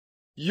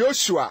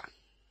Joshua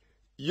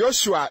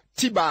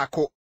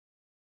Tibako.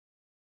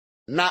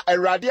 Na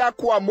Awurade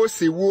akoa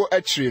Mose wuo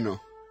akiri no.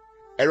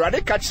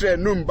 Awurade ka kyerɛ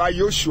Numba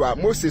Joshua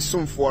Mose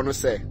somfo no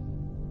sɛ,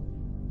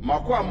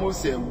 Makoa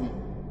Mose wu.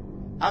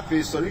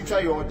 Afei sɔre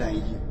twa Yordan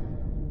yi.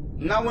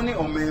 Na wone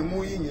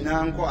ɔmanmu yi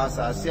nyinaa nkɔ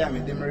asase a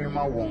mede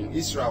merema wɔn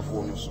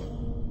Israelfo no so.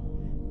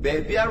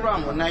 Baabi ara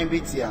mo nan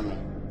betia no,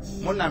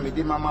 mo na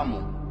mede mama mo,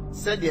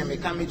 sɛdeɛ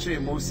meka me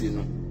kyerɛ Mose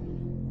no.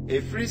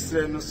 Efiri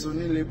srɛ no so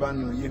ne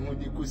Lebanon yi ho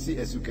di kosi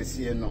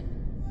asukɛseɛ no.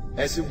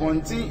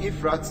 Esubɔnten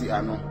Efrati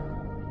ano.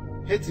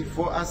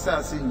 Hetifo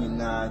asase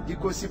nyinaa di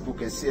kosi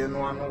pokɛseɛ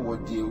no ano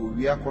wɔ die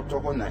owia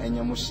kɔtɔ hɔ na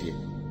ɛnyɛ mo hye.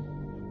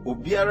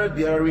 Obiara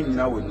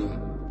nyina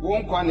wɔnim.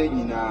 Wɔn kwa na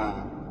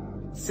nyinaa.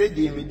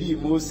 Sɛdeɛ medi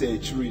Mose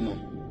akyiri no,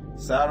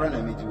 saa ara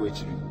na medi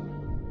w'akyiri.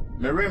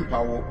 Merempa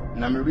wo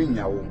na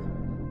merenya wo.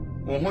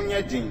 Wo ho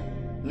nyɛ den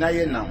na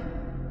yɛ nam.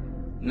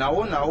 Na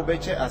wo na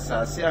wobɛkyɛ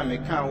asase a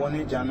meka wɔ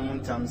ne gyanom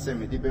ntam sɛ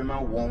mede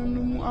bɛma wɔn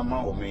no mu ama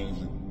ɔman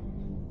yi.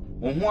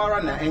 Wo ho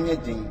ara na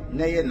ɛnyɛ den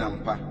na yɛ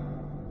nampa.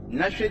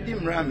 Na hwɛ di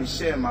mmara a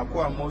mehyɛɛ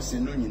makoa Mose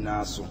no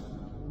nyinaa so.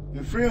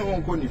 Mfiri ho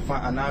nkɔ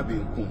nifa anaa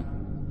benkum.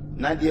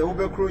 Na deɛ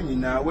wobɛkoro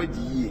nyinaa wadi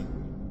yie.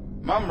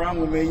 Mammara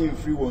nwoma yi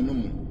mfiri wɔ no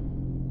mu.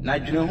 Na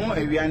dwene ho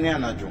awia ne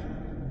anadwo.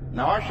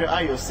 Na wahwɛ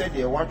ayɔ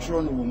sɛdeɛ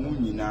watwerɛ no wɔ mu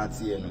nyinaa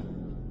teɛ no.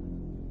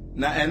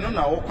 Na ɛno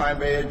na wo kwan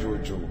bɛyɛ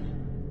dwoodwoo.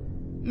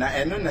 Na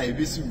ɛno na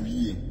ebesi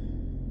wie.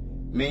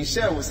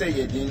 Menhyɛ wo sɛ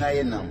yɛ den na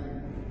yɛ nam.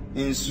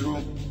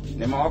 Nsuro,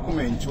 ne ma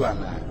wakoma ntu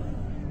anaa.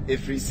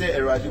 Efiri sɛ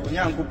Awurade wo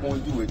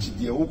Nyankopɔn di w'akyi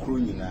deɛ wo kuro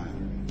nyinaa.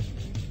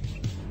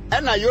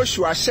 Ɛna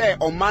Joshua hyɛ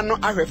ɔman no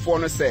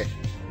ahwɛfoɔ no sɛ,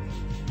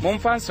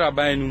 Momfa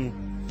nsraban no mu,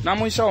 na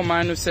monhyɛ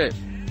ɔman no sɛ,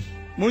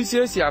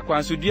 monsiesie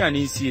akwansodua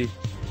ne nsie.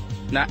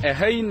 Na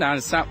ɛha yi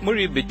nansa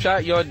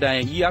morebetwa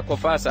Yordan yi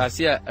akɔfa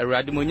asase a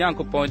Awurade mo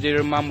Nyankopɔn de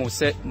rema mo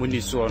sɛ muni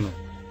soɔ no.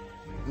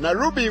 Na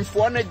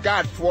Rubenfoɔ ne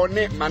Gadfoɔ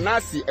ne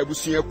Manase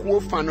abusuakuo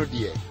fa no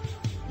deɛ,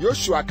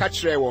 Joshua ka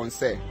kyerɛɛ wɔn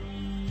sɛ,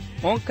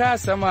 Monka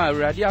asɛm a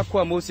Awurade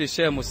akoa Mose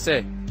hyɛɛ mo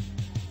sɛ,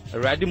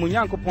 Awurade mo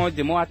Nyankopɔn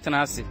de mo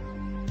atena ase,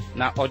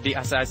 na ɔde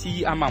asase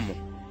yi ama mo.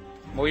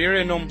 Mo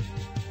yerenom,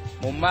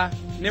 mo mma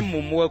ne mo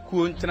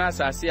mmoakuo ntena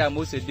asase a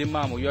Mose de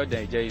maa mo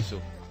Yordan agya yi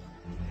so.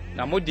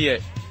 Na mo deɛ,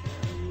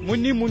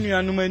 muni mo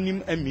nuanom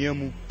anim amia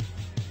mu.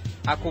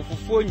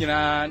 Akɔfofoɔ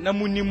nyinaa na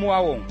muni mo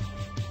awɔn.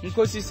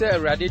 Nkosi sɛ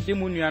Awurade de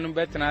mo nuanom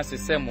bɛtena ase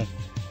sɛ mo.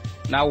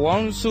 Na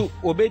wɔn nso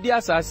obedi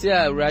asase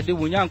a Awurade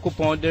wo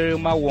Nyankopɔn de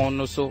rema wɔn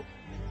no so.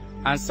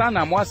 Ansa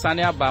na mo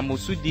asane aba mo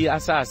so di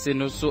asase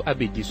no so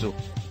abedi so.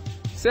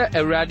 Sɛ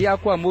Awurade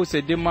akoa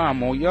Mose de maa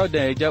mo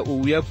Yordan agya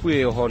owia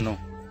pue hɔ no.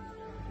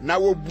 Na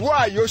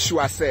wobua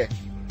Joshua sɛ,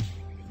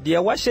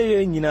 deɛ wahyɛ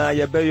yɛn nyinaa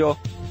yɛbɛyɔ,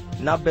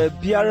 na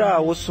baabiara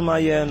a wosoma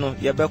yɛn no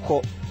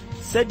yɛbɛkɔ.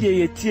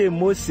 Sɛdeɛ yɛtie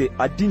Mose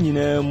ade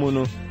nyinaa mu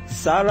no,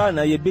 saa ara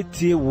na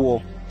yɛbɛtie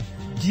woɔ.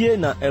 Die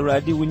na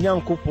Awurade wo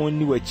Nyankopɔn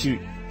ni w'akyiri,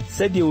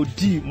 sɛdeɛ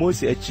odii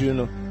Mose akyiri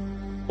no.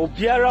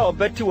 Obiara a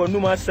ɔbɛte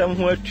w'anum asɛm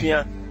ho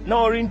atua na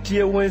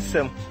ɔrentie wo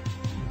nsɛm,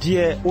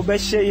 deɛ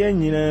wobɛhyɛ yɛn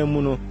nyinaa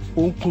mu no,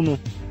 onku no.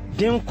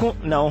 Denko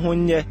na wo ho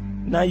nyɛ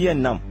na yɛ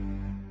nam.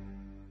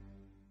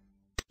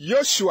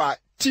 Joshua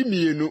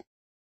Timienu.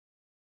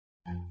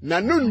 Na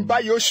Nun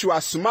ba Joshua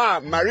soma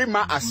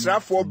marima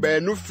asrafoɔ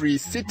baanu firi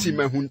Sitim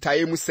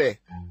ahuntae mu sɛ,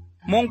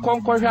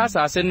 Monkɔnkɔhwɛ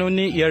asase no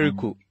ne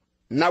Yeriko.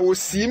 Na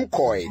wosim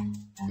kɔe.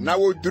 Na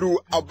woduru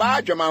ɔbaa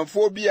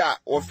adwamanfoɔ bi a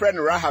wɔfrɛ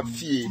no Rahab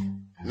fie,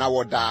 na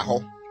wɔdaa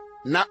hɔ.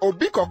 Na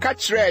obi kɔka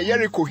kyerɛɛ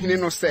Yeriko hene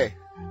no sɛ,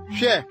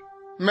 hwɛ,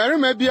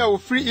 mmarima bi a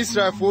wofiri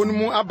Israelfoɔ no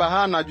mu aba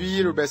ha anadwo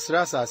yi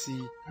rebɛsrɛ asase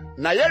yi.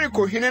 Na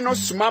Yeriko hene no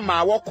soma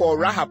ma wɔkɔɔ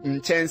Rahab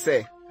nkyɛn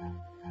sɛ,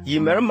 yi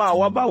mmarima a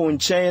wɔaba wo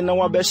nkyɛn na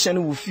wɔabɛhyɛ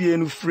no wo fie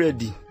no firi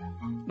adi,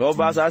 na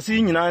ɔba asase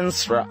yi nyinaa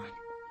nsra.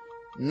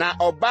 Na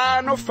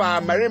ɔbaa no faa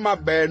mmarima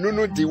baanu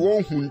no de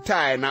wɔn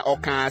huntae na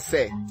ɔkaa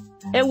sɛ,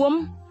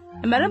 Ewom,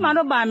 mmarima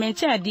no baa me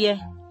nkyɛn deɛ,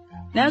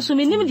 nanso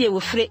minim deɛ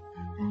wofire.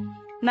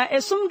 Na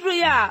esumduru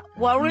ya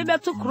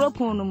wɔrebɛto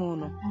kuropon no mu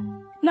no,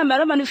 na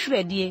mmarima no firi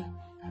adie,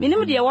 minim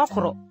deɛ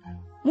wɔkorɔ.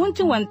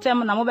 Munti wɔn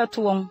ntɛm na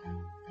mobɛto wɔn.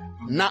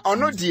 Na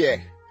ɔno deɛ,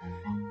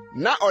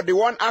 na ɔde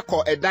wɔn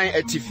akɔ ɛdan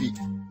atifi,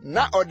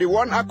 na ɔde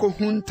wɔn akɔ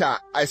hunta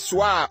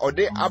ɛsoa a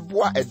ɔde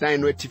aboa ɛdan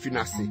no atifi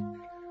n'ase.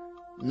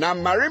 Na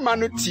mmarima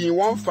no tii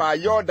wɔn faa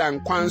Yordan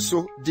kwan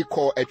so di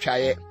kɔɔ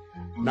atwaeɛ.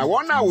 Na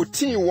wɔn a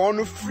wotii wɔn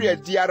no firi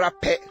adi ara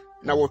pɛ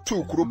na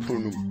wɔtoo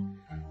kuropon no mu.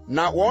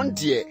 Na wɔn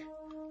deɛ,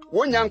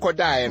 wonya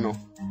nkɔdaeɛ no,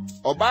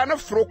 ɔbaa no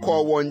foro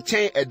kɔɔ wɔn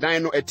nkyɛn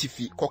ɛdan no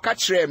atifi, kɔka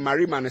kyerɛɛ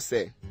mmarima no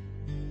sɛ,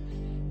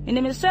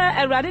 Minim sɛ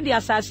Awurade de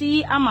asase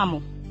yi ama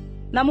mo,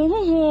 na mo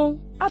huhu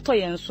atɔ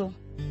yɛn so.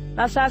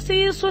 Na asase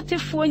yi so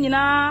tefoɔ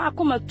nyinaa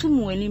akoma tu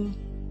mu anim.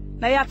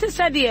 Na yɛate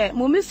sɛdeɛ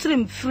mo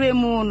Misrim fire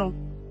mu no,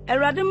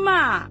 Awurade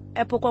maa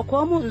ɛpo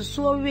kɔkɔɔ mu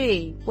nsuo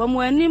wee wɔ mo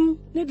anim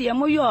ne deɛ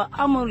moyɔɔ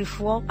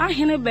Amorifoɔ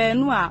ahene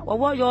baanu a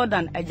wɔwɔ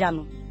Yordan agya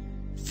no.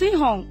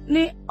 Sihon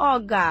ne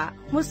Og a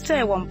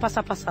mosɛe wɔn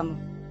pasapasa no.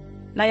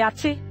 Na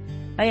yɛate,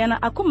 na yɛn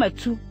akoma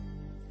tu,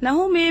 na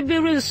home bi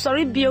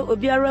rensɔre bio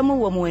obiara mu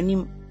wɔ mo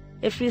anim.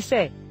 Efiri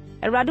sɛ,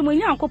 Awurade mo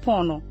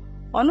Nyankopɔn no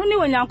ɔno ne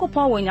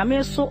Onyankopɔn wɔ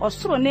nyame so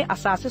ɔsoro ne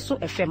asase so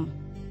efem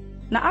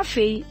na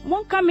afei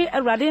monka me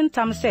Awurade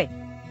ntam sɛ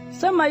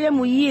maye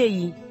mo yie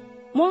yi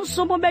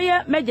monso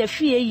mobɛyɛ magya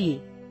fie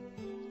yie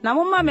na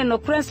momma me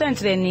nokora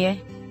nsɛnkyerɛnneɛ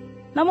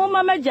na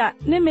momma magya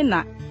ne me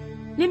na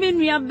ne me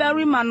nua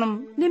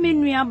barimanom ne me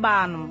nua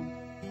baanom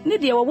ne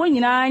deɛ wɔwɔ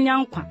nyinaa nya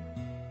nkwa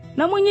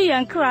na munyi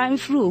yɛn kra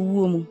mfiri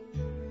owuo mu.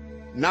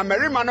 Na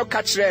mmarima no ka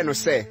kyerɛɛ no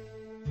sɛ,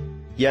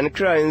 yɛn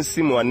kra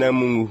nsi mu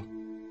anamungu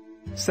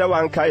sɛ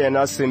wanka yɛn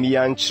asɛm yi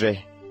ankyerɛ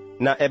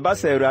na ɛba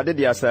sɛ Awurade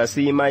de asase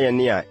yi ma yɛn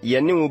a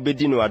yɛne wo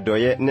bedi no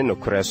adɔyɛ ne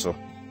nokorɛ so.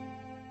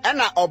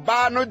 Ɛna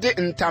ɔbaa no de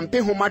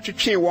ntampehoma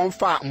twetwee wɔn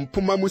fa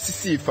mpoma mu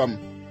sisii fam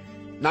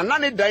na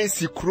ne dan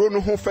si kuro no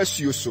ho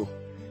fasuo so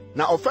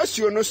na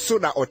ɔfasuo no so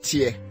na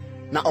ɔteɛ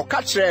na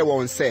ɔka kyerɛɛ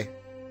wɔn sɛ,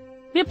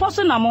 bepɔ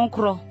so na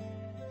monkorɔ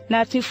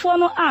na atifoɔ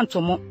no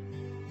anto mo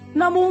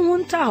na monhu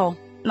nta hɔ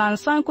na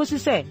nsan kosi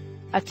sɛ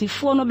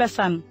atifoɔ no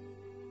bɛsan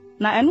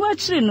na ɛno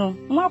akyiri no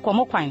mo akɔ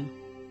mo kwan.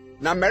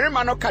 Na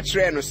mmarima no ka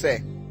kyerɛɛ no sɛ,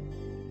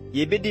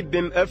 yɛbɛdi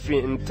bem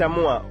afiri ntam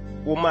a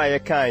woma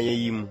yɛkaa yɛ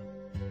yi mu.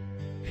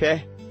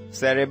 Hwɛ,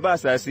 sɛ reba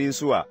asase yi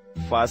so a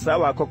fa saa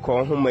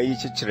wakɔkɔɔ nhoma yi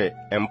kyekyere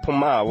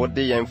mpoma a wode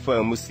yɛn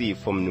faa mu sii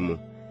fam no mu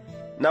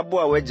na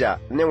boa wagya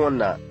ne wo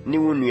na ne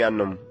wo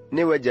nuanom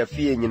ne wagya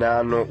fie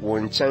nyinaa no wo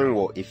nkyɛn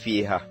wɔ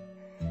efie ha.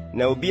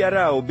 Na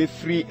obiara a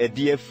obefiri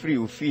adi afiri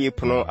ofie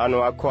pono ano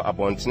akɔ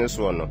abɔntene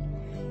soɔ no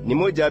ne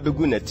mogya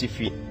begu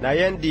n'atifi na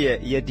yɛn deɛ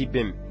yɛdi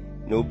bem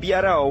na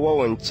obiara a ɔwɔ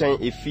wo nkyɛn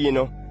efie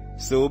no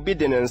sɛ obi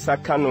de ne nsa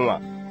ka no a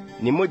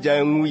ne mogya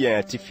ngu yɛn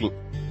atifi.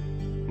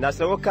 Na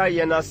sɛ woka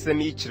yɛn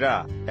asɛm yi kyerɛ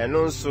a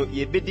ɛno nso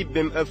yɛbɛdi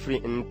bem afiri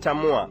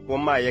ntam a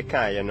wɔma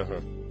yɛkaa yɛ no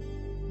ho.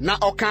 Na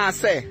ɔkaa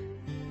sɛ,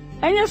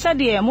 ɛnyɛ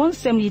sɛdeɛ mo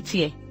nsɛm yi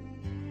tie.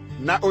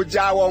 Na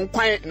ogyaa wɔn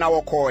kwan na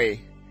wɔkɔɔe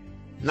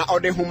na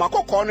ɔde homa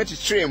kɔkɔɔ no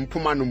kyekyeree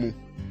mpoma no mu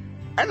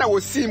ɛna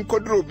wosiim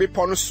koduro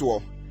bepɔ no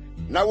soɔ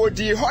na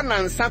wodii hɔ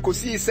nansa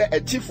kosii sɛ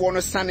atifoɔ no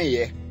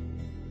saneeɛ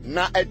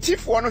na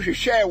atifoɔ no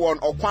hwehwɛɛ wɔn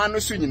ɔkwan no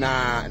so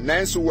nyinaa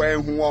nanso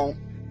wɔanhu wɔn.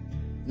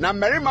 Na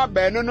mmarima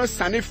baanu no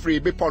sane firi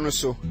bepɔ no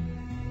so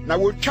na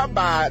wotwa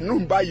baa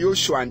Nun ba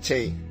Yoshua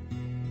nkyɛn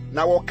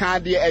na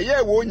wɔkaa deɛ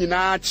ɛyɛɛ wɔn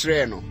nyinaa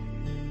kyerɛɛ no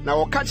na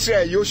wɔka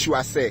kyerɛɛ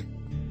Yoshua sɛ,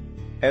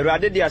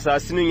 Awurade de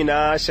asase no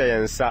nyinaa hyɛ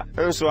yɛn nsa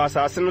nso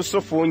asase no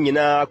sofoɔ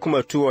nyinaa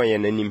komatu wɔ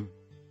yɛn anim.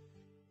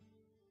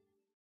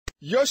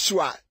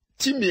 Yoshua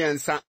ti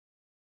mmiɛnsa.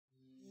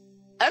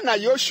 Ɛna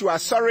Yoshua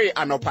sɔree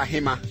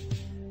anɔpahema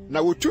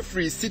na wotu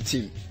firi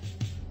Sitim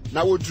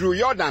na woduru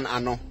Yordan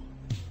ano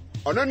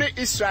ɔno ne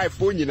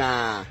Israelfoɔ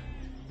nyinaa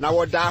na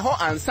wɔdaa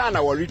hɔ ansa na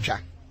wɔretwa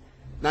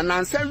na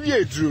nansa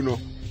wie duru no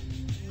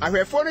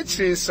ahwɛfoɔ no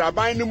kyeree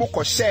nsraban no mu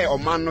kɔhyɛɛ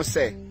ɔman no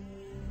sɛ,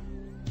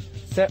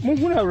 sɛ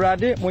muhunu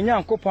Awurade mo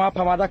Nyankopɔn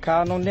apam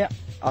adaka no ne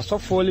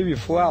asɔfoɔ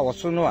Lewifoɔ a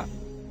wɔso no a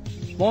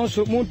mo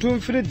nso muntu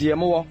mfiri deɛ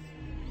mowɔ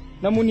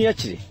na munni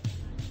akyiri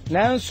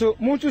nanso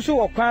muntu so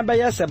wɔ kwan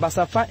bɛyɛ sɛ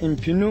basafa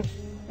mpinu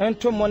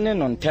nto mo ne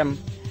no ntɛm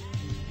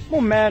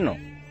mommɛɛ no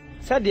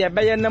sɛdeɛ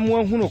ɛbɛyɛ na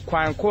moahunu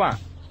kwan ko a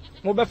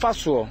mobɛfa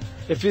soɔ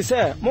ɛfiri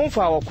sɛ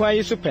momfa wɔ kwan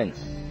yi so pɛn.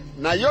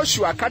 Na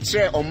Yoshua ka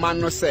kyerɛɛ ɔman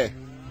no sɛ,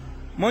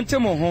 monte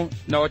mo ho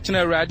na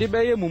ɔkyena Awurade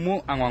bɛyɛ mo mu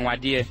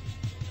anwanwadeɛ.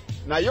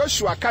 Na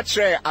Yoshua ka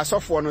kyerɛɛ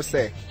asɔfoɔ no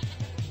sɛ,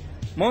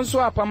 monso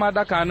apam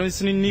adaka no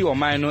nsini ni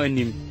ɔman no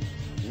anim.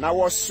 Na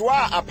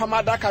wɔsoaa apam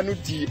adaka no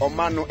dii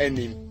ɔman no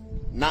anim.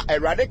 Na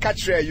Awurade ka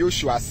kyerɛɛ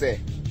Yoshua sɛ,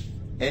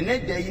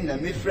 ɛnɛ da yi na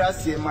mefiri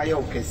aseɛ ma yɛ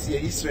wo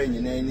kɛseɛ Israel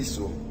nyinaa ani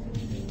soɔ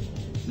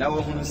na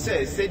wɔhunu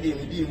sɛ sɛdeɛ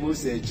medii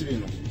Mose akyiri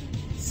no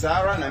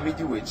saa ara na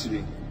medi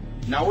w'akyiri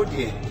na wo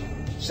deɛ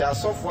hyɛ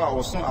asɔfoɔ a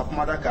wɔso apam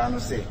adaka no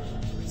sɛ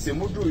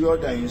muduru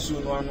Yordan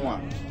nsuo no ano a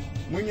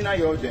munyina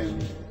Yordan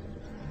mu.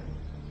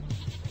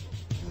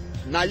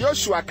 Na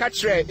Yoshua ka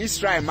kyerɛɛ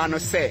Israel ma no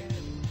sɛ,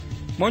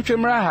 montwe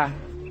mmra ha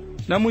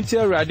na muntie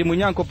Awurade mo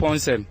Nyankopɔn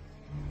nsɛm.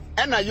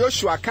 Ɛna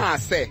Yoshua kaa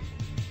sɛ,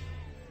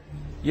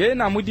 yei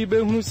na mudi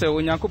behunu sɛ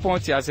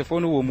Onyankopɔn te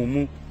asefo no wɔ mo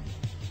mu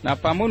na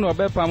pamo no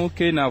ɔbɛpam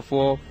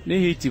Kenafoɔ ne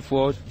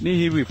Hitifoɔ ne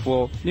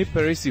Hiwifoɔ ne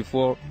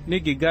Perisifoɔ ne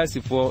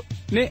Gigasifoɔ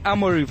ne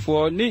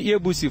Amorifoɔ ne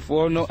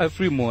Yebusifoɔ no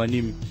afiri mo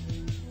anim.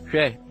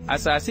 Hwɛ,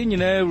 asase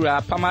nyinaa wura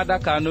apam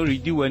adaka no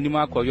redi w'anim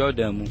akɔ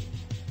Yordan mu.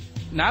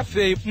 Na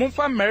afei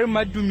momfa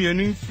mmarima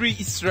 12 mfiri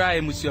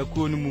Israel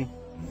musuakuo no mu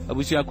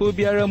abusuakuo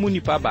biara mu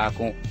nipa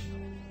baako.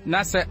 Na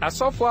sɛ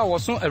asɔfo a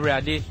wɔso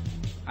Awurade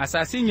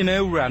asase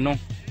nyinaa wura no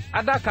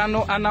adaka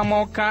no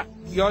anamɔ ka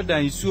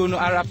Yordan nsuo no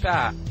ara pɛ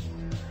a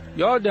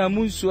Yordan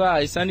mu nsuo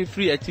a esane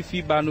firi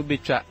atifi ba no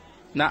betwa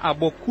na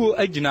abɔkuo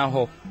agyina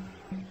hɔ.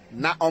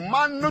 Na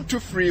ɔman no tu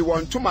firi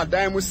wɔn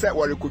ntomadan mu sɛ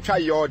wɔrekotwa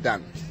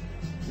Yordan.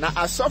 Na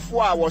asɔfo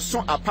a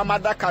wɔso apam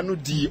adaka no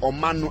dii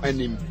ɔman no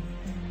anim.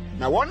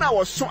 Na wɔn a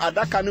wɔso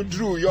adaka no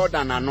duru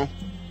Yordan ano.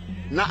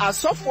 Na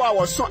asɔfo a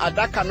wɔso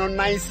adaka no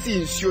nan si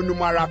nsuo no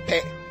mu ara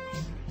pɛ.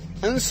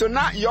 Nso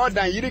na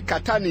Yordan yiri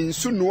kata ne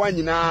nsu noa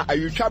nyinaa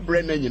ayutwa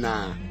brɛ na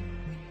nyinaa.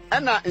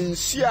 Ɛna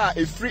nsuo a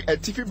efiri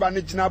atifi ba no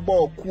gyina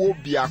bɔɔ kuo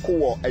biako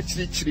wɔ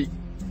akyirikyiri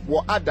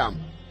wɔ Adam,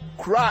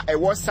 kuro a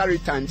ɛwɔ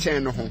Sarita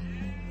nkyɛn no ho.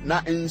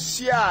 na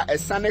nsuo a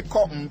esane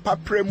kɔ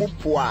mpapre mu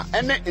po a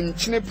ene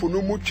nkyene po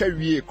no mu twa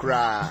wie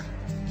kra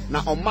na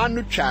ɔman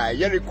no twa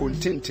Yeriko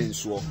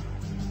ntentenso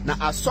na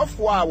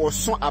asɔfo a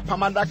wɔso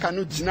apamadaka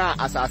no gyina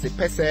asase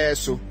pɛsɛɛ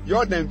so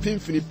Yordan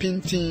mfimfini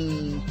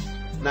pintin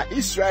na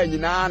Israel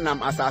nyinaa nam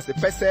asase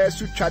pɛsɛɛ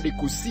so twa de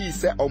kosii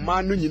sɛ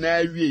ɔman no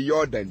nyinaa wie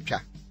Yordan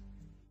twa.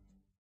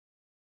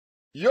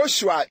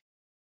 Joshua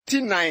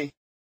T9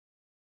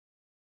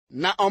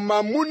 na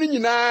ɔman mu no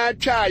nyinaa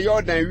twa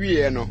Yordan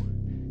wie no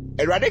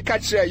Awurade ka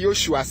kyerɛ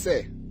Joshua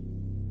sɛ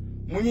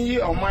munyiyi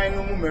ɔman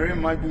no mu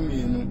mmarima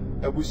 12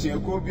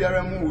 abusuakuo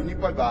biara mu wɔ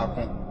nipa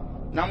baako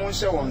na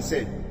monhyɛ wɔn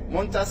sɛ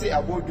montase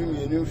abo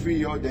 12 mfiri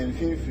Yordan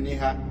mfimfini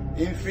ha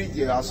mfiri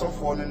gye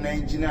asɔfoɔ no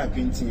nan gyina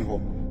pintin hɔ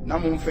na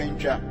momfa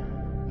ntwa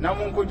na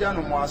monkogya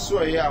no mo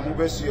asoɔyɛ a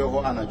mobɛsoɛ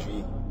hɔ anadwo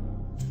yi.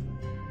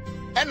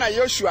 Ɛna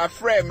Joshua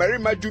frɛ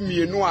mmarima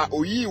 12 a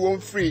oyii wɔn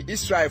firi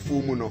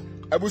Israelfo mu no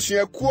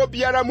abusuakuo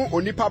biara mu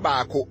onipa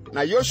baako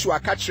na Joshua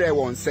ka kyerɛ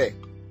wɔn sɛ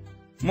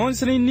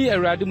Monsiri ni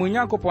Awurade mo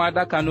Nyankopɔn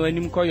adaka no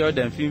anim kɔ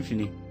Yordan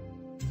mfimfini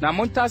na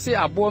montase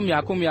aboɔ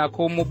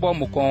miako mo bɔ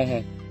mo kɔn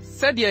ho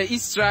sɛdeɛ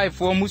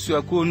Israelfo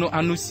musuakuo no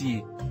ano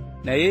sie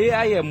na yeye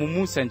ayɛ mo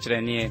mu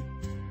sɛnkyerɛnee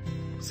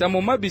sɛ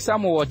mo ma bisa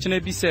mo wɔ kyena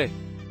bi sɛ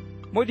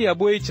mode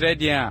aboɔ yi kyerɛ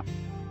deɛ a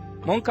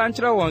monka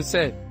nkyerɛ wɔn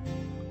sɛ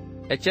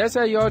ɛkyerɛ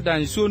sɛ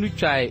Yordan nsuo no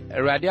twae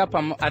Awurade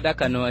apam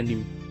adaka no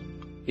anim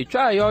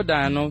etwa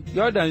Yordan no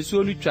Yordan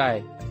nsuo no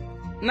twae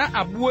na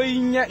aboɔ yi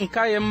nyɛ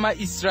nkae mma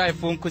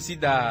Israelfo nkosi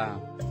daa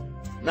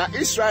na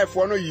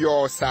Israelfo no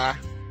yɔɔ saa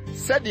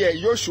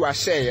sɛdeɛ Joshua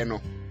hyɛɛ no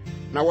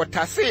na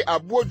wɔtase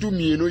aboɔ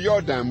 12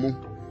 Yordan mu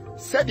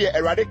sɛdeɛ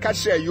Awurade ka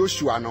kyerɛ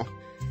Joshua no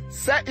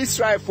sɛ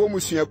Israelfo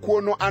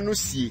musuakuo no ano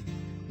sie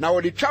na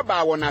wɔde twa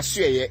baa wɔn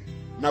asoɛyɛ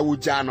na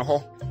wogyaa no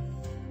hɔ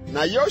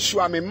na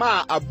Joshua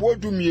memaa aboɔ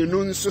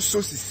 12 nso so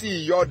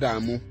sisii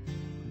Yordan mu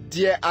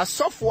deɛ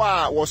asɔfo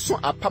a wɔso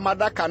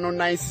apamadaka no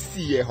nan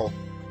sisiiɛ hɔ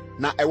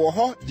na ɛwɔ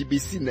hɔ de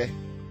besi nɛ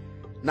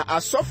na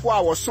asɔfo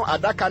a wɔso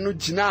adaka no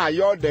gyinaa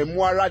Yordan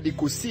mu ara de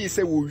kosii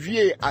sɛ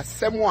wowie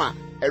asɛm a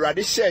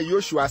Awurade hyɛɛ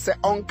Joshua sɛ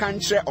ɔnka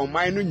nkyerɛ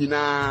ɔman no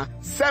nyinaa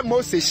sɛ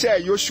Mose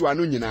hyɛɛ Joshua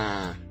no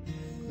nyinaa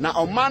na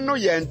ɔman no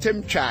yɛ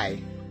ntem twae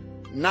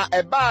na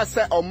ɛbaa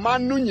sɛ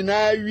ɔman no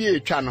nyinaa wie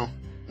twa no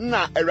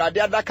na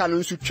Awurade adaka no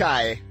nso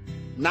twae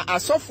na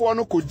asɔfo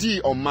no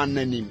kodii ɔman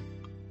n'anim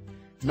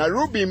na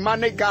Ruben ma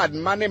ne Gad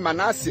ma ne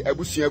Manase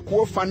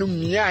abusuakuo fa no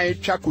miae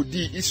twa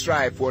kodii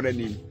Israelfo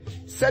n'anim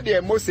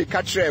sɛdeɛ Mose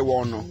ka kyerɛɛ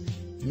wɔn no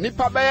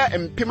nipa bɛyɛ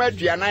mpem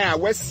 40 a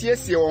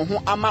wasiesie wɔn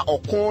ho ama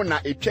ɔko na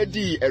etwa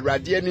dii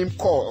Awurade anim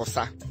kɔɔ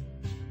ɔsa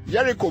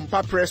Yeriko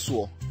mpapre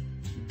soɔ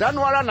da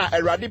no ara na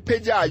Awurade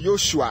pagyaa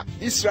Joshua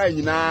Israel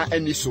nyinaa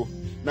ani so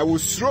na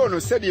wosuro no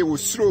sɛdeɛ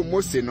wosuro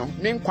Mose no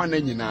ne nkwanna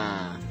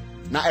nyinaa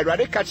na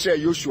Awurade ka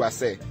kyerɛɛ Joshua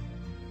sɛ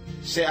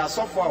hyɛ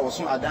asɔfo a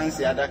wɔso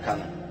adanse adaka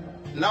no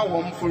na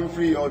wɔn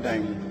mfimfiri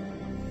Yordan mu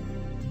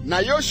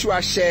na Joshua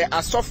hyɛ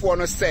asɔfo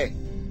no sɛ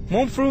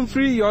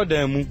momfiri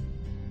Yordan mu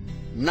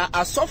na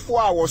asɔfo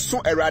a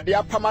wɔso Awurade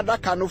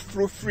apamadaka no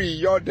firi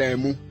Yordan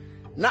mu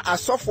na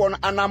asɔfo no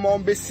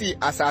anamɔn besi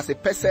asase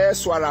pɛsɛɛ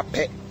so ara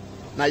pɛ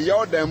na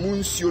Yordan mu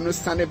nsuo no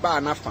sane baa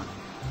nafa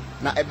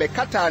na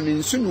ɛbɛkata ne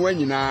nsunoa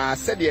nyinaa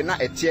sɛdeɛ na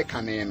ɛteɛ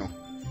kane no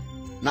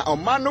na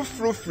ɔman no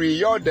firi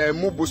Yordan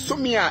mu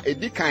bosome a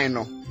edikan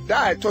no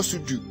da ɛtɔ so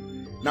 10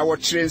 na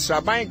wɔkyerɛ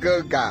nsraban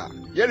Gilgal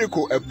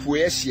Yeriko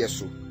apuei ahyeɛ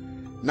so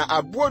na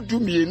aboɔ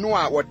 12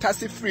 a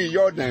wɔtase firi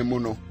Yordan mu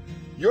no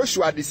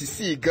Joshua de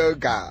sisii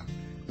Gilgal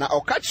na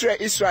ɔka kyerɛ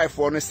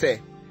Israelfo no sɛ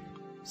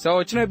sɛ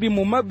ɔkyena bi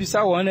mo ma bisa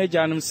wɔn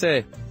agyanom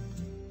sɛ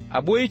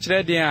aboɔ yi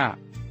kyerɛ deɛ a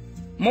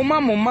mo ma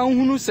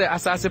nhunu sɛ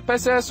asase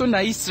pɛsɛɛ so na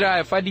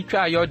Israel fa de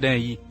twa Yordan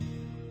yi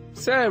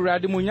sɛ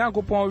Awurade mo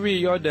Nyankopɔn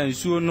wee Yordan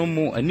nsuo no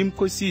mu anim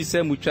kosii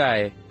sɛ mu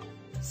twae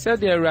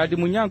sɛdeɛ Awurade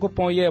mo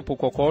Nyankopɔn yɛɛ po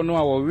kɔkɔɔ no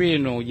a wɔwee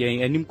no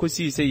yɛn anim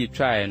kosii sɛ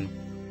yɛtwae no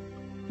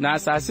na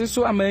asase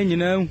so ama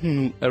nyinaa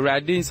hunu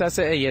Awurade nsa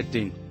sɛ ɛyɛ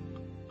den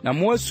na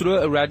mo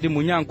asuro Awurade mo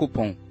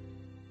Nyankopɔn.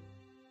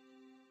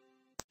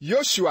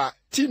 Joshua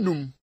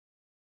T9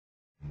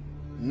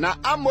 na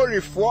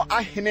Amorifoɔ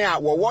ahene a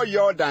wɔwɔ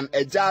Yordan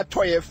agya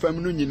atɔyɛ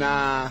fam no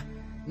nyinaa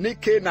ne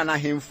Canaan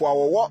ahemfo a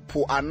wɔwɔ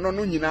po ano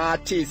no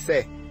nyinaa tee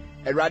sɛ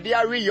Awurade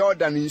awe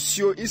Yordan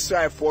nsuo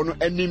Israelfoɔ no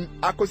anim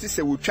akosi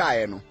sɛ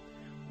wotwae no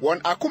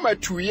wɔn akoma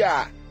tuyi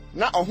a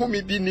na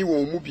ɔhome bi ni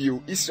wɔn mu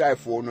bio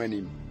Israelfoɔ no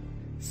anim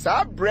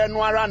saa brɛ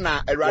no ara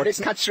na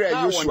Awurade ka kyerɛ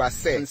Joshua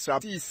sɛ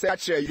nsrapti sɛ ka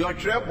kyerɛ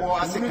yɔtwerɛbɔ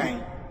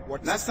asekan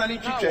na sane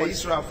twitwa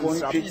Israelfoɔ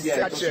no tweti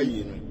a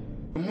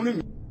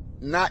ɛtɔ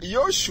na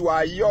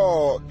Joshua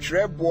yɔɔ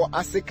twerɛboɔ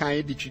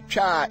asekan de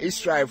twitwaa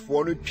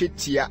Israelfoɔ no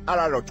twetia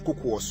Ararot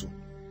kokoɔ so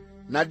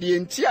na deɛ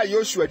nti a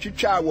Joshua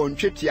twitwaa wɔn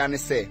twetia ne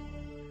sɛ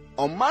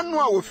ɔman no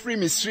a wofiri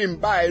Misraim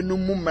bae no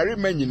mu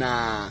mmarima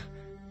nyinaa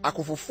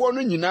akofofoɔ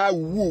no nyinaa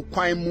wuwu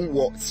kwan mu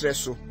wɔ srɛ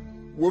so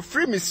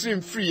wofiri Misraim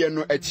firiɛ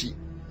no akyi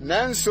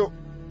nanso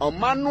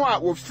ɔman no a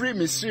wofiri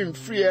Misraim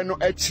firiɛ no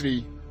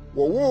akyiri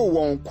wɔwoo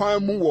wɔn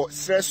kwan mu wɔ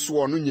srɛ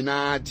soɔ no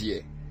nyinaa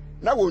deɛ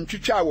na wɔn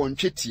twitwaa wɔn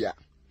twetia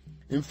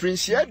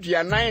Mfrinhyia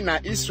aduanan na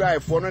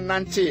Israelfo no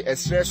nante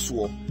esre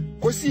so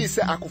kosi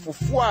se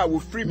akofofo a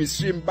wofiri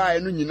Misrim bae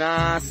no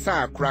nyinaa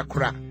sa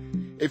korakora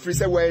efiri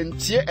se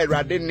wantie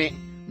Awurade ne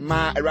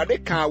ma Awurade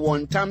ka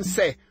won tam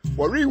se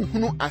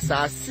wɔrenhunu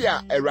asase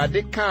a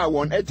Awurade ka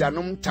won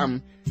agyanom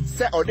tam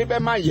se ɔde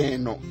bɛma yɛn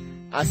no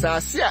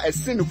asase a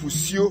ɛse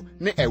nufusuo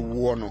ne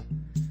ɛwoɔ no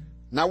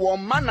na wɔn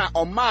ma na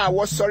ɔma a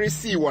wɔsɔre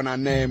sii wɔn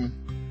anam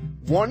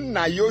wɔn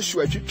na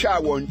Yoshua twitwa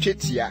wɔn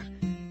twetia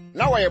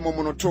na wɔyɛ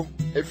momonoto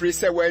efiri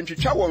sɛ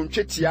wɔntwitwa wɔn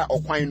twetia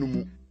ɔkwan no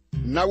mu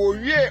na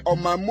wɔwie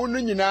ɔmamu no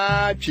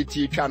nyinaa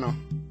twetiatwa no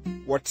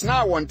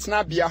wɔtena wɔn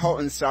tenabea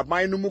hɔ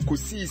nsraban no mu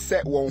kosii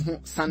sɛ wɔn ho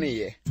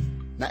saneyɛ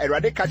na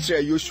Awurade ka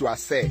kyerɛ Yoshua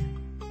sɛ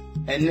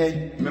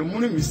ɛnɛ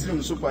mamunu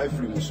Misrim so pa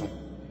afiri mu so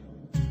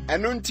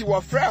ɛno nti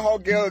wɔfrɛ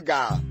hɔ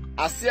Gilgal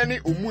aseɛ ne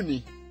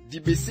umuni di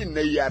besi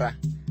nna yiara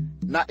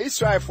na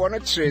Israelfo no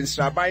kyerɛ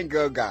nsraban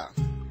Gilgal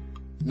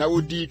na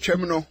wodi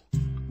twam no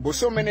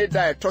bosome ne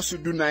da ɛtɔ so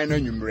 14 no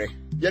anwummerɛ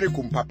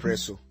Yeriko mpaprɛ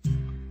so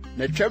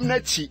na twam no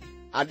akyi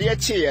adeɛ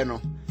kyeeɛ no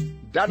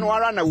da no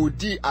ara na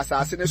wodi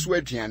asase no so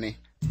aduane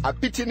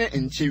apiti ne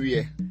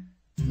nkyɛwie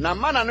na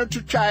mana no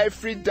tutwa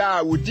afiri da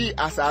a wodi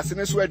asase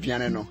no so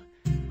aduane no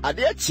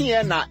adeɛ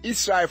kyeeɛ na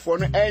Israelfo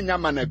no anya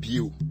mana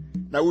bio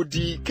na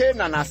wodi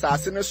Canaan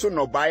asase no so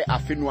nɔbae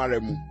afe no ara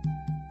mu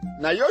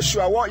na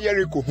Yoshua wɔ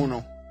Yeriko ho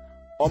no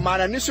ɔmaa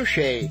n'ani so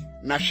hwɛe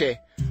na hwɛ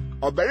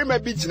ɔbarima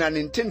bi gyina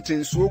ne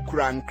ntentensuo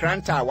kura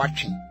nkranta a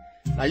watwe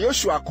na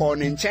Yoshua kɔɔ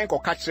ne nkyɛn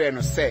kɔka kyerɛɛ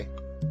no sɛ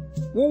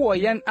wowɔ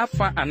yɛn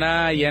afa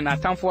anaa yɛn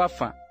atamfo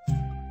afa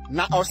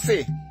na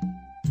ɔse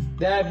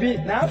daabi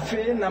na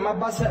afei na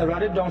maba sɛ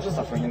Awurade dɔm so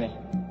safohene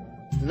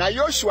na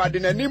Yoshua de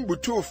n'anim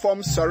butuu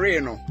fam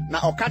sɔree no na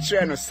ɔka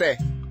kyerɛɛ no sɛ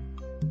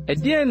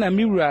ɛdeɛn na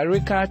me wura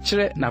reka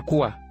kyerɛ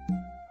n'akoa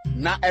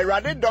na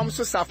Awurade dɔm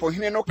so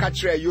safohene no ka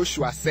kyerɛɛ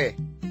Yoshua sɛ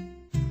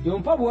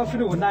yɛmpa bo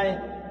afiri wo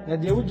nan na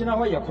deɛ wogyina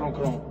hɔ yɛ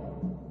kronkron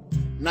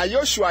na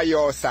Yoshua yɛ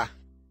ɔsa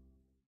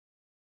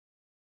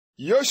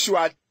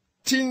Yoshua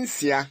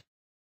tinsia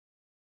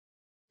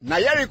na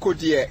Yeriko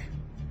deɛ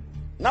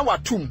na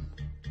watum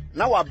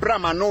na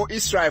wabrama no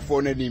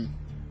Israelfo n'anim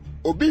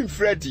obi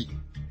mfredi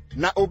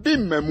na obi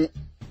mmamu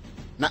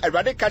na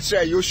Awurade ka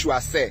kyerɛ Yoshua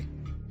sɛ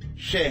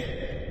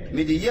hwɛ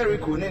mede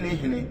Yeriko ne ne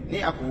hene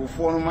ne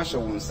akofofo no mahyɛ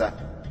wo nsa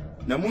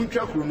na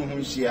muntwa kuro no ho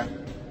nhyia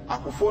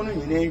akofo no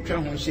nyinaa ntwa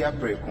ho nhyia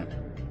prɛko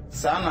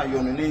saa na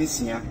yɔ no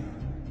nansia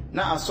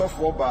na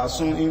asɔfo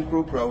baason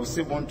nkurokura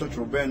osebɔ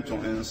ntotorobɛnto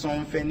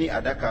nson fani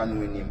adaka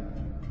no anim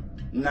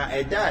na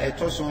ɛda a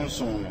ɛtɔ so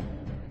nson no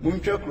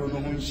muntwa kuro no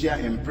ho nhyia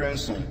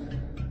mprɛnson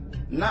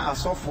na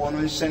asɔfo no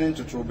nhyɛne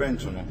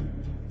ntotorobɛnto no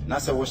na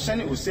sɛ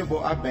wɔhyɛne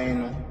osebɔ abɛn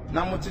no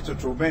na mote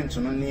totorobɛnto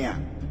no ne a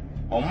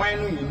ɔman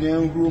no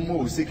nyinaa nhuro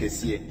mu ose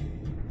kɛseɛ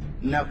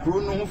na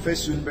kuro no ho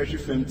fasu no bɛhwe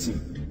fam tim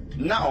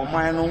na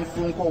ɔman no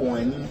mforo nkɔ wɔn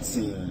anim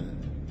tii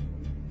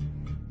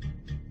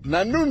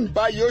na Nun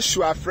ba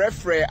Yoshua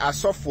frɛfrɛ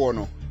asɔfo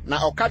no na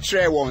ɔka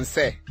kyerɛɛ wɔn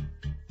sɛ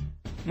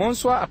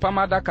monsoa apam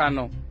adaka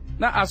no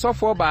na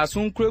asɔfo baaso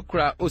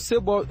nkurakura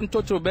osebɔ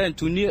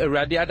ntotorobɛnto ne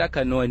Awurade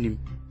adaka no anim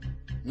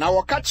na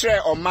wɔka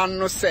kyerɛɛ ɔman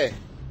no sɛ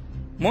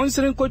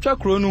monsere nkotwa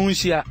kuro no ho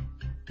nhyia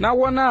na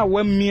wɔn a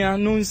wɔamia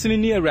no nsiri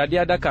ne Awurade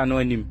adaka no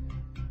anim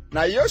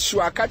na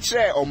Yoshua ka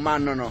kyerɛɛ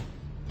ɔman no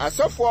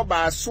asɔfo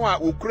baaso a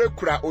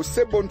okurakura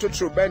osebɔ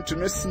ntotorobɛnto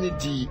no sini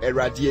di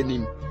Awurade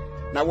anim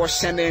na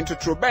wɔhyɛne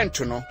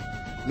ntotorobɛnto no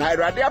na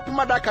Awurade apam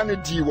adaka no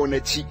dii wɔn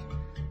akyi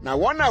na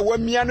wɔn a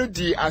wɔamia no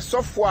di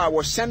asɔfo a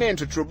wɔhyɛne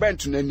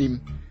ntotorobɛnto no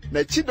anim na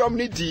kyidɔm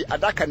no di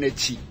adaka no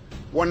akyi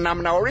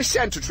wɔnam na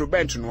wɔrehyɛ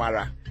ntotorobɛnto no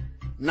ara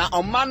na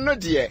ɔman no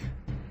deɛ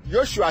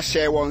Yoshua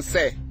hyɛɛ wɔn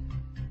sɛ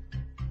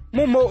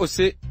mommɔ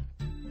ose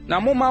na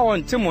momma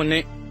wɔn te mo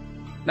ne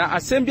na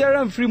asɛm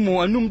biara mfiri mu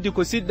anum de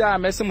kosi da a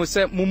mɛse mo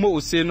sɛ mommɔ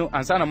ose no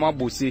ansa na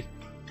moabɔ ose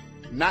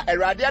na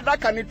Awurade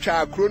adaka no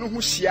twaa kuro no ho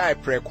hyiaa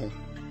prɛko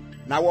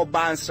na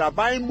wɔbaa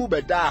nsraban mu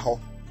bɛdaa hɔ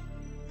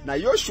na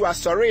Yoshua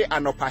sɔree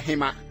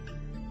anɔpahema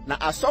na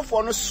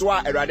asɔfoɔ no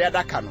soaa Awurade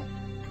adaka no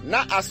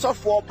na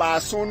asɔfoɔ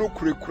baason no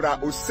kurakura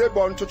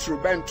osebɔ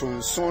ntotorobɛnto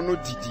nson no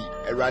didi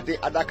Awurade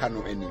adaka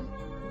no anim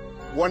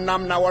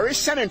wɔnam na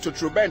wɔrehyɛne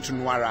ntotorobɛnto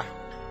no ara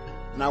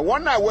na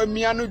wɔn a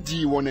wɔamia no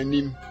dii wɔn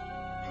anim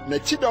na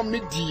kyidɔm no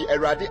dii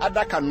Awurade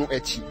adaka no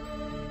akyi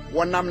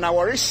wɔnam na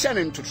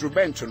wɔrehyɛne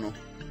ntotorobɛnto no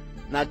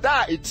na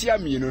da a etia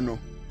mmienu no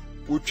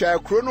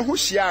wotwaa kuro no ho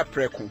hyiaa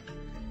prɛko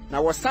na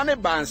wɔsane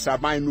baa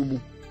nsraban no mu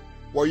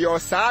wɔyɛɛ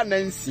saa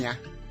nansia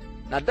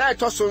na da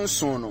ɛtɔ so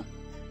nson no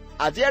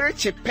adeɛ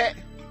rekye pɛ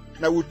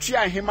na wotua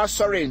ahema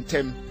sɔre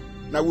ntɛm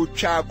na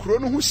wotwaa kuro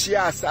no ho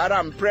hyiaa saa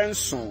ara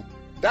mprɛnson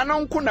da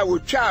no nko na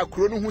wotwaa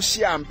kuro no ho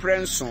hyiaa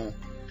mprɛnson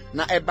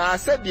na ɛbaa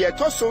sɛ deɛ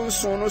ɛtɔ so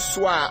nson no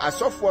so a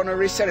asɔfoɔ no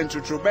rehyɛne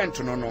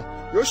ntotorobɛnto no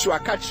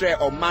Yoshua ka kyerɛɛ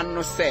ɔman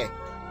no sɛ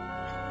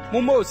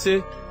mommɔ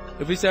ose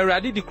ɛfiri sɛ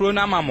Awurade di kuro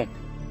no ama mo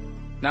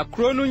na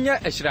kuro no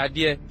nyɛ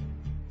ahyiradeɛ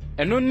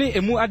ɛno ne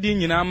emu ade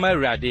nyinaa ma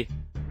Awurade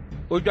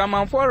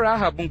odwamanfo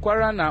Rahab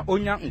nkwara na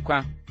onya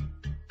nkwa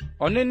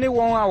ɔne ne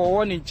wɔn a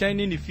wɔwɔ ne nkyɛn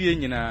ne ne fie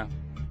nyinaa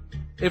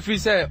Efiri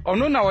sɛ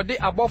ɔno na wɔde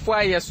abɔfo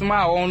ayɛ soma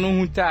a ɔno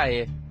ho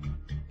taaye.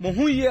 Mo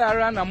hu yie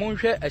ara na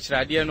monhwɛ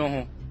ahyiradeɛ no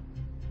ho.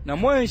 Na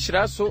mo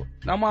anhyira so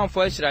na mo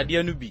amfa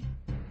ahyiradeɛ no bi.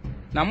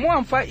 Na mo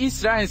amfa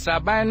Israel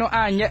nsraban no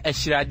anyɛ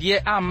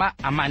ahyiradeɛ ama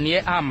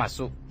amane ama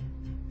so.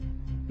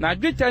 Na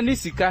dwetɛ ne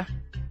sika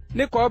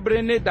ne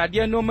kɔbere ne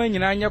dadeɛ no ma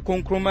nyina nyɛ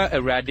konkroma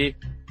Awurade.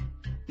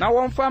 Na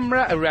wɔmfa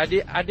mmra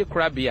Awurade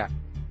adekorabea.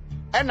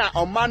 Ɛna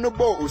ɔman no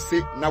bɔ ose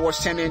na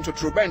wɔhyɛne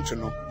ntotorobɛnto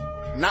no.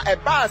 Na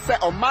ɛbaa sɛ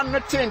ɔman no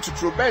te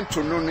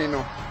ntotorobɛnto no ne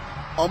no.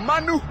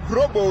 Ɔman no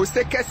hurobɔ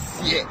ose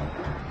kɛseɛ.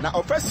 Na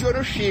ɔfasuo no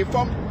hwee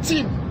fam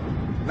tim.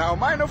 Na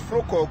ɔman no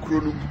foro kɔɔ kuro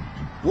no mu.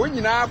 Wɔn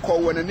nyinaa kɔɔ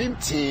wɔn anim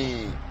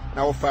tee.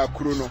 Na wɔfaa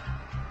kuro no.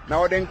 Na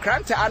wɔde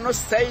nkranta ano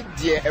sɛe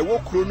deɛ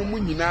ɛwɔ kuro no mu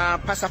nyinaa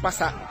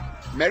pasapasa.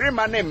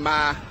 Mmarima ne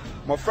mmaa,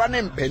 mmɔfra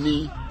ne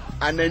mpanin,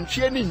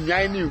 anantwie ne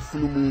nnwan ne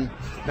mfunumu.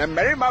 Na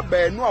mmarima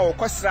baanu a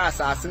wɔkɔsra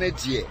asase no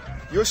deɛ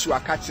Joshua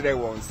ka kyerɛ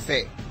wɔn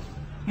sɛ,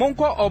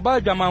 Monkɔ ɔbaa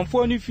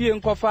dwamanfoɔ no fie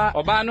nkɔfa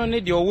ɔbaa no ne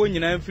deɛ ɔwɔ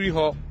nyinaa mfiri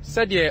hɔ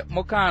sɛdeɛ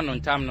mokaa no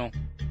ntam no.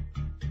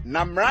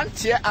 Na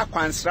mmeranteɛ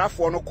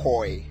akwansrafoɔ no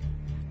kɔɔe.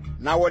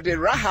 Na wɔde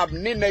Rahab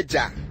ne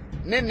n'agya,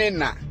 ne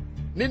na,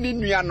 ne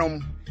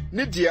nuanom,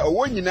 ne deɛ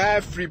ɔwɔ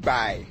nyinaa firi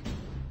bae.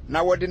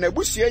 Na wɔde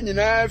n'abusua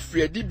nyinaa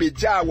firi adi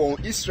begyaa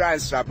wɔn Israel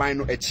nsraban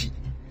no akyi.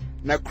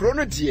 Na kuro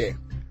no deɛ,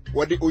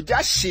 wɔde ogya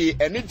hyee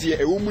ɛne deɛ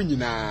ɛwɔ mu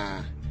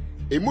nyinaa.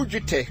 Emu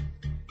dwetɛ,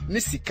 ne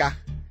sika,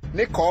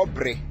 ne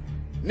kɔbere,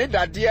 ne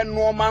dadeɛ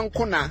nneɛma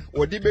nko na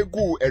wɔde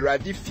beguu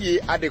Awurade fie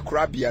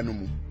adekorabea no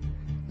mu.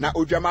 Na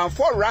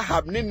odwamanfo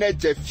Rahab ne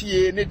n'agya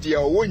fie ne deɛ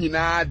ɔwɔ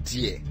nyinaa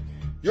deɛ,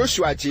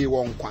 Joshua gyee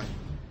wɔn nkwa.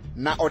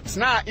 Na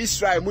ɔtenaa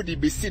Israel mu de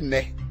besi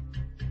nnɛ.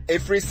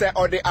 Efiri sɛ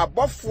ɔde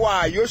abɔfo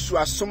a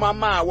Joshua soma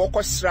maa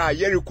wɔkɔsraa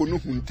Yeriko no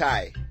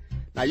huntae.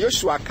 Na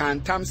Joshua kaa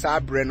ntam saa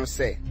bere no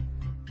sɛ,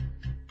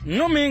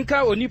 Nnome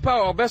nka onipa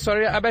a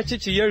ɔbɛsɔre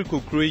abɛkyekye Yeriko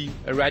kuro yi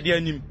Awurade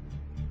anim.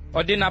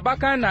 Ɔde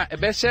n'abakan na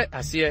ɛbɛhyɛ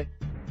aseɛ.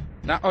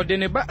 Na ɔde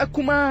ne ba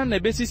akumaa na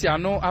ɛbɛsisi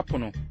ano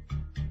apono.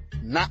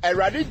 Na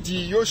Awurade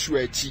dii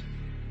Joshua akyi.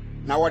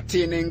 Na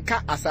wɔtee ne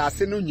nka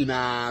asase no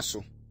nyinaa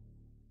so.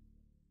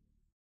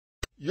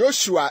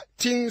 Joshua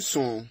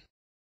tinson.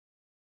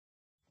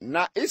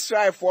 Na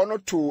Israelfoɔ no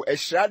too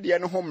ahyiradeɛ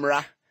no ho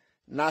mmara.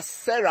 Na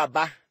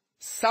Seraba,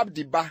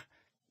 Sabdiba,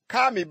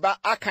 Kamiba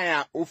akan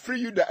a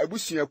ofiri Yuda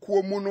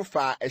abusuakuo mu no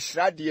faa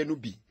ahyiradeɛ no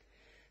bi.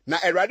 Na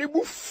Awurade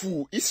bu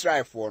fu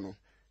Israelfoɔ no.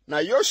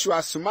 Na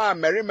Joshua somaa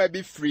mmarima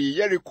bi firi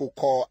Yeriko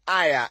kɔɔ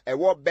Ai a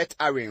ɛwɔ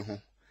Bet-Awen ho.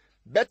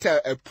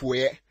 Betel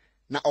apueɛ.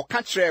 Na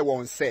ɔka kyerɛɛ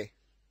wɔn sɛ,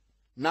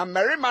 na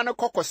mmarima no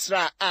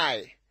kɔkɔsraa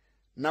Ai.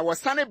 Na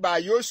wɔsane baa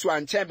Joshua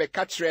nkyɛn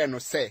bɛka kyerɛɛ no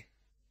sɛ,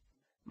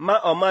 Ma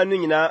ɔman no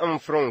nyinaa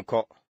mforo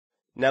nkɔ,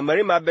 na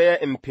mmarima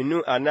bɛyɛ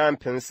mpenu anaa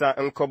mpensa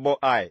nkɔbɔ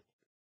Ai.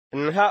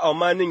 Nha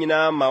ɔman no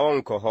nyinaa ma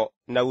wɔnkɔ hɔ,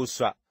 na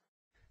wosua.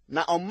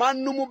 Na ɔman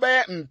no mu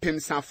bɛyɛ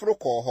mpemsaforo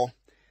kɔɔ hɔ.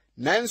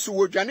 Nanso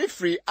wodwane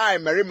firi Ai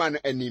mmarima no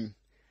anim.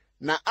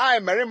 Na Ai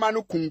mmarima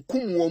no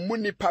kunkum wɔn mu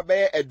nipa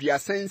bɛyɛ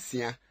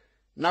 36.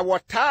 Na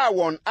wɔtaa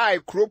wɔn Ai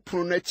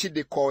kuropunu no akyi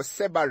de kɔɔ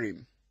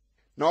Sebarim.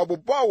 Na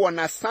ɔbobɔɔ wɔn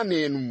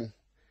asane no mu.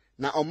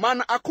 Na ɔman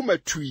no akoma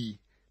tui,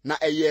 na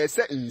ɛyɛɛ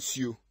sɛ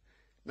nsuo.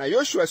 Na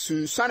Joshua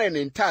sunsuane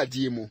ne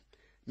ntaadeɛ mu.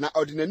 Na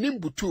ɔde n'anim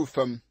butuu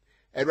fam.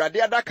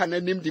 Awurade adaka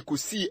n'anim de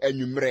kosii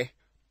anwummerɛ.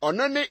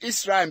 Ɔno ne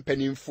Israel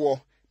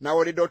mpanimfoɔ. Na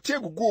wɔde dɔte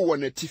guguu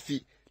wɔn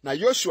atifi. Na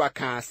Joshua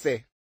kaa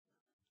sɛ,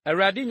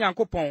 Awurade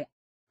Nyankopɔn,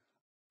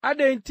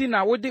 adɛn nti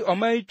na wode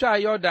ɔman yi twaa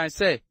Yordan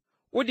sɛ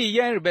wode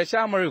yɛn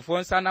rebɛhyɛ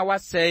Amorifoɔ nsa na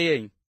wasɛe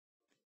yɛn?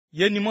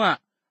 Yɛnim a,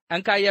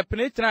 anka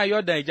yɛpene tenaa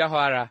Yordan agya hɔ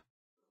ara.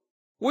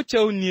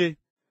 Wokyɛw nie,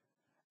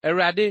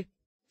 Awurade,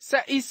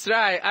 sɛ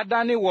Israel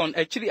adane wɔn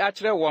akyiri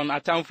akyerɛ wɔn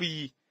atamfo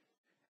yi.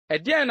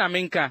 Ɛdeɛn na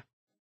menka?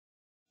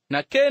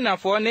 Na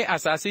Kanaanfoɔ ne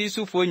asase yi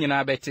sofoɔ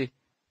nyinaa bɛte,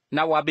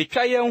 na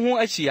wɔabɛtwa yɛn ho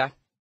ahyia,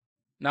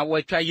 na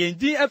wɔatwa yɛn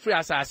din afiri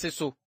asase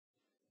so.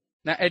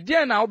 Na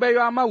ɛdeɛn na wobɛyɔ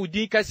ama wo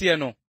din kɛseɛ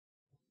no?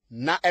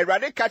 Na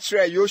Awurade ka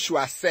kyerɛɛ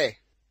Joshua sɛ,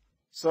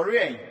 Sɔre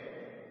yɛn,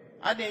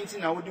 adɛn nti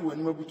na wode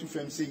w'anim abutu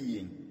fam sɛ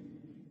yien?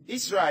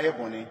 Israel yɛ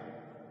bɔne,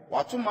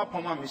 wato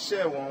m'apam a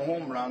mehyɛɛ wɔn ho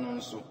mmara no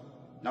nso,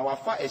 na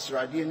wafa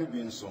ahyiradeɛ no bi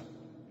nso,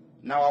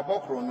 na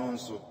wabɔ koro no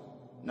nso,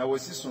 na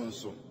wasi so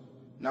nso,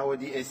 na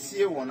wɔde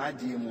asie wɔn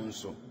adeɛ mu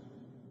nso.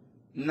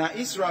 Na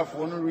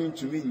Israelfoɔ no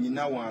rentumi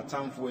nnyina wɔn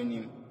atamfo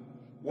anim.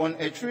 Wɔn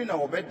atwiri na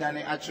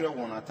wɔbɛdane akyerɛ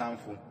wɔn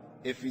atamfo,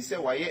 efiri sɛ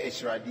wɔayɛ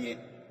ahyiradeɛ.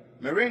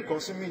 Merenkɔ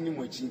so menni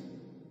mo akyi,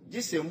 gye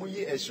sɛ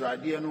muyi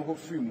ahyiradeɛ no hɔ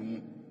firi mo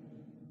mu.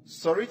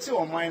 Sɔre te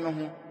ɔman no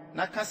ho,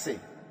 na ka sɛ,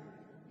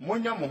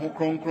 monya mo ho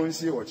kronkron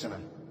sie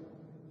ɔkyena.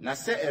 Na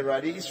sɛ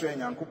Awurade Israel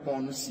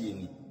Nyankopɔn no sie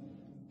ni,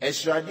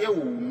 ahyiradeɛ wɔ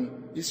wo mu,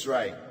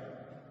 Israel.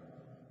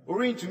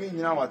 Worentumi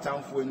nnyina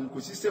w'atamfo anim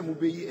kosi sɛ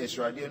mubeyi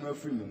ahyiradeɛ no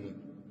afiri mo mu.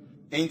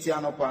 Enti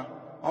anɔpa,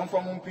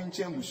 ɔmfa mo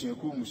mpinkyɛn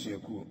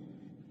mmusuakuo.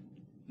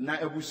 Na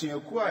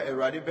abusuakuo a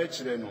Awurade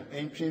bɛkyerɛ no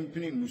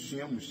ntwempene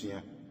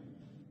musua.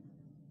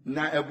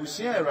 Na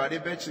abusua a Awurade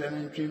bɛkyerɛ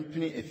no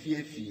ntwempene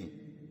efie.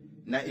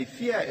 Na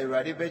efie a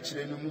Awurade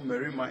bɛkyerɛ no mu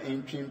mmarima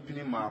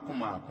ntwempene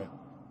maako.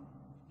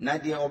 Na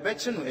de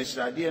obeche no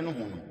ehirade no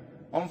ho no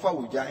omfa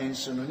wogya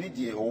enhye no ne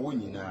de owo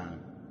nyinaa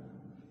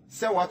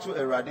se wato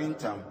Awurade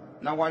ntam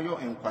na wayo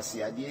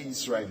enkwasiade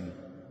Israel mu.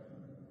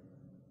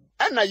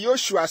 Ana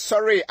Yoshua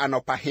sɔre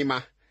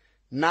anɔpahema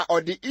na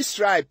ɔde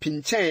Israel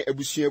pinkyɛn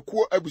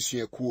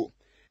abusuakuo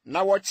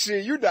na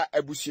wɔkyerɛ Yuda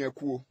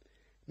abusuakuo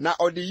na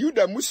ɔde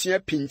Yuda musua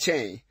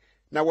pinkyɛn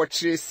na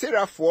wɔkyerɛ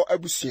Serafoɔ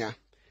abusua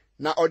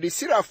na ɔde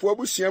Serafoɔ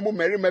abusua mu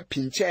mmarima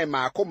pinkyɛn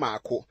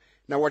maako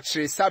na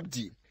wɔkyerɛ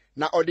Sabdi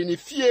na ɔde ne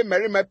fie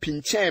mmarima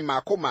pinkyɛn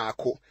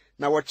maako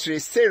na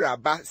wɔkyerɛ Sera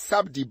ba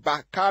Sabdi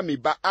ba Kami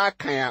ba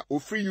Akan a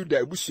ofiri Yuda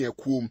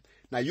abusuakuo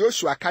na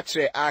Yoshua ka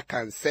kyerɛ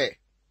Akan sɛ,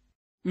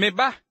 Me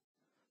ba,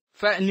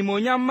 fa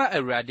nimonyam ma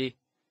Awurade,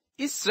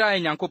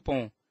 Israel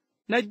Nyankopɔn,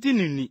 na di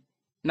no ni,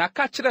 na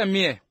ka kyerɛ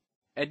me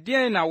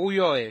ɛdeɛn na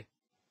woyɔe.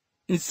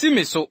 Nsi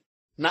me so.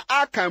 Na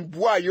Akan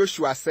buaa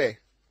Yoshua sɛ,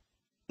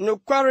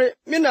 Nokware,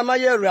 me na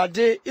mayɛ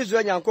Awurade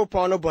Israel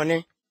Nyankopɔn no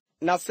bɔne,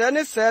 na sɛ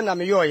ne sɛ na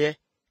meyɔe.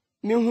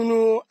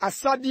 Mihunu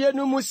asadeɛ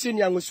no mu si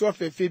nyanguso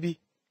fefe bi,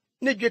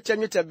 ne dwetɛ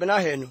nwetɛbena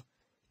hɛnu,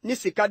 ne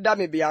sika da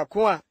me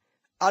biako a,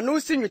 ano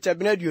si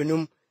nwetɛbena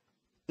 20,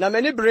 na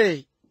m'ani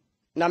beree,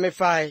 na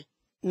mefae,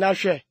 na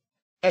hwɛ,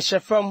 ɛhyɛ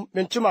fam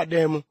me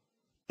ntomadan mu,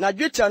 na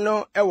dwetɛ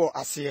no ɛwɔ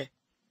aseɛ.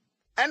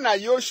 Ɛna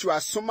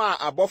Yoshua somaa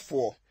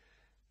abɔfoɔ,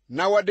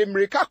 na wɔde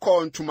mmirika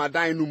kɔɔ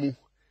ntomadan no mu,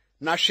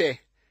 na hwɛ,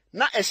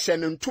 na ɛhyɛ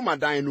ne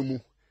ntomadan no mu,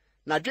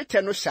 na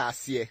dwetɛ no hyɛ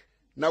aseɛ.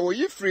 Na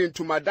woyi firi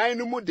ntomadan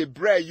no mu de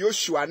brɛ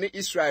Yoshua ne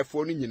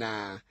Israelfoɔ no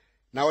nyinaa,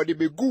 na wɔde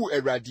beguu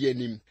Awurade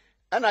anim.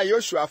 Ɛna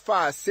Yoshua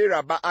faa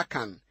Sera ba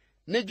Akan,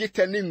 ne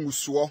dwetɛ ne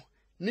ngusoɔ,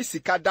 ne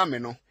sika dame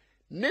no,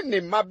 ne ne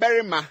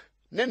mmabarima,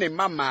 ne ne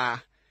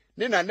mmamaa,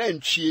 ne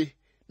n'anantwie,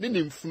 ne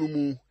ne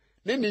mfunumu,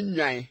 ne ne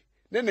nnwan,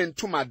 ne ne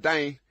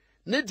ntomadan,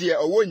 ne deɛ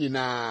ɔwɔ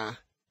nyinaa,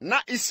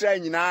 na Israel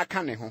nyinaa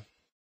ka ne ho.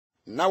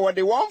 Na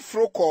wɔde wɔn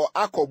foro kɔɔ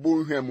akɔ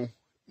bɔnhwa mu,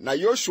 na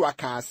Yoshua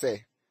kaa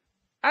sɛ,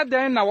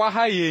 Adɛn na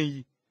waha yɛn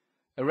yi,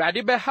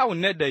 Awurade bɛhaw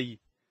nnɛ da yi.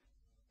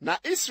 Na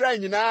Israel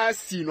nyinaa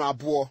sii no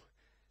aboɔ,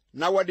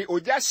 na wɔde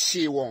ogya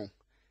hyee wɔn,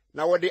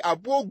 na wɔde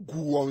aboɔ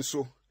guu wɔn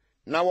so,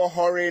 na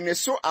wɔhɔree ne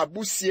so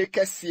abosie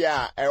kɛseɛ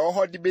a ɛwɔ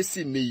hɔ de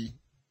besi nnɛ yi.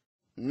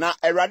 Na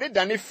Awurade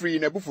dane firi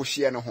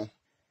n'abufuhyeɛ no ho.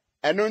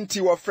 Ɛno nti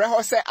wɔfrɛ hɔ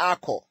sɛ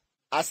Akɔ,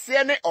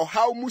 aseɛ ne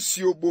ɔhaw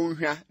musuo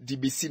bɔnhwa de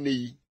besi nnɛ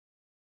yi.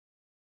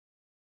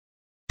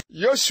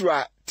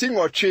 Yoshua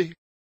tinwɔtwe.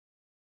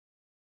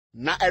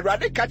 Na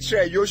Awurade ka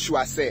kyerɛɛ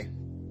Yoshua sɛ,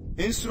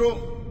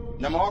 Nsuro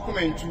na ma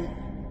wakoma ntu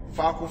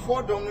fa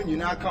akofoɔ dɔm no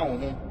nyinaa ka wo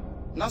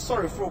ho na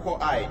sɔre foro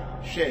kɔ Ai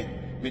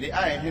hwɛ mede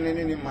Ai hene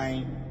ne ne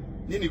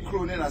man ne ne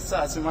kuro ne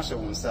n'asase mahyɛ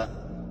wo nsa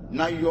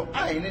na yɔ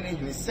Ai ne ne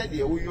hene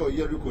sɛdeɛ woyɔɔ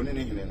Yeriko ne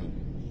ne hene no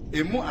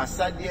emu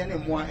asadeɛ ne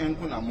mmoa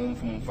enko na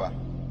momfomfa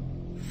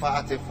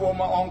fa atefoɔ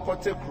ma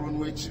ɔnkɔte kuro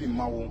no akyiri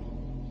ma wo.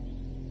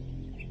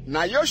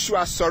 Na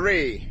Yoshua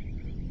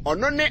sɔree,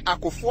 ɔno ne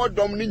akofoɔ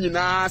dɔm no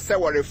nyinaa sɛ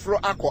wɔreforo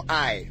akɔ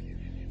Ai.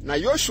 Na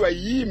Yoshua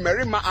yii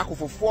mmarima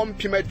akofofoɔ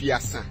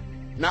 30,000,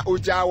 na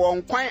ogyaa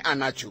wɔn kwan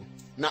anadwo,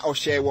 na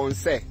ɔhyɛɛ wɔn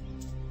sɛ,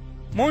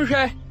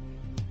 Monhwɛ,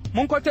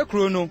 monkɔte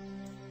kuro no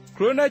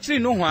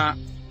akyiri no ho a,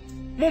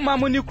 momma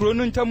mo ne kuro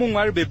no ntam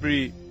nware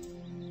bebree,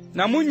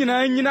 na mo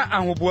nyinaa nyina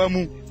ahoboa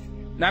mu,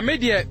 na me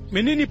deɛ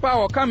me ne nipa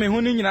a wɔka me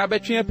ho no nyinaa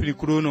bɛtwe apiri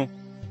kuro no.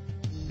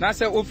 Na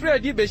sɛ ofiri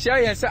adi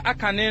behyia yɛn sɛ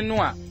akane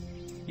no a,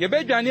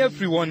 yɛbɛdwane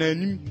afiri wɔn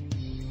anim,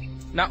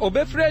 na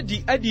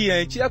obɛfiri adi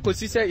yɛn akyi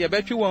akosi sɛ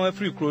yɛbɛtwe wɔn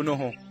afiri kuro no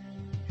ho.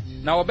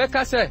 Na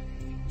wɔbɛka sɛ,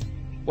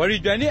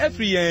 wɔredwane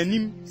afiri yɛn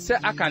anim sɛ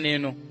akane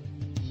no,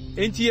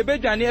 enti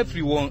yɛbɛdwane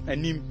afiri wɔn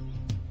anim.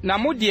 Na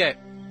mo deɛ,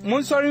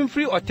 monsɔre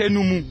mfiri ɔtɛ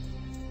no mu,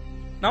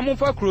 na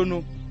momfa kuro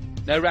no,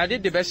 na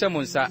Awurade de bɛhyɛ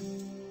mo nsa.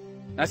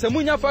 Na sɛ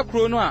munya fa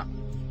kuro no a,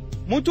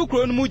 monto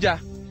kuro no mu gya,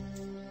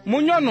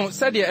 monyɔ no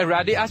sɛdeɛ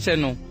Awurade ahyɛ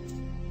no.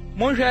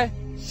 Monhwɛ,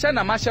 hyɛ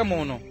na mahyɛ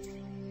mo no.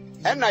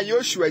 Ɛna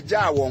Yoshua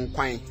gyaa wɔn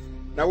kwan,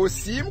 na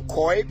wosiim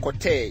kɔe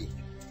kɔtɛe.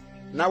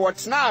 Na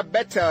wɔtenaa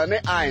Betel ne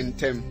Ai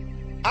ntam,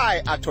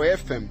 Ai atɔe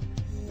fam,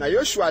 na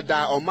Yoshua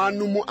daa ɔman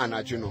no mu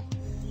anadwo no.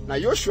 Na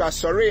Yoshua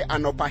sɔree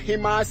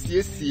anɔpahema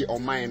siesie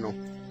ɔman no.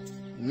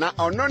 Na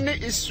ɔno ne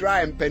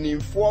Israel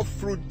mpanimfoɔ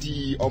foro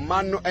dii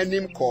ɔman no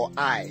anim kɔɔ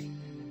Ai.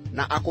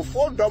 Na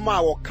akofoɔ dɔm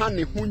a wɔka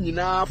ne ho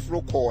nyinaa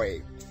foro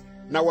kɔe.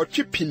 Na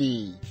wɔtwe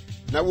pinii,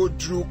 na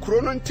woduru kuro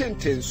no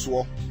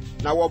ntentensoɔ,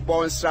 na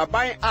wɔbɔ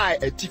nsraban Ai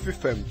atifi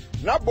fam,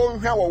 na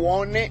bɔnhwa wɔ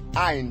wɔn ne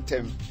Ai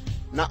ntam.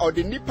 Na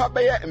ɔde nnipa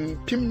bɛyɛ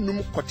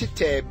 5,000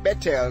 kɔtetɛɛ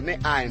Betel ne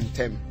Ai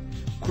ntam,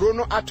 kuro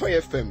no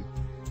atɔeɛ fam.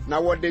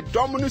 Na wɔde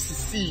dɔm no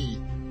sisii,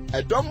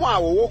 ɛdɔm a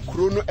wɔwɔ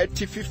kuro no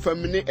atifi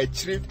fam ne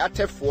akyiri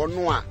atɛfoɔ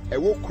no a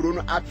ɛwɔ kuro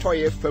no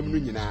atɔeɛ fam no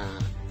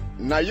nyinaa.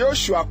 Na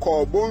Yoshua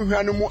kɔɔ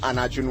bɔnhwa no mu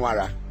anadwo no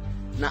ara.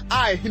 Na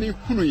Ai hene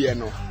hunuiɛ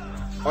no,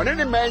 ɔne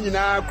ne mmaa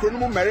nyinaa kuro no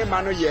mu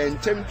mmarima no yɛɛ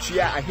ntɛm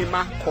tua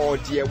ahema kɔɔ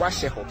deɛ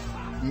wahyɛ hɔ,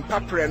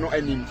 mpaprɛ no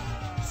anim,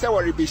 sɛ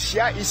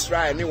wɔrebehyia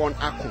Israel ne wɔn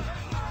ako.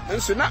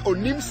 Nso na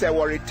onim sɛ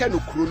wɔretɛ no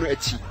kuro no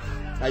akyi.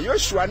 Na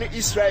Yoshua ne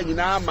Israel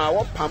nyinaa ma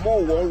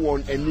wɔpamoo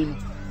wɔn anim,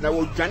 na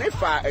wodwane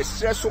faa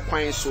ɛsrɛ so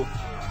kwan so,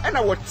 ɛna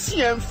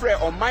wɔteɛ mfrɛ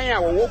ɔman a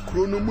wɔwɔ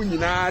kuro no mu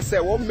nyinaa sɛ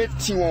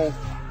wɔmmɛti wɔn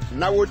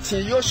na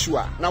wɔtie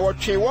Yoshua na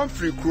wɔtwe wɔn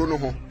firi kuro no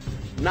ho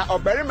na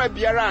ɔbarima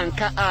biara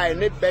anka Ai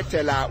ne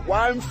Betel a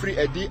wɔamfiri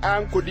adi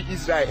ankɔdi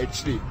Israel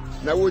akyire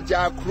na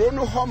wɔgyaa kuro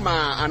no hɔ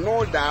maa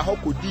ano daa hɔ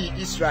kɔdii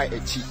Israel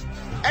akyi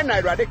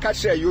ɛna Awurade ka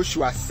kyerɛɛ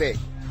Yoshua sɛ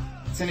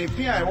tene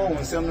pia a ɛwɔ wo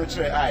nsɛm no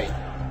kyerɛ Ai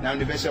na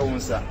mede bɛhyɛ wo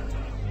nsa.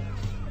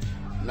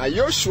 na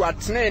Yoshua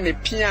tenee ne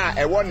pia a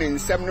ɛwɔ ne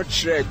nsɛm no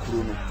kyerɛɛ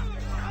kuro no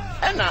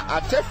ɛna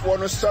atɛfoɔ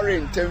no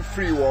sɔre ntɛm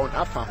firi wɔn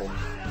afa hɔ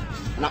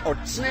na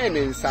ɔtenee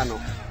ne nsa no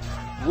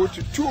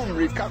wɔtutuu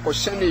mmirika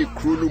kɔhyɛnee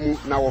kuro no mu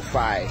na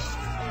wɔfae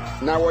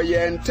na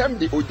wɔyɛɛ ntɛm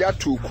de ogya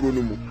too kuro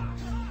no mu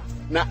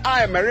na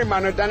Ai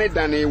mmarima no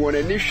danedane wɔn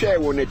ani hwɛɛ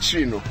wɔn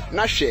akyiri no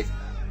na hwɛ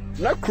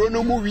na kuro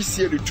no mu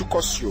wisie de tu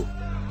kɔ soro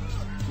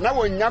na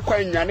wɔnnya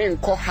kwan nnwane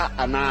nkɔ ha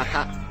anaa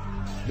ha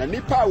na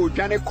nnipa a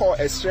wɔdwane kɔɔ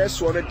ɛsrɛ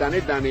soɔ no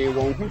danedane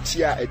wɔn ho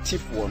tia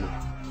atifoɔ no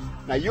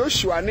na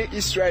Yoshua ne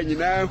Israel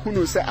nyinaa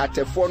hunu sɛ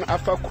atɛfoɔ no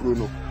afa kuro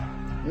no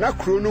na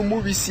kuro no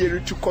mu wisie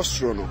retu kɔ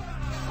soro no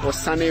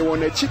wɔsanee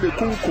wɔn akyi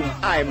bekunkum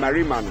Ai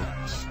mmarima no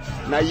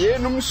na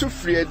yeinom nso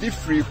firi adi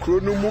firi kuro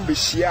no mu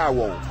behyiaa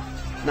wɔn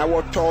na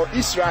wɔtɔɔ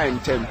Israel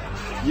ntam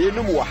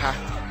yeinom wɔ ha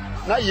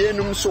na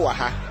yeinom nso wɔ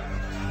ha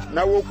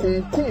na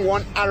wɔkunkum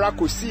wɔn ara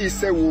kosii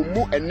sɛ wɔn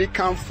mu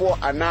anikanfoɔ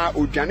anaa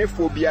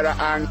odwanefoɔ biara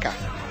anka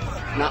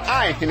na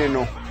Ai hene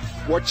no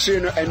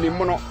wɔkyeree no anim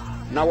no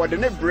na wɔde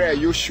ne brɛɛ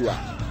Yoshua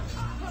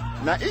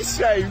na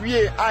Israel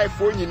wie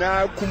Aifoɔ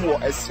nyinaa kum wɔ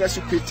ɛsrɛ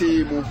so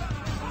petee mu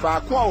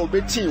faako a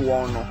wɔbetii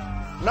wɔn no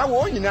na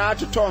wɔn nyinaa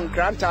totɔ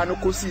nkrantaa no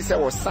kosii sɛ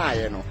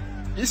wɔsaeɛ no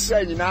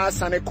Israel nyinaa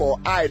sane kɔɔ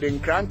Ai de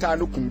nkrantaa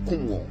no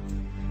kunkum wɔn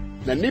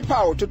na nnipa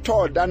a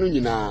wɔtotɔɔ da no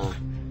nyinaa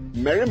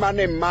mmarima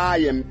ne mmaa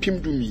yɛ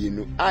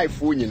 12,000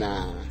 Aifoɔ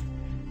nyinaa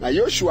na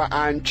Yoshua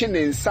antwe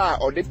ne nsa a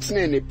ɔde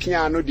tenee ne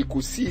pia no de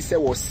kosii sɛ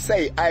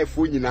wɔsɛe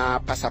Aifoɔ nyinaa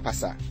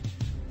pasapasa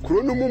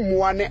kuro no mu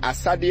mmoa ne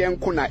asadeɛ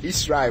nko na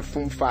Israel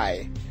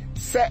fomfae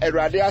sɛ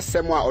Awurade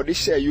asɛm a ɔde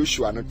hyɛɛ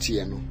Yoshua no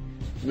tie no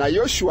na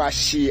Yoshua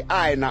hyee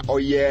Ai na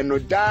ɔyɛɛ no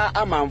daa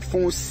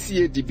amanfo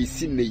sie de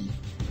besi nne yi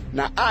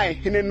na Ai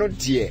hene no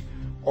deɛ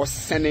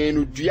ɔsɛnee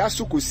no dua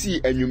so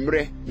kosii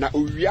anwummerɛ na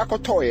owia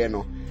kɔtɔɔeɛ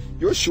no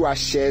Yoshua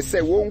hyɛɛ sɛ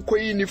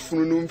wɔnkɔyi ne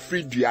funu no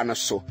mfiri dua no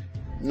so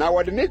na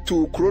wɔde ne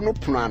too kuro no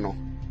pono ano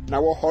na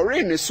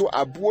wɔhɔree ne so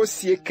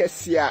aboɔsie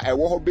kɛseɛ a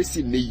ɛwɔ hɔ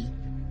besi nne yi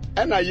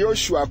ɛna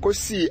Yoshua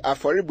kosii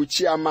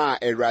afɔrebukyia maa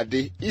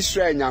Awurade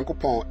Israel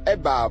Nyankopɔn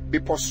ɛbaa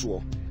bepɔ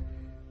soɔ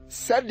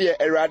sɛdeɛ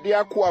Awurade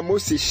akoa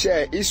Mose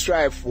hyɛɛ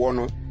Israelfoɔ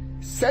no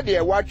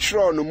sɛdeɛ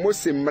wɔatwerɛw no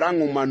Mose mmara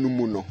nwoma no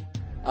mu no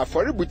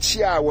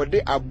afɔrebukyia a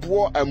wɔde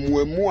aboɔ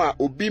amuamu a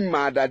obi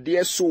maa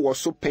dadeɛ so wɔ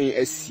so pɛn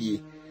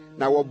asie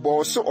na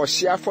wɔbɔɔ so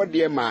ɔhye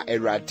afɔdeɛ maa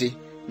Awurade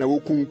na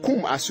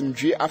wɔkunkum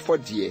asomdwie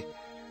afɔdeɛ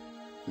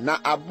na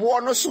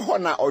aboɔ no so hɔ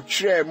na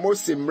ɔtwerɛɛ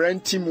Mose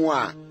mmerantimu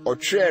a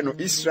ɔtwerɛɛ no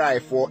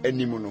Israelfoɔ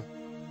anim no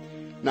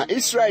na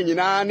Israel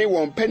nyinaa ne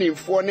wɔn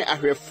mpanimfoɔ ne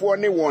ahwɛfoɔ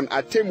ne wɔn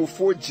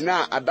atemmufoɔ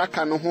gyinaa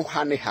adaka no ho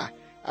ha ne ha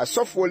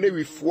asɔfoɔ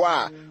Lewifoɔ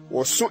a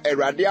wɔso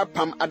Awurade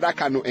apam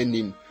adaka no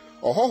anim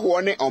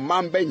ɔhɔhoɔ ne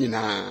ɔmamba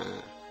nyinaa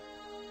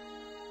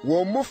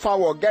wɔn mu fa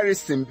wɔ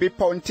Gerisim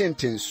bepɔw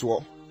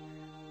ntentensoɔ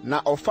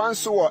na ɔfa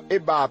nso wɔ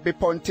Ebal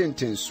bepɔw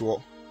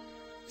ntentensoɔ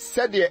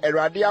sɛdeɛ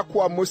Awurade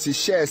akoa Mose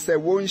hyɛɛ sɛ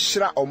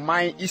wɔnhyira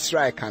ɔman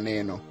Israel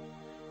kane no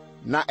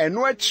na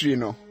ɛno akyiri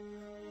no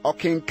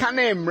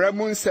ɔkenkanee mmara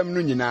mu nsɛm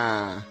no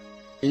nyinaa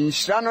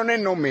nhyira no ne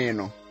nnome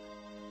no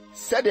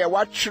sɛdeɛ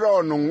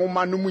wɔatwerɛw no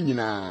nwoma no mu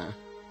nyinaa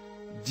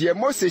deɛ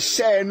Mose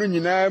hyɛɛ no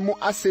nyinaa mu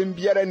asɛm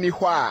biara ni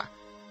hɔ a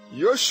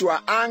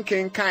Yoshua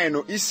ankenkan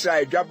no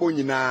Israel dwabɔ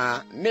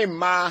nyinaa ne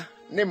mmaa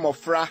ne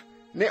mmɔfra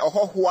ne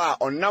ɔhɔhoɔ a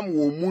ɔnam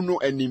wɔn mu no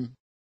anim.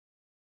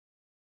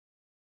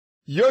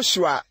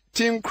 Yoshua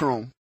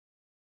tinkron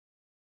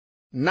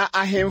na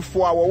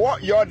ahemfo a wɔwɔ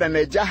Yordan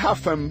agya ha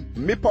fam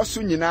mmepɔ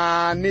so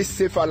nyinaa ne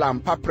Sefalam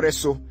paprɛ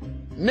so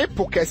ne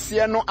po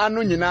kɛseɛ no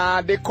ano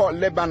nyinaa de kɔ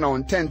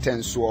Lebanon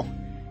tɛntɛnsoɔ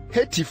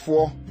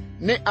Hetifoɔ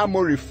ne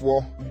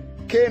Amorifoɔ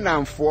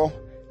Kanaanfoɔ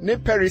ne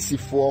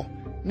Perisifoɔ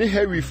ne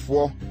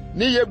Hewifoɔ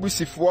ne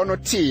Yebusifoɔ no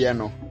teeɛ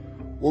no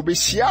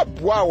obehyia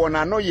boa wɔn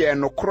ano yɛ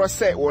nokorɔ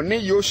sɛ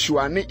wɔne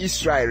Yoshua ne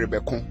Israel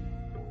rebɛko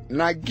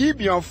na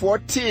Gibeonfoɔ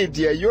tee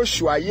deɛ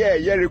Yoshua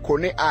yɛɛ Yeriko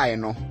ne Ai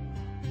no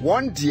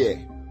wɔn deɛ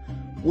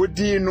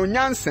wodii no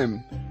nyansɛm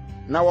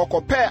na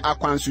wɔkɔpɛɛ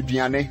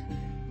akwansoduane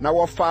na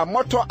wɔfaa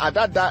mmɔtɔ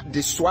adada de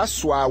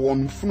soasoaa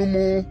wɔn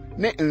funumu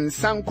ne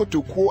nsa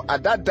nkotokuo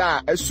adada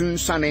a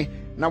asunsuane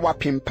na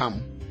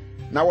wapempam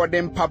na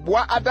wɔde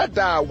mpaboa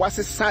adada a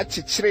wasesa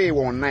kyekyeree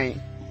wɔn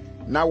nan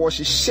na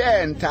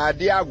wɔhyehyɛɛ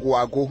ntade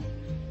agoago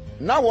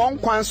na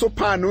wɔn kwan so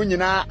paano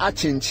nyinaa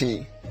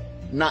akyenkyen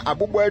na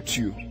abobɔ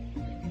atuo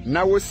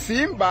na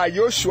wosim baa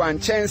Yoshua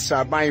nkyɛn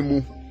sraban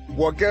mu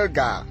wɔ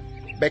Gilgal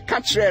bɛka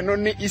kyerɛɛ no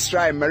ne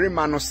Israel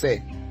mmarima no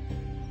sɛ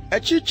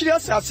akyirikyiri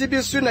asase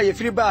bi so na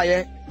yɛfiri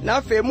baayɛ na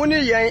afei mu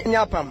ne yɛn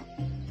nyapam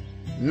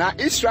na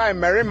Israel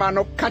mmarima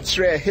no ka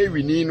kyerɛɛ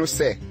Hewini no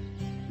sɛ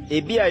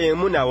ebi a yɛn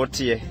mu na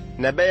woteɛ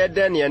na bɛyɛ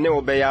dɛn ne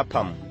wo bɛyɛ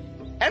apam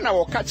ɛna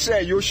wɔka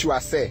kyerɛɛ Yoshua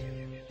sɛ,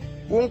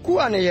 wo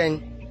nkoa ne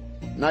yɛn.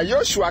 na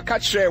Yoshua ka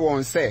kyerɛɛ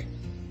wɔn sɛ,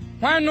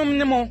 hwannom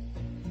ne mo,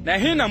 na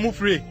ɛhe na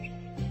mufiri?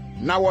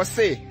 na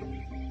wɔse,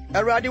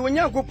 Awurade wo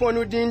Nyankopɔn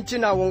no din nti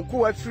na wo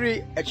nkoa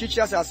firi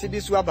akyirikyiri asase bi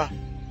so aba.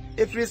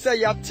 Efiri sɛ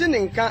yɛate ne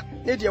nka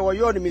ne deɛ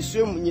wɔyɛɛ no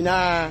Misraim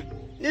nyinaa,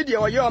 ne deɛ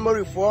wɔyɛɛ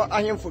Amorifoɔ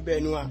ahemfo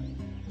baanu a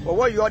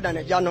wɔwɔ Yordan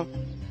agya no,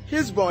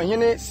 Hesbon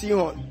hene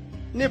Sihon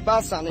ne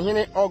Basan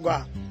hene Og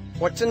a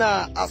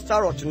wɔtenaa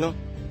Astarot no.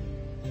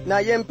 Na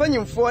yɛn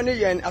mpanyimfoɔ ne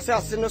yɛn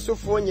asase no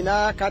sofoɔ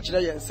nyinaa ka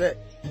kyerɛ yɛn sɛ,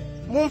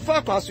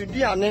 momfa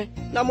akwansoduane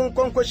na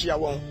monkɔ nkɔhyia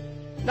wɔn,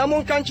 na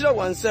monka nkyerɛ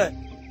wɔn sɛ,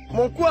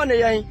 mo nkoa ne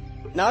yɛn,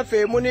 na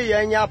afei mo ne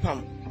yɛn nyɛ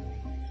apam.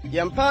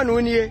 Yɛn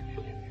paano nie,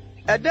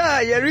 ɛda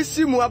a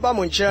yɛresi mu aba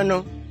mo nkyɛn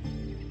no,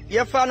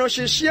 yɛfa no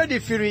hyehyɛ de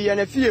firi yɛn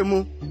afie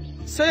mu,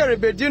 sɛ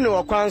yɛrebedi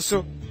no ɔkwan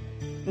so.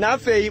 Na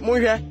afei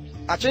monhwɛ,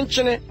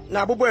 akyenkyene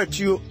na abobɔ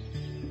atuo,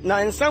 na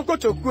nsa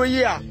nkotokuo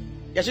yi a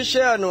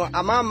yɛhyehyɛɛ no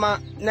amaama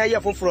na ɛyɛ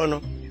foforɔ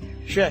no.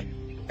 Hwɛ,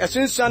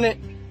 ɛsunsuane,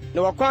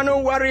 na wɔkwan no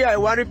ware a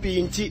ɛware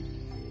pii nti,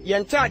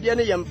 yɛn ntaadeɛ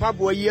ne yɛn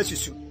mpaboa yi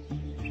asusu.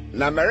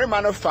 na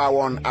mmarima no faa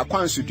wɔn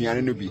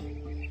akwansoduane no bi.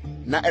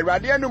 Na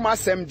Awurade anum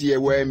asɛm deɛ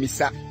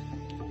wɔammisa.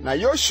 Na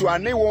Yoshua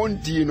ne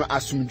wɔn dii no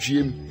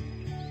asomdwoem.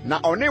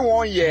 Na ɔne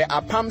wɔn yɛɛ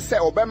apam sɛ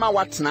ɔbɛma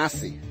wɔatena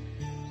ase.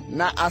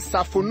 Na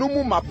asafo no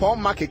mu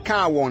mmapɔmma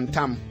kekaa wɔn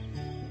ntam.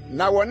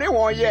 Na wɔne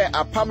wɔn yɛɛ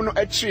apam no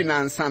akyiri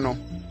nansa no,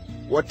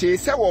 wɔtee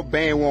sɛ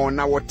wɔbɛn wɔn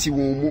na wɔte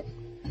wɔn mu.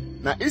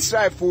 Na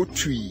Israelfo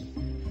tui.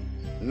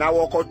 Na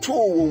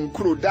wɔkɔtoo wɔn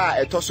kuro da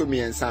a ɛtɔ so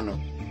mmiɛnsa no.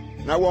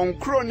 Na wɔn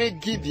kuro ne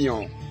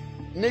Gibeon,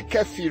 ne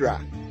Kefira,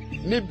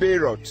 ne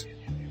Beerot,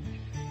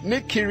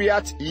 ne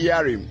Kiriat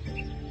Yearim.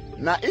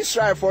 Na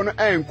Israelfo no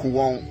anku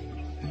wɔn,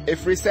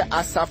 ɛfiri sɛ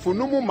asafo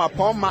no mu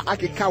mmapɔmma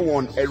akeka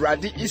wɔn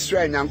Awurade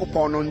Israel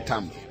Nyankopɔn no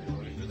ntam.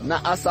 Na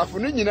asafo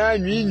no nyinaa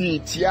nwiinwii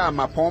tiaa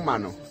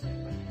mmapɔmma no.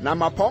 Na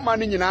mmapɔmma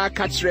no nyinaa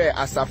ka kyerɛɛ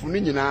asafo no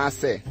nyinaa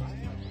sɛ,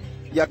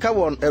 yɛka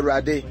wɔn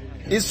Awurade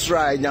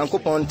Israel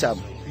Nyankopɔn ntam,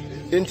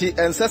 enti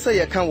ɛnsɛ sɛ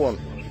yɛka wɔn.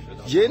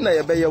 Yei na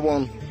yɛbɛyɛ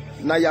wɔn,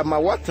 na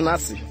yɛama wɔatena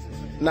ase,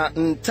 na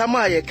ntam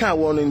a yɛka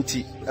wɔn no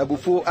nti,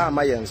 abufuo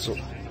ama yɛn so.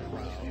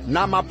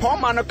 Na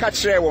mmapɔmma no ka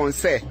kyerɛɛ wɔn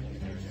sɛ,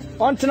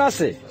 ɔntena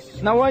ase,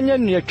 na wɔnyɛ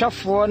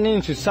nnuatwafoɔ ne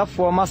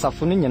nsusafoɔ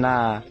masafo no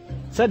nyinaa,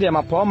 sɛdeɛ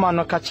mmapɔmma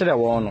no ka kyerɛɛ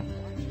wɔn no.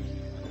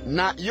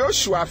 Na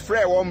Yoshua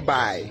frɛɛ wɔn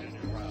bae,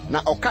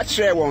 na ɔka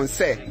kyerɛɛ wɔn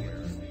sɛ,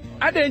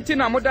 adɛn nti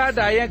na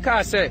modaadaa yɛn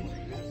kaa sɛ,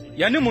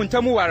 yɛne mo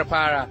ntam ware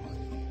paara,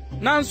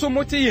 nanso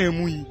mote yɛn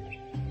mu yi?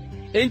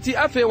 Enti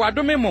afei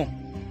wadome mo,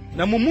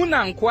 na mo mu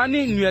na nkoa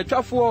ne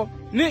nnuatwafoɔ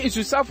ne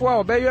nsusafoɔ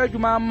a ɔbɛyɛ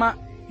adwuma ama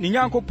ne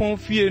Nyankopɔn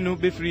fie no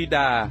befiri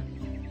daa.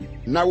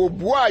 Na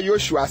wobuaa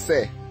Yoshua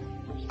sɛ,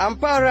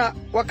 Ampa ara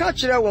wɔka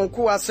kyerɛ wɔn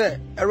koa sɛ,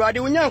 Awurade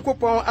wo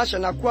Nyankopɔn ahyɛ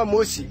n'akoa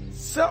Mose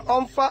sɛ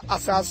ɔmfa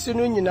asase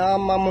no nyinaa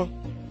ma mo,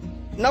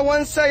 na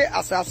wɔnsɛe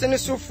asase no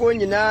sofoɔ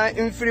nyinaa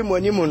mfiri mo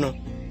anim no.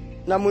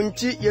 Na mo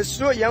nti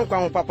yesuro yɛn nkwa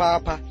ho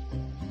papaapa.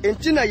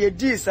 Enti na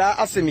yedii saa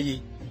asɛm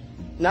yi.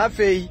 Na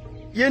afei,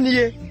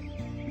 yenie,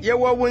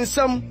 yɛwɔ wo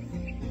nsam,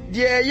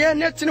 deɛ ɛyɛ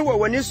ne tene wɔ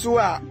w'ani so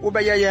a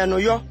wobɛyɛ yɛn no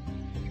yɔ.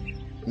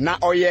 Na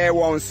ɔyɛɛ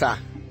wɔn sa.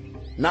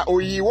 Na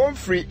oyii wɔn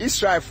firi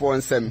Israelfoɔ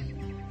nsam,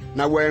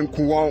 na wɔanku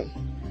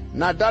wɔn.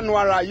 Na da no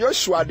ara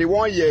Yoshua de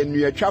wɔn yɛɛ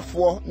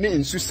nnuatwafoɔ ne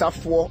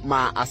nsusafoɔ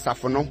maa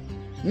asafo no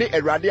ne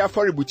Awurade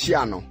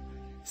afɔrebukyia no,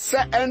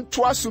 sɛ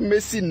ɛntoa so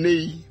mmesi nnɛ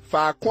yi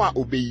faako a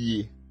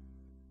obɛyie.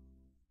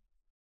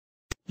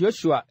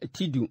 Joshua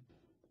tidu.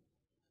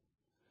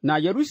 Na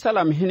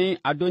Yerusalem hene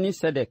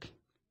Adoni-Sedek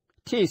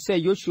tee sɛ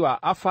Yoshua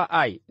afa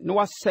Ai na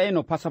wasɛe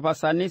no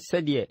pasapasa ne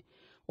sɛdeɛ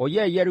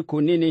ɔyɛɛ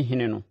Yeriko ne ne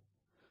hene no.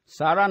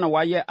 Saa ara na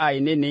wayɛ Ai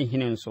ne ne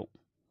hene nso.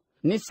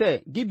 Ne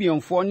sɛ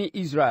Gibeonfoɔ ne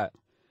Israel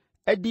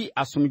adi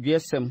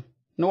asomdwoesɛm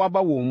na waba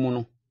wɔn mu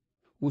no,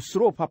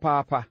 wosuro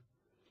papaapa.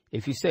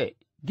 Ɛfiri sɛ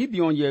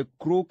Gibeon yɛ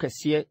kuro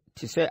kɛseɛ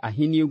te sɛ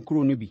ahenni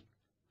nkuro no bi.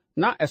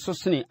 Na ɛso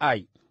sene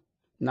Ai,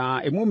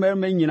 na emu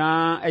mmarima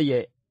nyinaa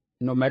ɛyɛ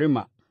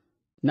nnɔmmarima.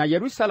 Na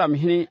Yerusalem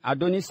hene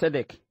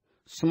Adoni-Sedek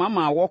soma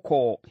ma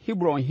wɔkɔɔ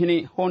Hebron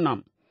hene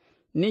Honam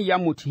ne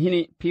Yamut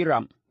hene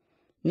Piram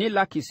ne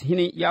Lakis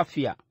hene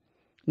Yafia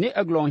ne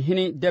Eglon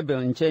hene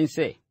Debel nkyɛn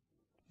sɛ,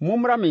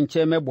 mommra me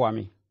nkyɛn mɛboa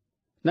me,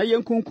 na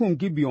yɛnkunkum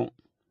Gibeon,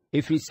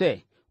 ɛfiri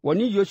sɛ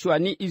wɔne Yoshua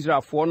ne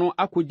Israelfoɔ no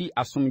akɔdi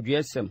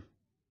asomdwoesɛm.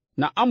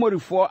 Na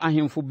Amorifoɔ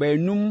ahemfo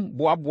baanum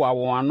boaboa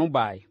wɔn ano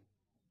bae: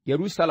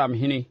 Yerusalem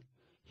hene,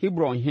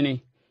 Hebron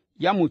hene,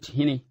 Yamut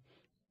hene,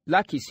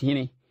 Lakis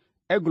hene,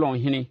 Eglon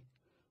hene,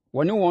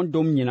 wɔne wɔn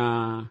dɔm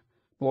nyinaa,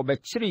 na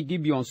wɔbɛkyere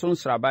Gibeon so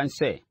nsraban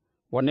sɛ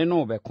wɔne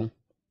no bɛko.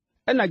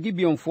 Ɛna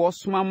Gibeonfoɔ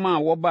soma maa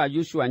wɔbaa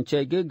Yoshua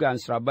nkyɛn Gilgal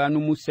nsraban no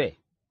mu sɛ,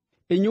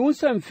 enyiwu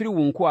sɛ mfiri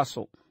wo nkoa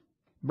so,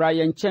 bra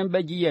yɛn nkyɛn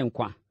bɛgye yɛn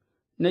nkwa,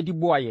 na di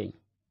boa yɛn.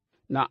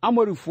 Na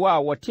Amorifoɔ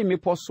a wɔte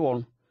mmepɔ soɔ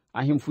no,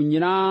 ahemfo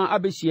nyinaa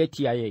abɛhyia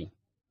tia yɛn.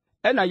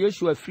 Ɛna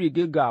Yoshua firi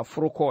Gilgal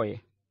foro kɔɔeɛ,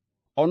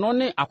 ɔno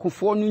ne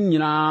akofoɔ no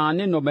nyinaa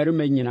ne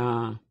nnɔmmarima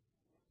nyinaa.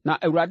 Na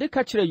Awurade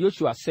ka kyerɛɛ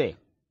Yoshua sɛ,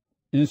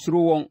 nsuro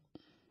wɔn,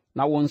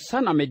 na wɔn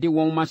nsa na mede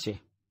wɔn mahyɛ.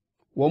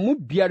 wɔn mu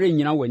biara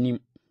nyina w'anim.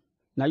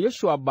 Na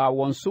Yosua baa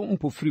wɔn so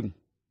mpofirim.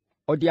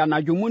 Ɔde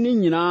anadwo mu no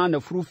nyinaa na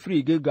furu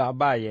firi Gilgal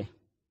baeɛ.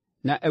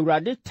 Na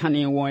Awurade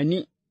tanee wɔn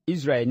ani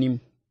Israel anim.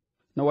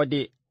 Na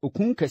wɔde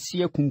okun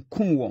kɛseɛ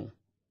kunkum wɔn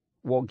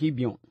wɔ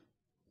Gibeon.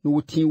 Na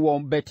wɔtii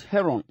wɔn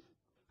Bet-Horon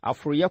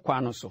aforoyɛ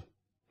kwan no so.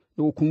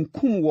 Na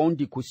wɔkunkum wɔn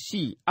de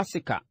kɔsii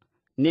Aseka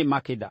ne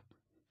Makeda.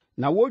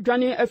 Na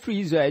wɔredwane afiri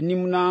Israel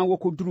anim na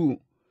wɔkɔduruu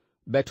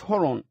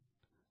Bet-Horon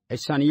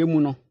asianeɛ mu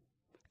no,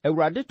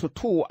 Awurade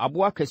totoo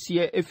aboa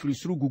kɛseɛ afiri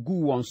soro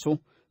guguu wɔn so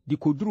de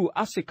kɔduruu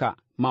Aseka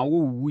ma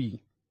wɔwuwui.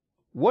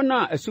 Wɔn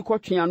a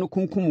asukɔtwea no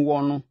kunkum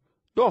wɔn no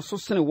dɔɔso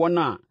sene wɔn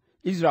a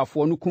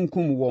Israelfoɔ no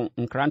kunkum wɔn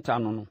nkranta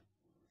no.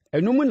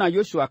 Ɛno mu na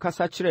Yosua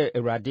kasa kyerɛɛ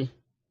Awurade,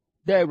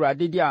 da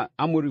Awurade de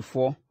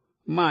Amorifoɔ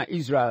maa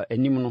Israel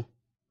anim no.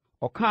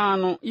 Ɔkaa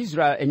no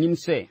Israel anim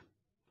sɛ,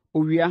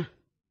 owia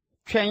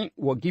twɛn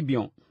wɔ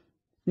Gibeon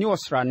ne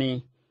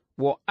ɔsrane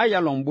wɔ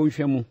Ayalon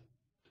bɔnhwa mu.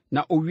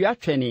 Na owia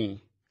twɛnee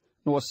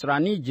na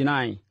ɔsrane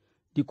gyinae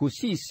de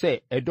kɔsii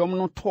sɛ ɛdɔm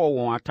no tɔɔ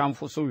wɔn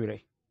atamfo so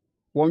werɛ.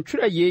 Wɔn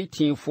twerɛ yei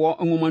teefoɔ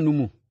nwoma no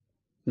mu.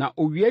 Na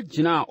owia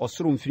gyinaa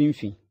ɔsoro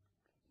mfimfini.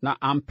 Na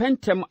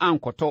ampɛntɛm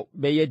ankɔtɔ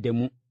bɛyɛ da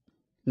mu.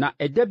 Na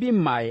ɛda bi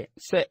mmaeɛ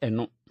sɛ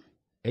ɛno.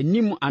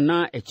 Anim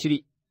anaa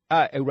akyiri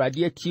a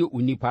Awurade atie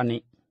onipa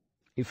ne.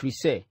 Ɛfiri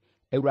sɛ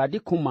Awurade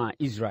koma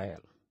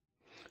Israel.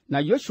 Na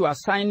Yosua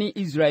san ne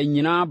Israel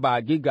nyinaa baa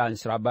Gilgal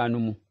nsraban no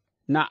mu.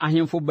 Na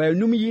ahemfo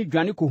baanum yi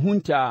dwane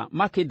kɔhuntaa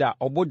Makeda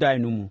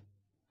ɔbodan no mu.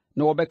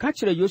 Na wɔbɛka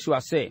kyerɛ Yosua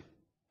sɛ,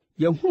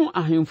 yɛhunu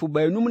ahemfo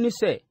baanum ne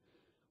sɛ,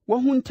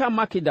 wɔhunta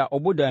Makeda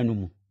ɔbodan no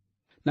mu.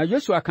 Na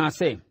Yosua kaa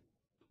sɛ,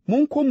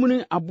 monkɔ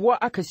muni aboa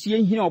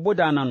akɛseɛ nhina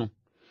ɔbodan no,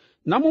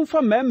 na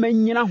momfa mmarima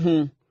nyina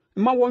ho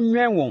ma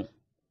wɔnwɛn wɔn.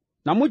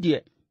 Na mo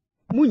deɛ,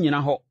 munnyina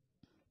hɔ.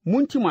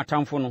 Munti mo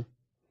atamfo no,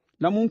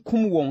 na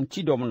munkum wɔn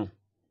kyidɔm no.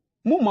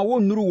 Momma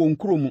wɔnnuru wɔn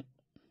kuro mu,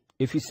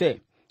 ɛfiri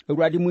sɛ,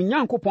 Awurade mo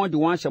Nyankopɔn de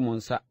wɔn ahyɛ mo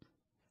nsa.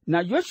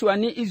 Na Yosua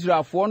ne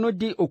Israelfoɔ no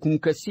de okun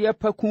kɛseɛ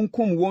pa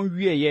kunkum wɔn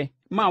wieeɛ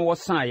ma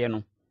wɔsaeɛ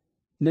no.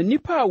 Na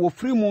nnipa a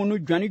wɔfiri mu no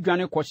dwane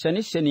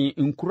kɔhyɛne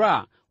nkuro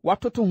a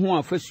wɔatoto ho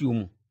afasuo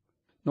mu.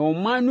 Na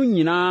ɔman no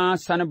nyinaa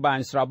sane baa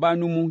nsraban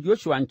no mu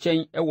Yosua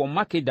nkyɛn wɔ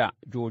Makeda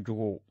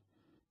dwoodwoo.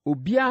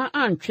 Obiara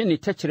antwe ne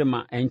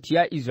tɛkyerɛma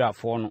antia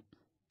Israelfoɔ no.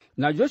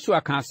 Na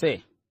Yosua kaa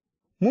sɛ,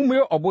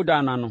 mummue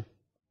ɔbodan no,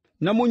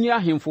 na munyi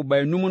ahemfo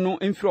baanum no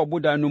mfiri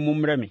ɔbodan no mu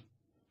mmrɛ me.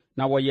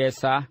 Na wɔyɛɛ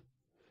saa.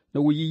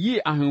 Na wɔyiyii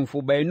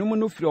ahemfo baanum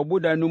no firi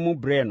ɔbodan no mu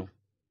brɛɛ no.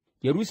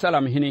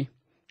 Yerusalem hene,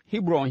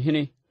 Hebron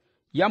hene,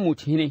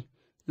 Yamut hene,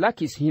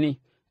 Lakis hene,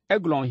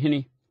 Eglon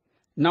hene.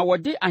 Na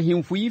wɔde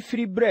ahemfo yi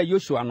firi brɛɛ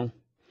Yosua no.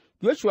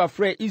 Yosua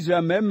frɛɛ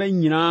Israel mmarima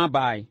nyinaa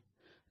bae.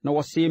 Na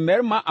wɔsee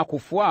mmarima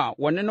akofoɔ a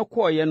wɔne no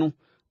kɔɔeɛ no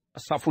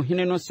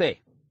safohene no sɛ,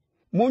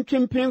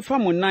 montwempene mfa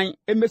mo nan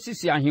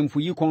mmɛsisi ahemfo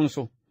yi kɔn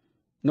so.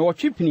 Na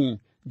wɔtwepini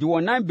de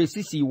wɔn nan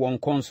bɛsisi wɔn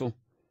kɔn so.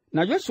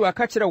 Na Yosua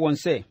ka kyerɛ wɔn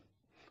sɛ,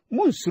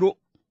 monnsuro,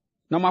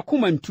 na mo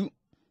akoma ntu,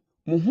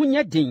 mo ho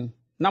nyɛ den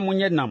na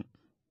monyɛ nam.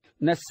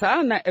 Na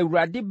saa na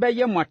Awurade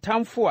bɛyɛ mo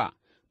atamfo a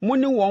mo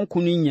ne wɔn ko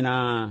no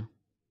nyinaa.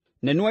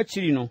 Na no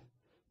akyiri no,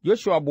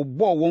 Yosua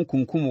bobɔɔ wɔn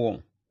kunkum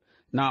wɔn.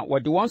 Na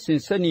wɔde wɔn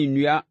sensɛnee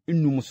nnua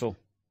nnum so.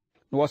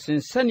 Na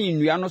wɔsensɛnee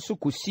nnua no so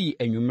kɔsii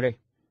anwummerɛ.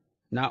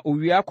 Na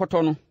owia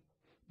kɔtɔ no,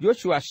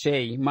 Yosua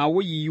hyɛe ma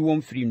wɔyiyi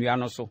wɔn firi nnua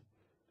no so.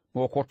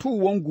 Na wɔkɔtoo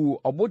wɔn guu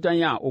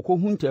ɔbodan a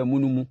ɔkɔhuntaa mu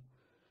no mu.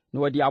 Na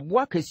wɔde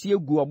aboa kɛseɛ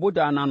gu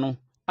ɔbodan no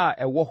a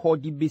ɛwɔ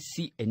hɔ de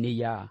bɛsi ɛnnɛ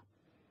yi ara.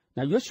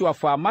 Na Yosua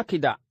faa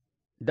Makeda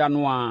da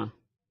no ara.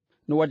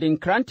 Na wɔde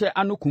nkrantɛ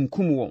ano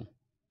kunkum wɔn,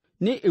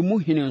 ne emu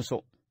hene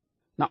nso.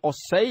 Na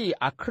ɔsɛee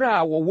akra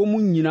a wɔwɔ mu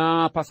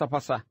nyinaa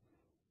pasapasa.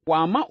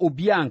 Wɔamma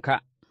obiara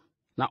anka.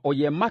 Na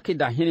ɔyɛ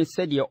Makeda hene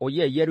sɛdeɛ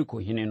ɔyɛɛ Yeriko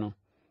hene no.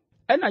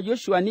 Ɛna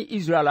Yosua ne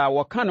Israel a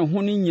wɔka ne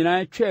ho no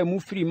nyinaa twaa mu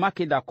firi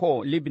Makeda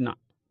kɔɔ Libna.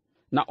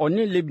 Na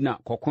ɔne Libna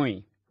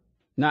kɔkoe.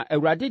 Na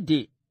Awurade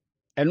de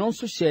ɛno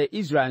nso hyɛɛ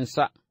Israel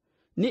nsa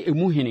ne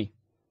emu hene.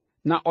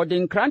 Na ɔde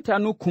nkranta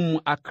no kum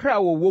akra a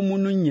wɔwɔ mu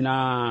no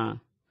nyinaa.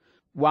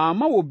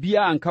 Wɔamma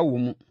obiara anka wɔ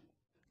mu.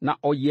 Na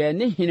ɔyɛɛ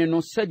ne hene no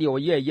sɛdeɛ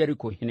ɔyɛɛ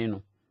Yeriko hene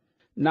no.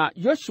 Na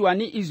Yosua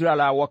ne Israel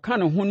a wɔka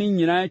ne ho no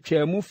nyinaa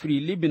twaa mu firi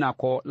Libna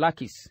kɔ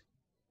Lakis.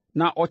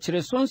 Na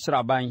ɔkyeree so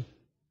nsraban.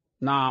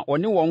 Na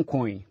ɔne wɔn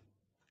koe.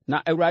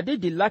 Na Awurade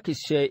de Lakis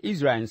hyɛɛ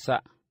Israel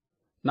nsa.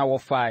 Na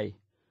wɔfae.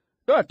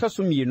 Da ɛtɔ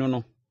so mmienu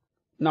no.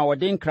 Na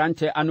ɔde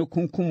nkrantɛ ano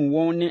kunkum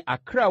wɔn ne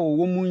akra a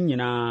wɔwɔ mu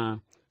nyinaa,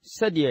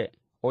 sɛdeɛ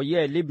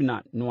ɔyɛɛ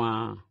Libna no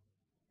ara.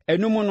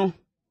 Ɛno mu no,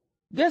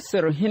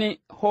 Geser hene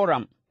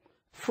Horam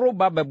foro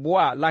ba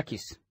bɛboaa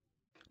Lakis.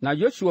 Na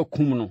Yosua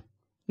kum no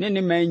ne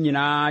ne man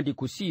nyinaa de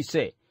kɔsii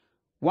sɛ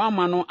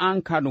wɔamma no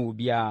anka no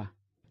obiara.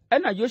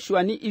 Ɛna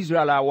Yosua ne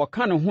Israel a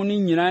wɔka ne ho no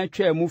nyinaa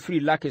twaa mu firi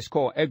Lakis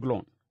kɔɔ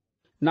Eglon.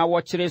 Na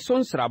wɔkyeree so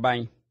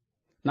nsraban.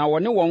 Na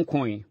wɔne wɔn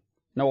koe.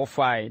 Na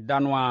wɔfae da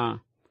no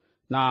ara.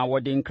 Na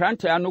wɔde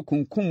nkrantɛ ano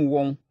kunkum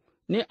wɔn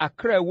ne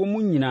akra a ɛwɔ mu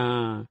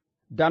nyinaa.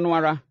 Da no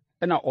ara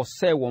ɛna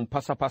ɔsɛe wɔn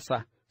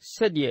pasapasa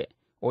sɛdeɛ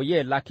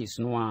ɔyɛɛ Lakis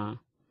no ara.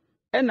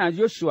 Ena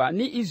Joshua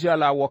ni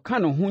Israel a wɔka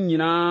no ho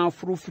nyinaa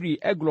furufiri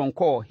Eglon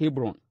kɔɔ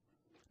Hebron,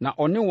 na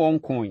ɔne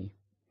wɔn koe.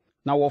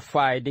 Na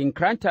wɔfae de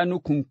nkranta no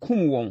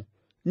kunkum wɔn,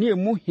 ne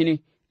emu hene,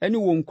 ne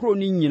wɔn kuro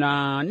no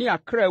nyinaa, ne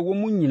akra wɔ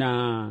mu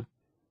nyinaa.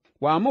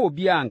 Wɔama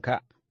obiara anka,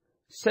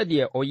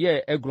 sɛdeɛ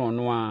ɔyɛɛ Eglon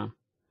no ara.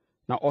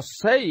 Na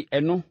ɔsɛe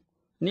ɛno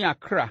ne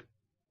akra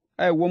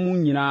a ɛwɔ mu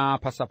nyinaa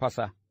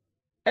pasapasa.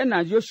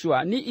 Ɛna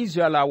Joshua ne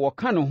Israel a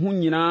wɔka no ho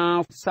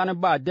nyinaa sane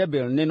baa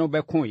Debir ne no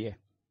bɛkoeɛ.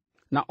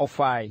 Na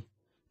ɔfae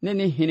ne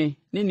ne hene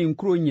ne ne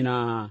nkuro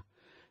nyinaa.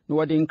 Na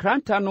wɔde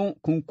nkranta no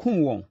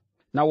kunkum wɔn,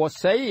 na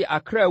wɔsɛe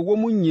akra a ɛwɔ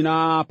mu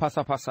nyinaa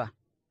pasapasa.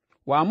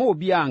 Wɔama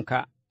obiara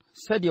anka,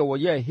 sɛdeɛ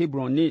wɔyɛɛ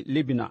Hebron ne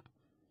Libna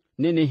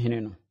ne ne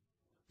hene no.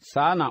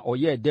 Saa na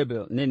ɔyɛɛ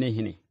Debir ne ne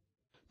hene.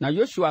 Na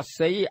Joshua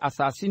sɛe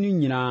asase no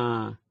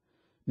nyinaa.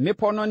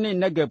 Mmepɔ no ne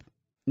Negeb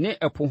ne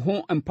ɛpo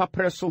ho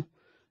mpaprɛ so,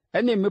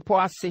 ne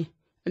mmepɔ ase,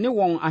 ne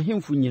wɔn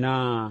ahemfo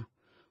nyinaa.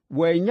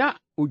 Wɔanya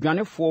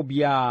odwanefoɔ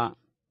biara.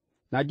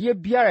 Na deɛ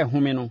biara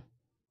ɛhome no,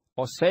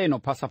 ɔsɛe no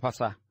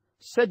pasapasa,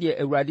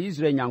 sɛdeɛ Awurade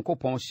Israel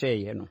Nyankopɔn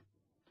hyɛeɛ no.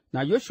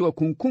 Na Joshua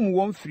kunkum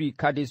wɔn firi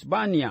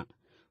Kades-Barnea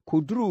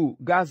koduruu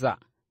Gaza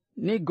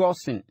ne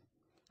Gosen,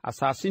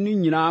 asase no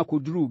nyinaa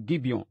koduruu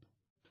Gibeon.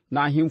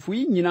 Na ahemfo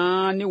yi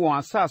nyinaa ne wɔn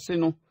asase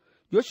no,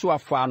 Joshua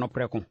faa no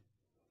prɛko,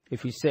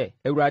 ɛfiri sɛ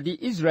Awurade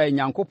Israel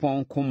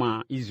Nyankopɔn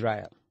komaa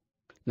Israel.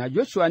 Na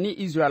Joshua ne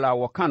Israel a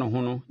wɔka no ho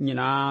no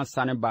nyinaa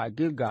sane baa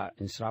Gilgal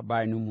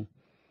nsraban no mu.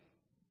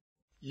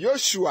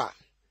 Joshua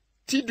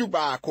tidu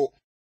baako.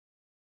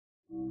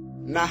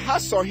 Na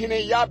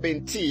Hasorhene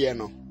Yabin tiye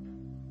no.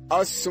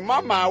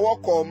 Ɔsoma ma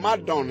wɔkɔ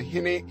Madon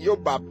hene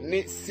Yobab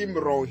ne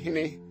Simron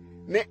hene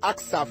ne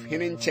Aksaf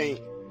hene nkyɛn.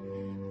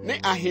 Ne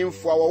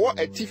ahemfo a wɔwɔ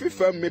atifi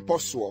fam mmepɔ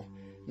soɔ,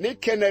 ne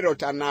Kenerot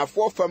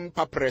anafoɔ fam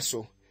paprɛ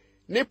so,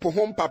 ne po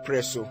ho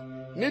paprɛ so,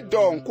 ne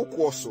Dɔn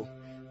kokoɔ so,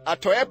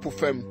 atɔeɛ po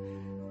fam,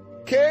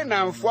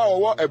 Kanaanfoɔ a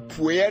wɔwɔ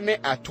apueɛ ne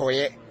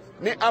atɔeɛ,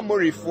 ne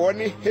Amorifoɔ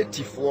ne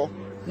Hetifoɔ,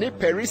 ne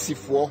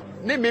Perisifoɔ,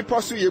 ne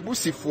mmepɔ so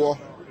Yebusifoɔ,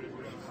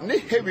 ne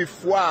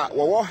Hewifoɔ a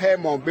wɔwɔ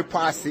Hermon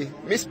bepɔ ase,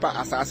 Mispa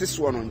asase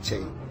soɔ no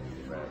nkyɛn.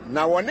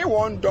 Na wɔne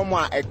wɔn dɔm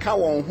a ɛka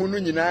wɔn ho no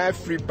nyinaa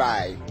firi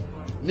bae.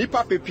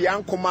 Nipa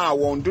pepia nkoma a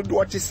wɔn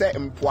dodoɔ te sɛ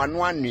mpoano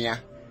anwea,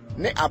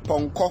 ne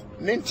apɔnkɔ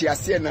ne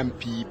nteaseɛnam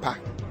pii pa.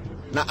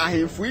 Na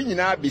ahemfo yi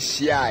nyinaa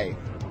behyiae,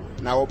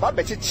 na wɔba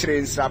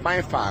bɛkyekyere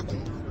nsraban faako.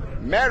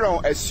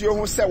 Meron asuo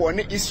ho sɛ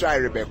wɔne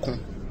Israel rebɛko.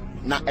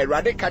 Na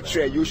Awurade ka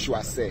kyerɛɛ Joshua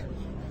sɛ,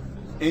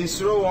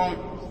 nsuro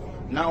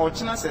wɔn, na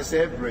ɔkyena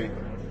sɛsɛ brɛ.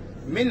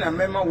 Me na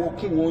mɛma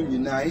wɔko wɔn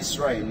nyinaa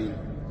Israel ni.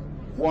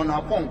 Wɔn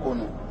apɔnkɔ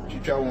no,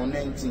 twitwa wɔn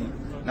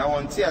nantin, na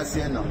wɔn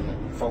nteaseɛnam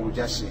no, fa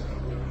wogya hye.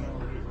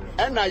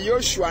 Ɛna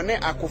Joshua ne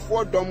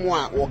akofoɔ dɔm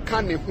a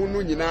wɔka ne ho no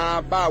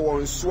nyinaa baa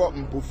wɔn soɔ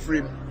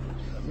mpofirim.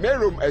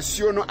 Merom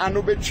asuo no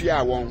ano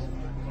betua wɔn.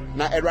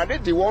 Na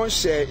Awurade de wɔn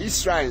hyɛɛ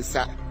Israel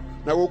nsa,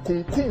 na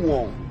wɔkunkum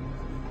wɔn.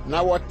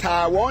 Na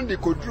wɔtaa wɔn de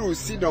koduruu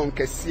Sidon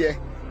kɛseɛ,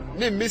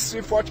 ne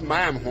Misrefot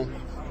Maim ho,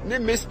 ne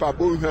Mispa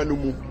bɔnhwa no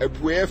mu,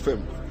 apueɛ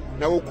fam.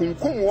 Na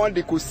wɔkunkum wɔn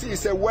de kosii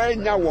sɛ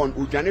wɔanya wɔn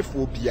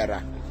odwanefoɔ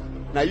biara.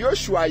 Na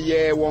Joshua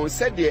yɛɛ wɔn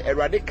sɛdeɛ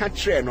Awurade ka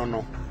kyerɛɛ no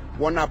no.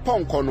 Wɔn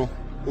apɔnkɔ no,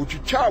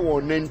 otwitwaa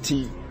wɔn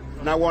nantin,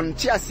 na wɔn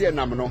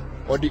nteaseɛnam no,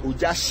 ɔde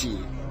ogya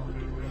hyee.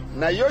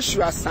 Na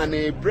Joshua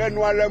sane brɛ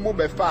no ara mu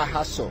bɛfaa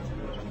Hasor,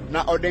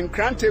 na ɔde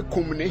nkrante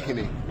kum ne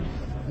hene.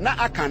 Na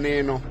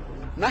akane no,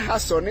 na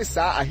Hasor ne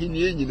saa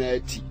ahenni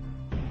nyinaa ti.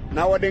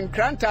 Na wɔde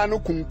nkranta no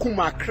kunkum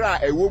akra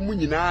a ɛwɔ mu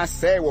nyinaa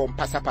sɛe wɔn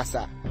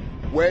pasapasa.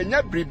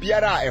 Wɔanya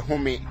biribiara a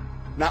ɛhome,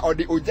 na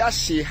ɔde ogya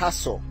hyee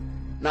Hasor.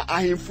 Na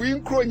ahemfo yi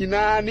nkuro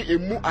nyinaa ne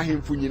emu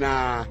ahemfo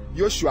nyinaa,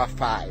 Joshua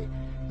fae.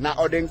 Na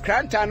ɔde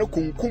nkranta no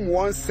kunkum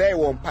wɔn sɛe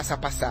wɔn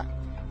pasapasa,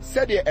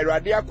 sɛdeɛ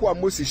Awurade akoa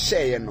Mose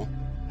hyɛeɛ no.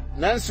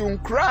 Nanso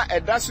nkuro a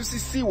ɛda so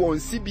sisi wɔn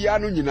sibea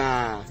no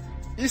nyinaa,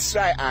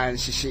 Israel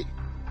anhyehye,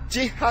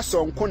 gye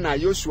Hasor nko na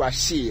Joshua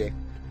hyeeɛ.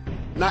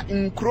 Na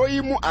nkuro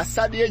yi mu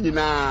asadeɛ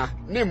nyinaa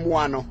ne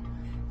mmoa no,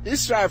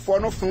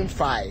 Israelfoɔ no fom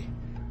fae.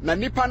 Na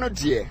nipa no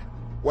deɛ,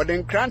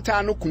 wɔde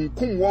nkranta no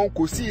kunkum wɔn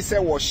kosii sɛ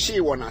wɔhyee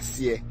wɔn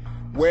aseɛ.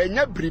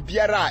 Wɔanya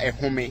biribiara a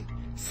ɛhome,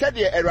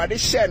 sɛdeɛ Awurade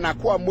hyɛɛ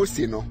n'akoa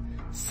Mose no.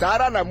 Saa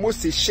ara na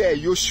Mose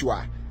hyɛɛ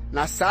Joshua,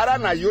 na saa ara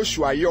na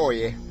Joshua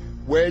yɛɔyɛ.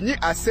 Wɔanyi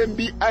asɛm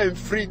bi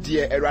amfiri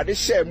deɛ Awurade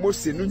hyɛɛ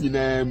Mose no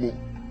nyinaa mu.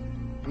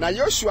 Na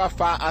Joshua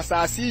faa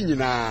asase yi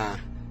nyinaa,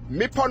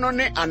 mmepɔ no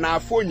ne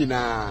anafoɔ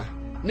nyinaa,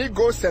 ne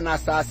Gosen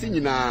asase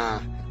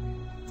nyinaa,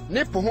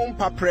 ne po ho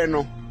mpaprɛ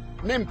no,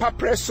 ne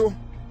mpaprɛ so,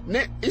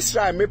 ne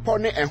Israel mmepɔ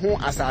ne ɛho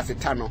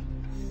asaseta no.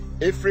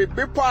 Efiri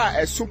bepɔ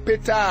a ɛso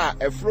peta a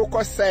ɛforo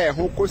kɔsɛɛ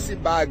ho kosi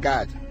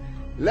Baal-Gad,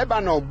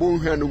 Lebanon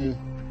bɔnhwa no mu,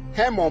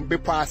 Hermon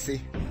bepɔ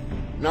ase.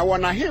 Na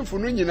wɔn ahemfo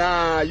no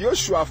nyinaa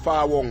Joshua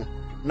faa wɔn,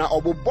 na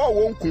ɔbobɔ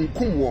wɔn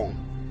kunkum wɔn.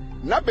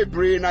 Na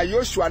bebree na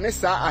Joshua ne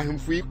saa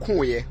ahemfo yi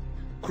koeɛ.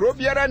 Kuro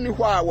biara ni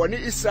hɔ a wɔne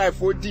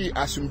Israelfoɔ dii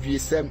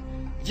asomdwiesɛm,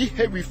 gye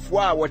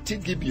Hewifoɔ a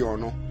wɔte Gibeon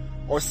no.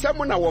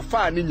 Ɔsɛm na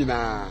wɔfaa ne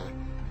nyinaa.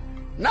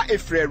 Na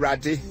ɛfiri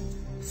Awurade,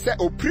 sɛ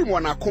opirim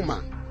wɔn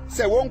akoma,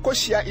 sɛ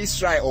wɔnkɔhyia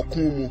Israel ɔko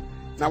mu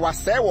na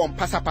wasɛe wɔn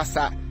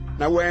pasapasa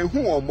na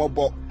wɔanhu wɔn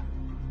mmɔbɔ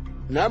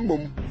na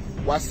mmom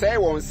wasɛe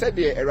wɔn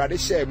sɛdeɛ Awurade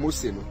hyɛɛ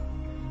Mose no.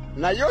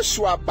 Na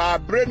Yoshua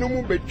baabre no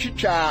mu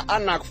betwitwaa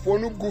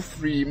Anakfoɔ no gu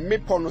firi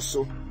mmepɔ no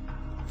so,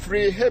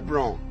 firi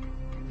Hebron,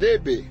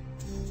 Debe,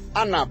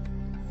 Anab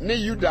ne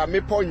Yuda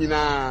mmepɔ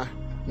nyinaa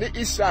ne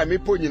Israel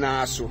mmepɔ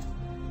nyinaa so.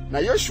 Na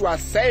Yoshua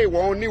sɛe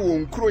wɔn ne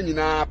wɔn kuro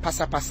nyinaa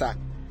pasapasa.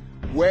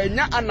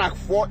 Wɔanya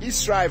Anakfoɔ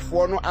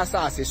Israelfoɔ no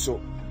asase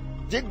so,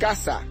 gye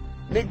Gasa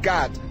ne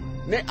Gad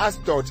ne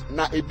Asdod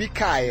na ebi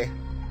kaeɛ.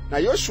 Na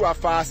Yoshua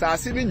faa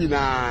asase no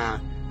nyinaa,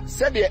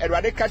 sɛdeɛ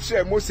Awurade ka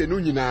kyerɛɛ Mose no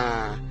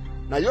nyinaa.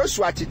 Na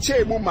Yoshua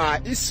kyekyɛɛ mu maa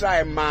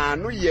Israel maa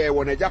no yɛɛ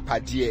wɔn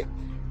agyapadeɛ,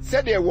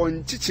 sɛdeɛ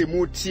wɔn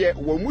nkyekyɛmu teɛ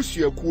wɔ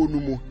mmusuakuo no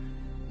mu,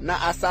 na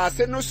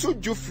asase no so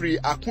dwu firi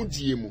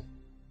akodie mu.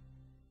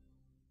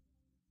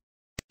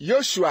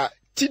 Yoshua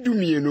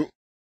tidumienu.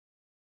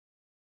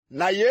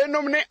 Na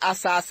yenom ne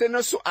asase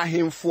no so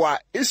ahemfo a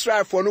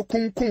Israelfo no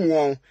kunkum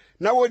wɔn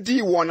na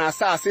wodii wɔn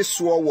asase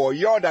soɔ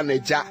wɔ Yordan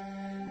agya,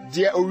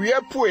 deɛ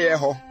owia pueɛ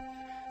hɔ,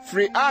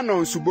 firi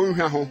Arnon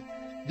subonhwa ho,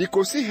 de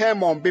kosi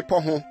Hermon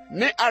bepɔ ho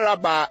ne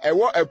Araba a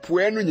ɛwɔ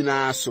apueɛ no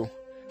nyinaa so.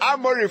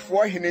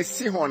 Amorifoɔ hene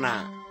Sihon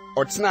a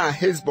ɔtenaa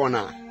Hesbon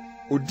a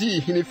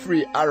odii hene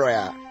firi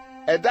Aroer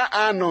a ɛda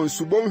Arnon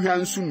subonhwa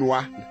nso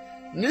noa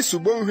ne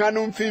subonhwa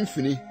no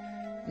mfimfini,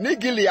 ne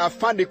Gilead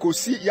fa de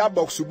kosi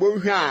Yabok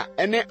subonhwa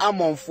a ɛne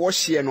Amonfoɔ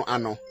hye no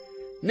ano,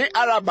 ne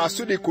Araba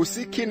so de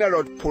kosi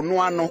Kinerot po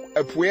no ano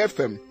apueɛ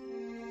fam,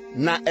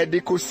 na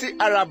ɛde kosi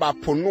Araba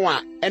po no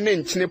a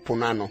ɛne nkyene po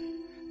no ano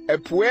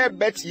apueɛ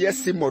Bet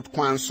Yesimot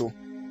kwan so,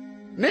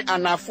 ne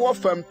anafoɔ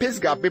fam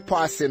Pisga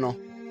bepɔ ase no,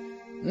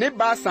 ne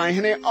Basan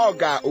hene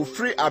Og a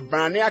ofiri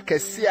abrane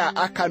akɛse a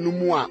aka no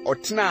mu a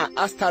ɔtenaa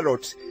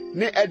Astarot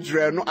ne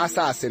Edrei no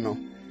asase no,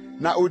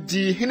 na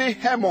odii hene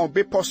Hermon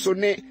bepɔ so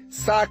ne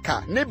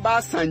Saka ne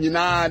Basan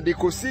nyinaa de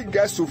kosi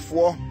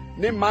Gesufoɔ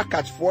ne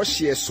Makatfoɔ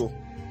hye so,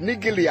 ne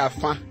Gilead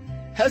fa,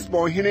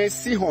 Hesbon hene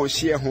Sihon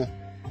hye ho.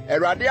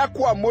 Awurade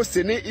akoa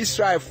Mose ne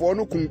Israelfoɔ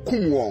no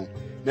kunkum wɔn.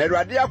 Na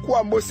Awurade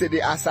akoa Mose de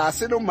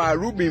asase no maa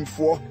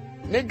Rubenfoɔ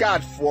ne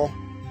Gadfoɔ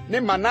ne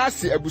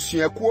Manase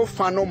abusuakuo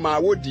fa no maa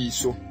wodii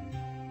so.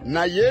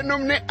 Na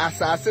yenom ne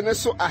asase no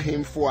so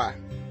ahemfo a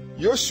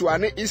Yoshua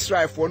ne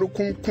Israelfoɔ no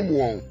kunkum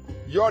wɔn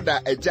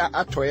Yordan agya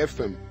atɔeɛ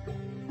fam,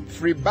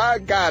 firi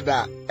Baal-Gad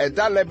a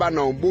ɛda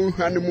Lebanon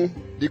bɔnhwa no mu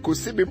de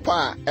kosi bepɔ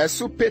a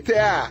ɛso pete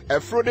a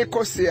ɛforo de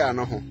kɔ Seir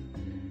no ho.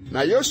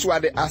 Na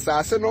Yoshua de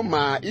asase no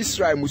maa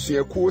Israel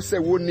musuakuo sɛ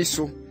wonni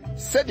so,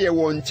 sɛdeɛ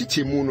wɔn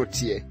nkyekyɛmu no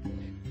teɛ.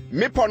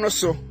 Mmepɔ no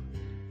so,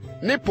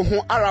 ne po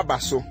ho Araba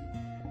so,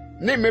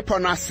 ne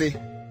mmepɔ no ase,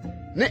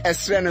 ne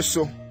ɛsrɛ no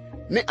so,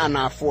 ne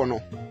anafoɔ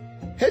no,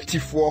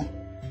 Hetifoɔ,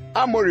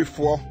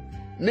 Amorifoɔ,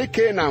 ne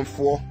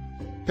Kanaanfoɔ,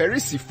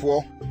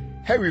 Perisifoɔ,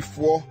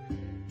 Hewifoɔ,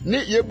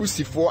 ne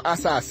Yebusifoɔ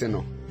asase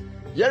no,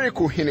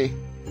 Yeriko hene,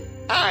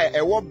 a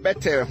ɛwɔ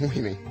Betel ho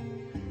hene,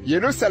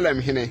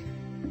 Yerusalem hene,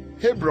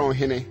 Hebron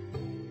hene,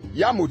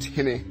 Yamut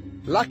hene,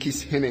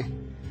 Lakis hene,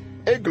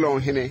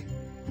 Eglon hene,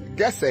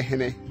 Geser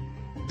hene,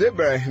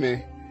 Deber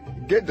hene,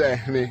 Geder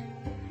hene,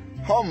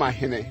 Horma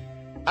hene,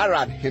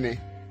 Arad hene,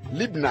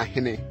 Libna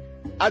hene,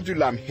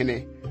 Adulam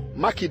hene,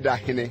 Makida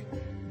hene,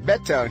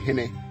 Betel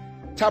hene,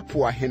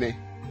 Tapua hene,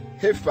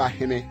 Hefa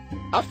hene,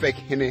 Afek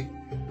hene,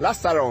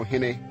 Lasaron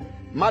hene,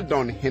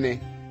 Madon hene,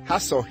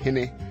 Hasor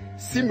hene,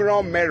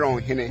 Simron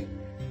Meron hene,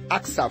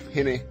 Aksaf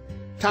hene,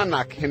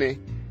 Tanak hene,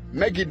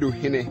 Megiddo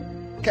hene,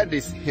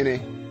 Kedis hene,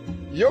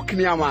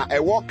 Yokneama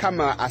ewo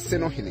Kama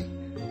aseno hene,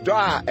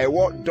 Doa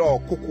ewo do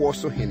kokoɔ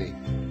so hene,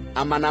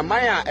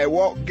 Amanamaya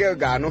ewo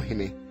Gilgal no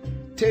hene,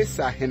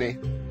 Tesa hene,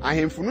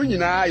 ahemfo no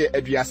nyinaa yɛ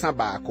aduasa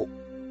baako.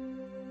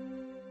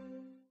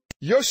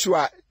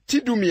 Yoshua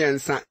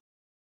tidumiɛnsa.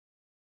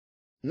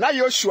 Na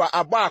Yoshua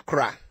abɔ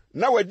akora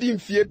na wadi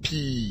mfie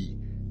pii,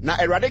 na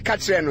Awurade ka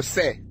kyerɛɛ no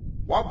sɛ,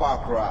 wabɔ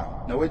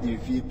akora na wadi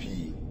mfie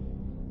pii,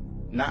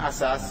 na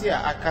asase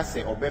a aka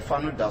sɛ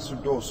ɔbɛfa no da so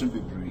dɔɔso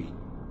bebree.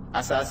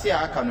 Asase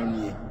a aka no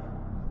nie,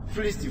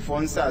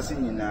 Filistifoɔ nsase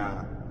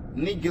nyinaa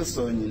ne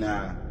Gilsor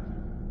nyinaa,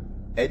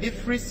 ɛde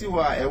firi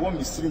Siwa a ɛwɔ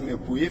Misrim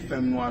apueɛ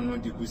fam no ano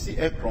de kosi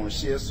Ekron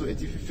hye so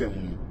atifi fam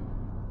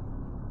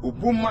no.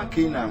 Obuma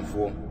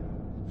Kanaanfoɔ,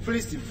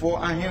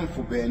 Filistifoɔ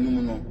ahemfo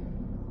baanum no,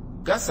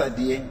 Gasa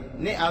deɛ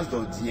ne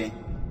Asdod deɛ,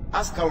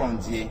 Askalon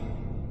deɛ,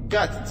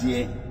 Gat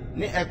deɛ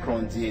ne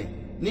Ekron deɛ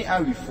ne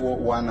Awifoɔ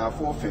wɔ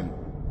anafoɔ fam.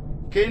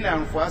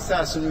 Kanaanfoɔ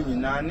asase no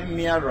nyinaa ne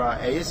Meara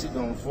a ɛyɛ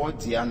Sidonfoɔ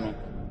dea no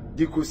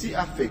de kosi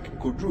Afek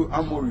koduru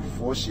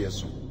Amorifoɔ hye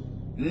so,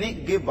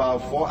 ne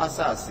Gebalfoɔ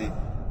asase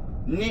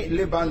ne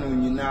Lebanon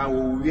nyinaa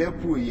wɔ owia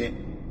pueɛ,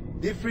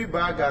 de firi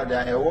Baal-Gad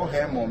a ɛwɔ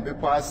Hermon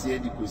bepɔ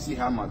aseɛ de kosi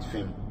Hamat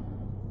fam.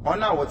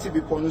 Ɔna a wɔte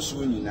bepɔ no so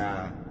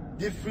nyinaa,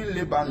 de firi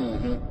Lebanon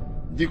ho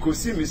de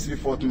kosi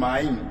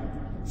Misrefot-Maim,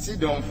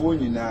 Sidonfoɔ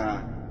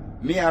nyinaa,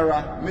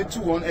 Meara metu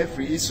wɔn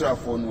afiri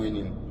Israelfoɔ no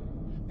anim.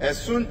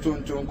 Ɛso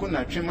ntontonko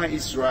na twema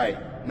Israel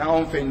na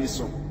ɔmfa ni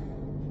so,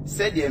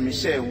 sɛdeɛ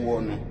mehyɛɛ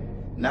woɔ no,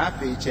 na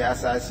afei kyɛ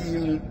asase yi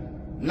mu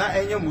na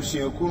enye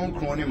musuakuo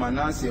nkron ne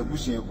Manase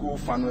abusuakuo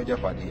fa no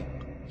agyapade.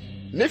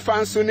 Ne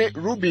fa nso ne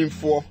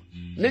Rubenfo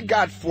ne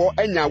Gadfo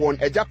anya won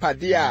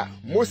agyapade a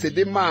Mose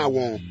de maa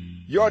won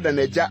Yordan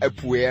agya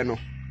apuee no.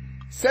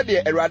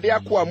 Sɛdeɛ Awurade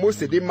akoa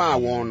Mose de maa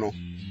won no.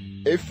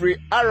 Efri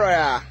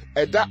Aroa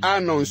ɛda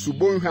Arnon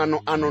subonhwa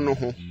no ano no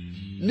ho.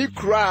 Ni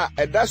kura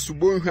ɛda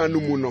subonhwa no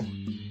mu no.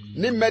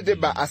 Ni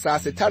Medeba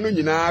asaseta no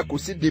nyinaa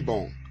kosi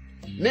Dibon.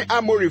 Ni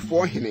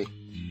Amorifo hene.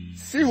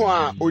 Sihon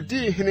a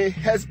odi hene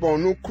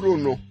Hesbon no kuro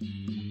no.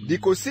 Di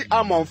kosi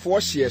Amonfo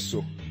hye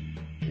so.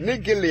 Ni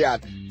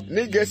Gilead,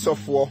 ni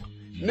Gesofo,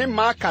 ni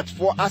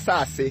Makatfo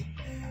asase,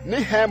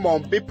 ni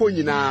Hermon bepo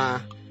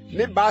nyinaa,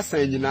 ni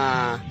Basan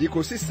nyinaa, di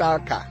kosi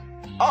Salka.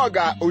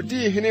 Oga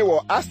odi hene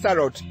wo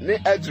Astarot ni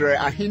Edre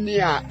ahini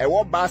a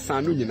ewo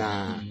Basan no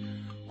nyinaa.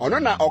 Ono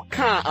na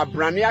oka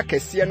abrane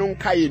akɛse no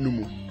nkae no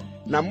mu.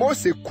 Na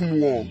Mose kum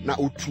wɔn na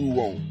otu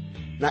wɔn.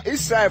 Na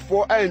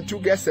Israelfo antu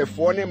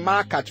Gesefo ne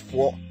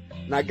Makatfo.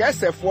 Na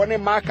Gesefo ne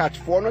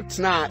Makatfo no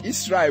tena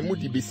Israel mu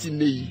di besi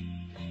nei.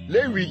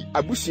 Lewi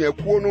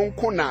abusuakuo no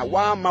nko na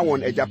waama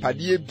wɔn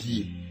agyapade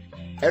bie.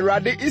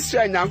 Awurade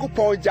Israel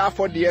Nyankopɔn gya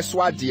afɔde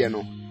so ade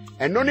no.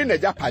 Ɛno ne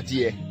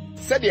n'agyapade.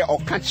 Sɛdeɛ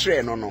ɔka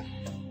kyerɛ no no.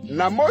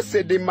 Na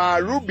Mose de ma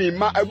Ruben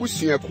ma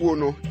abusuakuo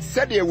no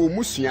sɛdeɛ wɔ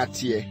musua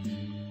teɛ.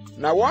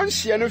 Na wɔn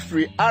hye no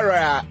firi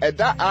Aroa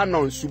ɛda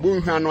Arnon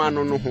subonhwa no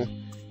ano no ho.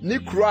 Ni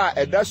kuro a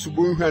ɛda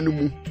subonhwa no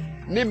mu.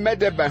 Ni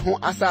Medeba ho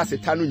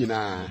asaseta no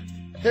nyinaa.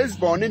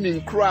 Hesbon ne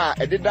nkuro a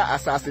ɛdeda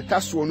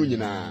asaseta so no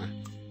nyinaa.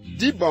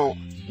 Dibon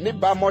ni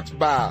Bamot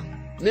Baal,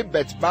 ni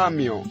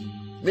Bet-Bamion,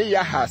 ni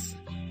Yahas,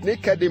 ni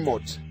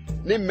Kedemot,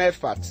 ni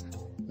Mefat,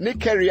 ni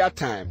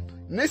Kiriataim,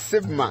 ni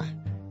Sibma,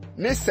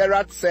 ni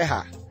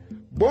Serat-Seha,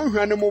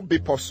 bonhwa no mu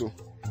bepɔ so,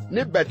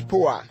 ni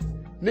Bet-Poa,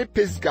 ni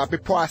Pisga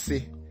bepɔ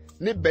ase,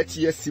 ni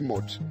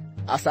Bet-Yesimot,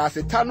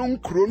 asaseta no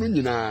nkuro no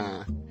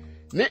nyinaa,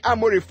 ni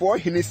Amorifo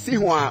hene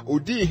Sihon a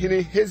odi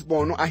hene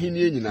Hesbon no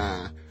ahenie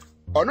nyinaa.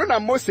 Ono na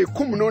Mose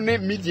kum no ne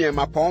Midian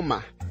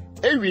mapɔnma.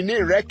 Ewi ni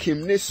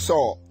Rekim ni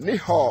So ni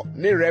Ho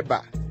ni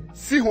Reba.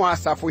 Sihon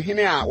asafo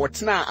hene a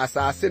wɔtena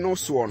asase no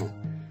so no.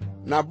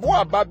 Na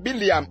Boaba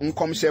Biliam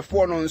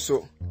nkomhyɛfo no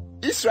nso.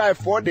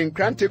 Israelfo de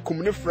nkrante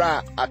kum ne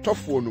fra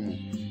atɔfo no mu.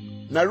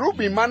 Na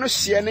Ruben ma no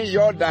hye ne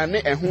Yordan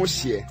ne ɛho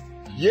hye.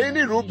 Yei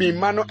ni Ruben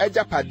ma no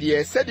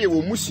agyapade sɛdeɛ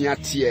wɔ musua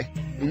teɛ.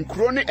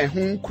 Nkuro ne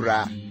ɛho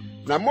nkura.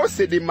 Na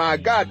Mose de ma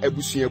Gad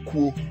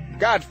abusuakuo.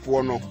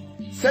 Gadfo no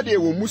sɛdeɛ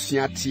wɔ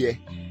musua teɛ.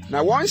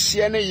 Na wɔn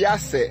hye ne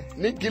Yase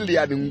ne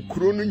Gilead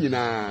nkuro no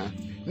nyinaa.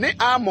 Ne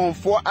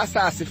Amonfo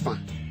asase fa.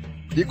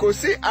 Di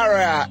kosi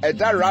Aroa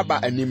ɛda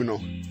Raba anim no.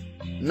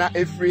 Na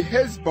efiri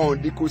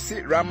Hesbon di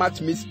kosi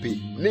Ramat Mispe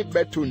ne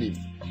Betonim.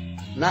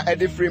 Na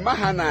ɛdefiri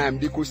Mahanaim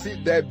di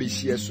kosi Derbe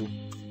hye so.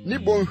 Ni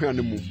bonhwa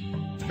no mu.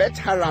 Bet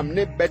Haram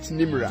ne Bet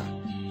Nimra.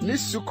 Ni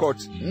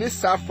Sukot ne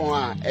Safon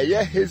a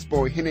ɛyɛ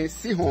Hesbon hene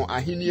Sihon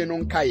ahenie no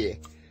nkaye.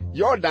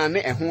 Yordan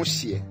ne ɛho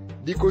hye.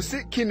 Di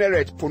kosi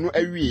Kinneret po no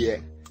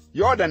awie.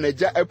 Yordan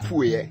agya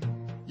apuee.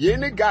 Yei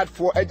ne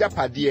Gadfo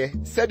agyapade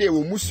sɛdeɛ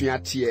wɔ musua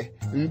teɛ.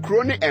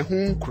 Nkuro ne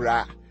ɛho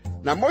nkura.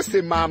 Na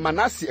Mose ma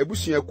Manase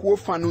abusuakuo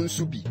fa no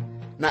nso bi.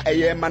 Na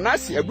ɛyɛ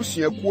Manase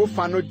abusuakuo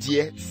fa no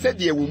deɛ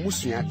sɛdeɛ wɔ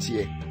musua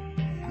teɛ.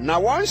 Na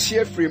wɔn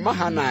hye firi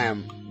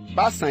Mahanaim,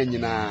 Basan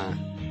nyinaa.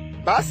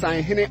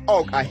 Basan hene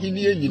Og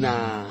ahenie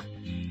nyinaa.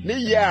 Ne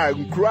Yair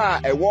nkuro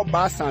a ɛwɔ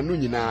Basan no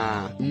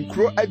nyinaa.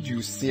 Nkuro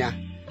aduosia.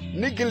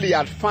 Ne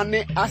Gilead fa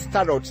ne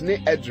Astarot ne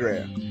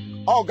Edrei.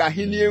 Og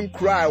ahenie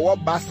nkuro a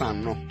ɛwɔ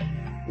Basan no.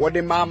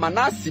 Wɔde ma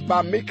Manase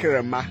ba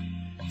Mekerema.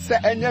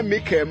 Sɛ ɛnyɛ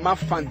Mekerema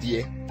fa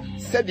deɛ.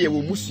 Sɛdeɛ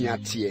wɔ musua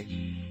teɛ.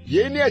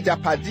 Yei ne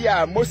agyapade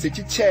a Mose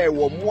kyikyɛɛ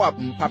wɔ Moab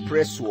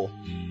mpaprɛ soɔ.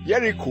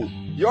 Yeriko,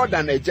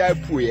 Yordan agya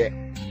apuee.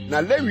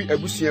 Na Lewi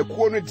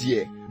abusuakuo no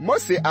deɛ,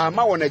 Mose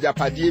ama wɔn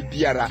agyapade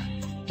biara.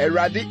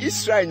 Awurade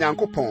Israel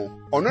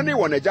Nyankopɔn, ɔno ne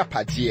wɔn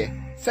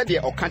agyapade,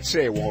 sɛdeɛ ɔka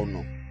kyerɛɛ wɔn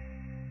no.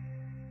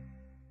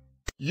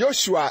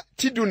 Yoshua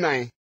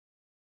Tidunan.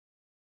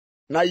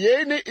 Na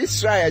yei ne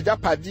Israel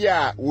agyapade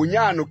a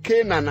wonyaa no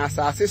Canaan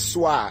asase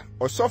so a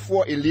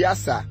ɔsɔfoɔ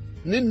Eliasa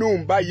ne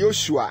Nun ba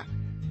Yoshua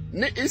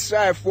ne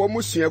Israelfo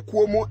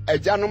musuakuo mu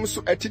agyanom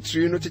so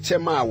atitiri no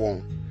kyekyɛ maa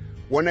wɔn.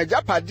 Wɔn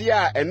agyapade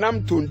a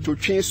ɛnam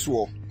tontotwe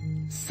soɔ.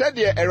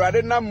 Sɛdeɛ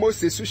Awurade nam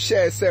Mose so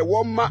hyɛɛ sɛ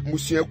wɔmma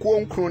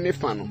musuakuo nkron ne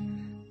fa no.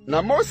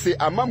 Na Mose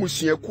ama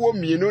musuakuo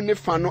mmienu ne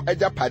fa no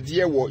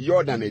agyapade wɔ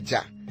Yordan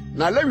agya.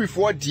 Na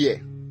Lewifoɔ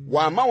deɛ,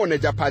 wɔama wɔn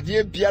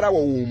agyapade biara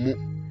wɔ wɔn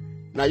mu.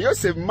 Na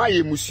Yosef ma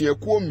yɛ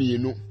musuakuo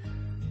mmienu,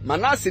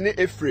 Manase ne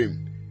Efraim.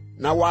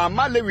 Na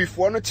wɔama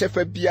Lewifoɔ no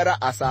kyɛfa biara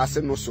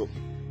asase no so.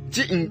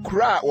 Gye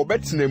nkuro a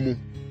wɔbɛtena mu,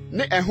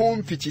 ne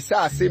ɛho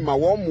mfikyisase ma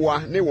wɔn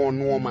mmoa ne wɔn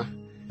nneɛma.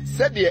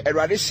 Sɛdeɛ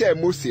Awurade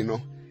hyɛɛ Mose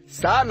no,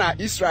 saa na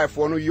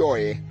Israelfoɔ no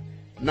yɔɔɛ,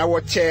 na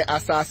wɔkyɛɛ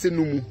asase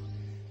no mu.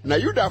 Na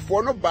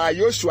Yudafoɔ no baa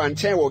Yosua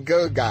nkyɛn wɔ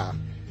Gilgal.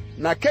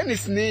 Na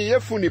Kenisni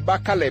Yefune ba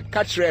Kaleb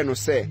ka kyerɛɛ no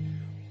sɛ,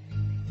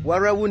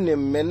 Wara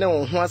wunim me ne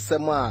wo ho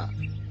asɛm a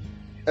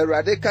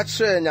Awurade ka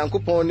kyerɛɛ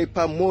Nyankopɔn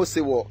nipa Mose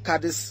wɔ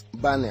Kades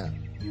Barnea.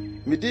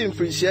 medi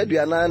mfirinhyia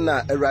aduanan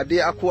na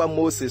Awurade akoa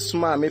Moses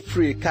soma me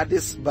free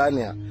Kades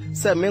Barnea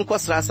sɛ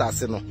menkɔsra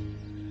asase no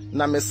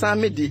na mesan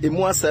me di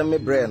emu asɛm me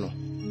brɛ no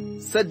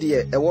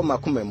sɛdeɛ ɛwɔ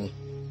makoma mu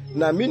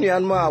na me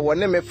nuanom a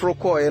wɔne me foro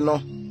kɔe no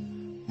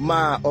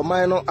ma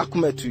ɔman no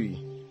akoma tui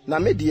na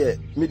me deɛ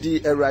medi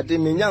Awurade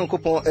me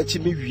Nyankopɔn akyi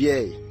me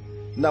wiee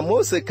na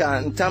Mose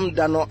ka ntam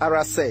da no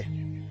ara sɛ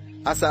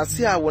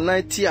asase a wo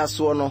nan ti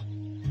asoɔ no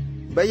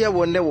bɛyɛ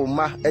wo ne wo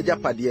ma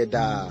agyapadeɛ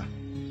daa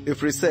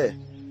ɛfiri sɛ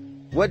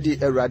wadi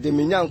Awurade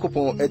me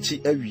Nyankopɔn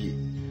akyi awie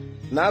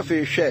na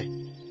afei hwɛ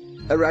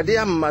Awurade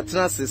ama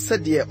tena ase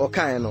sɛdeɛ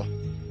ɔkae no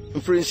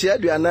mfirinhyia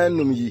aduanan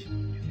num yi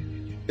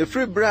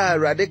ɛfiri bere a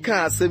Awurade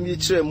kaa asɛm yi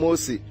kyerɛ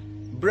Mose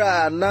bere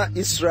a na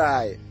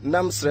Israel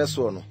nam srɛ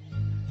soɔ no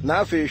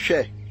na afei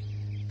hwɛ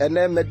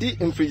ɛnɛ madi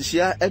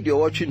mfirinhyia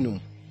aduɔwɔtwe num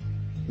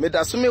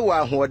meda so me wɔ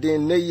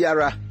ahoɔden na yi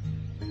ara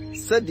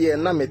sɛdeɛ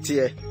na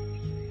meteɛ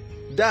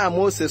da a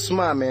Mose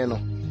somaa me no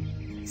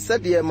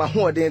sɛdeɛ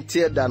mahoɔden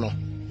teɛ da no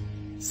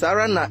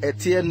saa na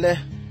ɛteɛ nnɛ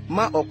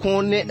ma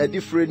ɔko ne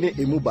adifire ne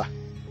emu ba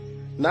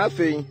na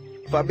afei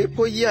fa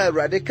bepɔ yi a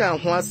Awurade ka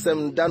ho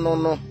asɛm da no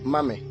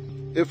ma me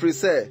ɛfiri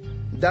sɛ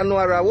da no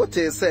ara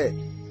wotee sɛ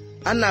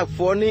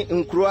Anakfoɔ ne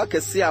nkuro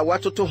akɛse a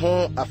watoto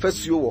ho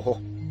afasuo wɔ hɔ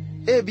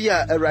ebi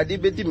a Awurade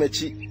bedi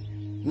m'akyi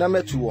na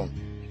mɛtu wɔn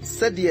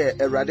sɛdeɛ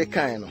Awurade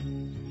kae no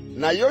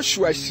na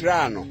Yoshua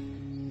hyiraa no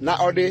na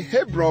ɔde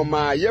Hebron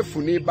maa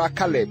Yefune ba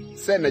Kaleb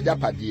sɛ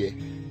n'agyapadeɛ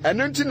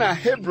ɛno nti na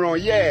Hebron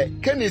yɛ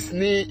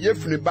Kenisni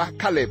Yefune ba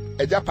Kaleb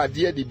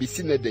agyapadeɛ de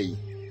bisi ne da yi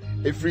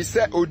ɛfiri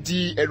sɛ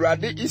odi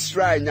Awurade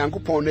Israel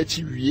Nyankopɔn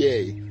n'akyi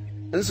wiee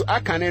nso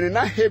aka ne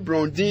na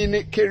Hebron din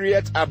ne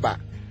Kiriat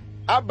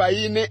Aba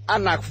yi ne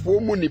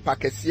Anakfoɔ mu nipa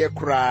kɛseɛ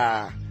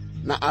koraa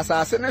na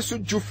asase ne so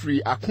dwo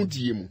firi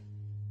akodie mu.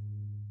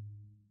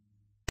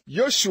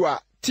 Yoshua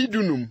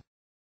tidunum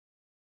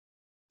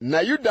na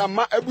Yuda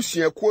ma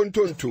abusuakuo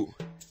ntonto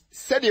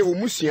sɛdeɛ wo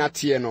musua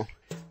teɛ no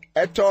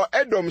ɛtɔ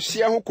Edom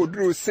hye ho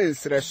koduru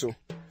sensrɛ so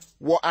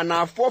wɔ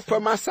anafoɔ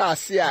fam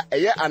asase a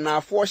ɛyɛ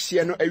anafoɔ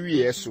hye no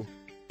awie so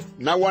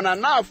na wɔn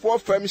anafoɔ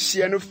fam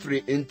hye no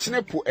firi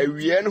nkyene po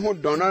awie no ho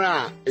dɔnɔn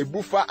a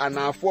ebufa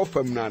anafoɔ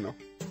fam no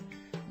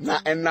na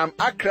ɛnam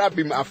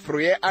Akrabim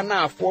afroyɛ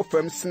anafoɔ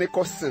fam sene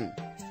kɔ Sin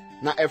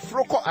na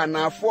ɛforo kɔ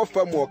anafoɔ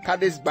fam wɔ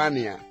Kades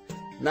Barnea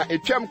na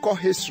etwam kɔ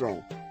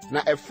Hesron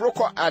na ɛforo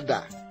kɔ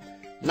Ada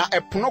na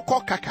ɛpono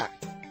kɔ Kaka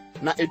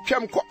na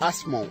etwam kɔ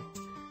Asmon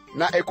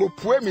na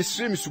ekopue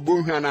Misrim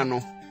subonhwana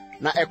no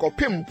na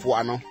ekopem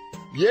mpoano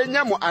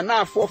yenya mo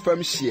anafoɔ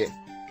fam hye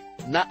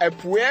na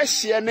epue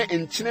hye ne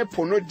nkyene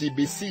po no di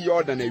besi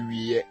Yordan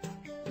awiye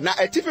na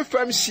etifi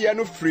fam hye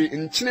no firi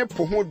nkyene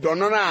po ho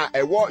dɔnɔn a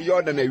ɛwɔ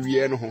Yordan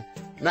awiye no ho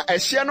na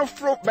ɛhye no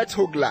foro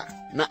Bethogla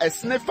na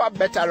ɛsnefa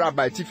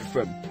Betaraba etifi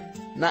fam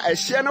na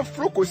ɛhye no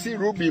foro kosi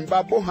Rubin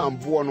ba Boham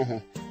boɔ no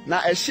ho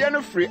na ɛhye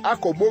no firi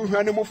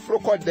akɔbɔhwa no mu foro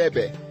kɔ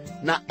Debe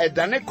na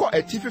ɛdane kɔ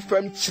etifi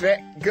fam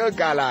kyerɛ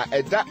Gilgal a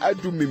ɛda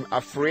Adumim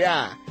afroe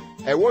a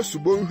ɛwɔ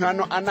subonhwa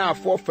no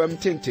anafoɔ fam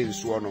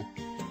tentensoɔ no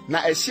na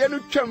ɛhye no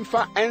twam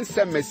fa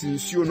Ensemes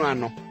nsuo no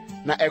ano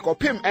na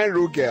ɛkɔpem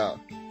Enrogel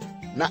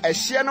na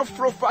ɛhye no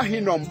foro fa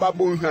Hinom ba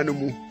bonhwa no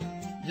mu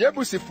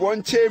Yebusifoɔ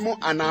nkyɛn mu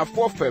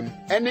anafoɔ fam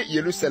ɛne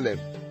Yerusalem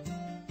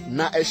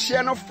na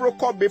ɛhye no foro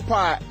kɔ bepɔ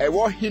a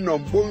ɛwɔ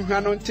Hinom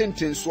bonhwa no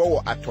tentensoɔ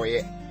wɔ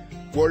atɔyɛ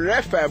wɔ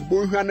Refaim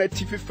bonhwa no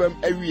atifi fam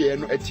awie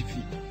no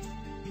atifi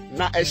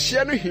na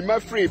ɛhye no hima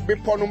firi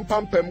bepɔ no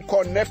mpampam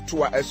kɔ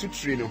Neftoa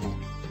asutiri no ho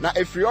na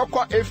efiri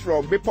ɔkɔ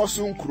Efron bepɔ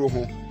so nkuro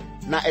ho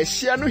na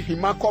ɛhye no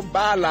hima kɔ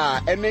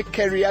Baala ɛne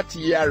Kiriat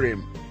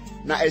Yearim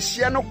na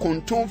ɛhye no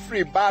konton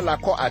firi Baala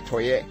kɔ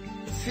atɔyɛ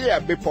Sia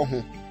bepɔ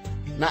ho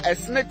na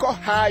ɛsene kɔ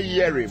Ha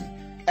Yearim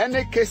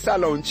ɛne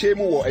Kesalon nkyɛn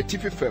mu wɔ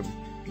atifi fam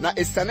na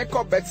esane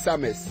kɔ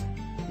Bet-Sames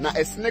na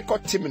ɛsene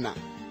kɔ Timna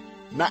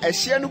na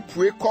ɛhye no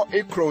pue kɔ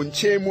Ekron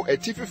nkyɛn mu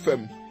atifi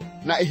fam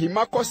na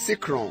ehima kɔ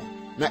Sikron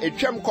na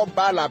etwam kɔ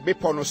Baala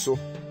bepɔ no so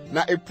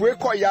na epue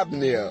kɔ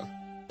Yabneel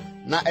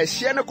na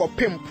ɛhye no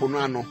kɔpem po no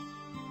ano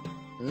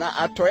na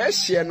atɔyɛ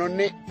hye no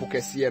ne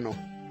pokɛseɛ no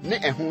ne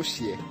ɛho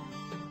hye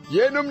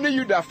yenum ne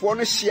Yudafoɔ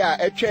no hye a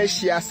atwa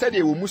ahyia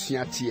sɛdeɛ wɔ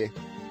musua teɛ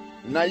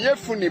na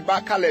Yefune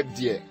ba Kaleb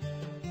deɛ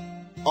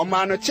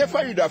ɔmaa no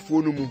kyɛfa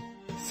Yudafoɔ no mu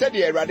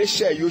sɛdeɛ Awurade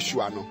hyɛɛ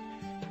Yoshua no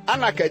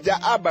Anak agya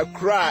Aba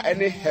kura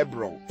ɛne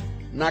Hebron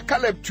na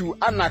Kaleb tu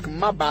Anak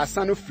mma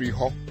baasa no firi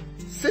hɔ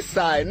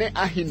Sesai ne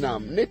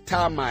Ahinam ne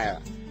Talmai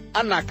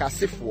Anak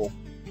asefoɔ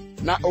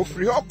na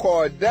ofiri hɔ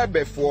kɔɔ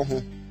Debefoɔ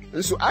ho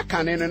nso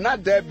aka ne no na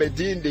Debe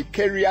din de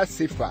Kiriat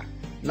Sefa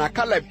na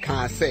Kaleb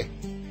kaa sɛ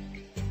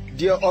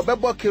deɛ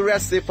ɔbɛbɔ Kiriat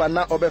Sefa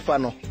na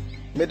ɔbɛfa no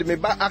mede me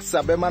ba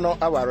Aksa bɛma no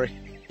aware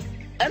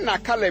ɛna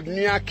Kaleb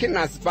nua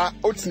Kenas ba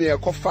Otniel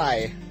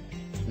kɔfaeɛ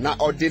na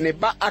ɔde ne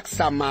ba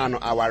Aksa maa no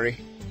aware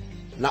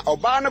na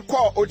ɔbaa no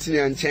kɔɔ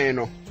Otniel nkyɛn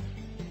no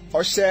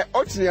ɔhyɛ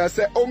Otniel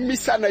sɛ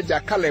ommisa n'agya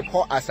Kaleb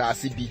hɔ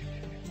asase bi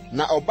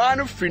na ɔbaa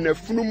no firi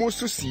n'afunumu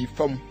so sii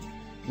fam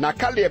na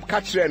Kaleb ka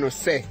kyerɛɛ no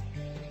sɛ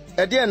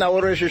ɛdeɛ na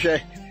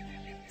worehwehwɛ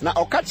na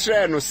ɔka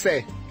kyerɛɛ no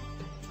sɛ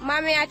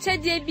mame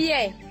akyɛdeɛ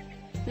bi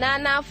na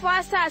anafo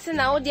asase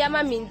na wode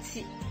ama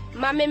minti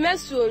ma me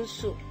masuo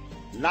nso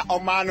na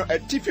omano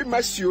atifi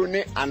masuo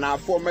ne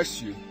anafo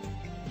masuo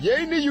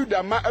yei ni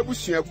Yuda ma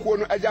abusuakuo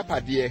no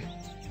ajapade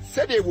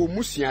sede wo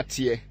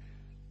musuate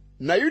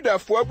na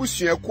Yudafo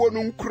abusuakuo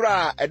no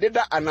nkura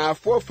ededa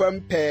anafo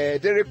fam pe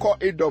de rekọ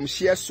Edom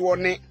hyeso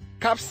ne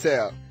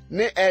Kapsel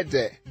ne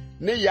Ede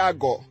ne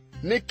Yago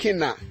ne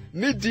Kina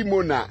ne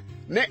Dimona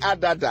ne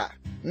Adada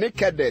ne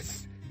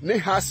Kedes ne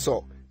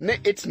Haso ne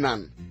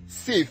Itnan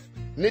Sif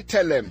ne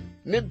Telem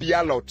ne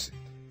Bialot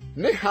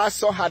ne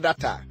Haso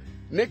Hadata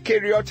ne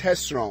Keriot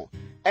Hesron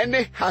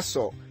ene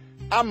Haso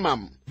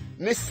Amam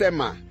ne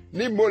Sema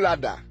ne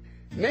Molada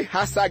ne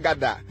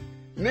Hasagada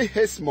ne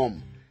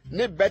Hesmom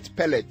ne Bet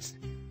Pelet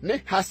ne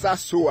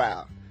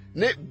Hasasoel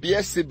ne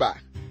Biesiba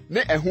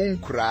ne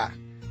Ehunkura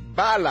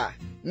Bala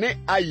ne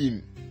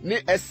Ayim ne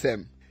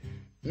Esem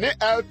ne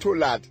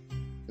Eltolad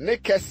ne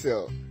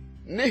Kesel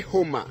ne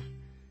Homa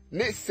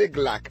ne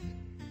Siglak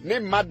ne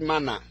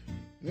Madmana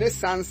ne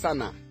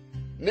Sansana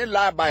ne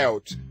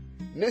Labiot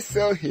ne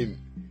Selhim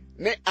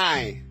ne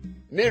Ai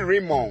ne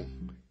Rimon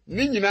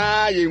ne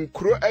nyinaa ye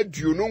nkuro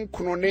aduonu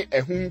nkono ne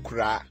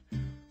ehunkura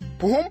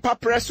pohom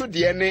papreso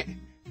de ne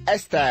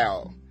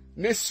Estel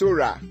ne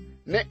Sora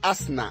ne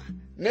Asna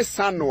ne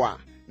Sanoa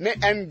ne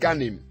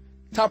Enganim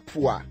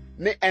Tapua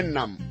ne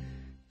Enam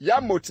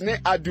Yamot ne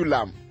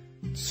Adulam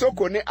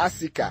Soko ne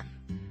Asika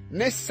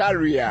ne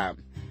Sariam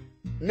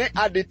ne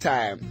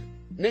Aditaim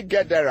ne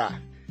Gedera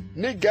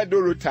ne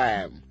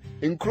Gedorotaim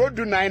nkuro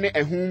dunai ne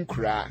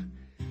ehunkura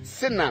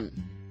Sinan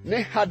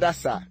ne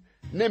Hadasa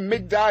ne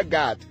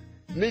Migdalgad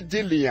ne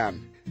Dilian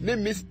ne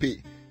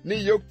Mispe ne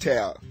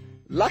Yoktel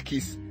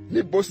Lakis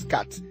ne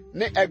Boskat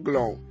ne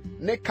Eglon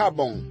ne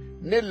Kabon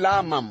ne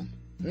Lamam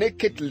ne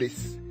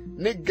Kitlis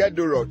ne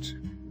Gedorot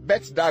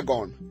Bet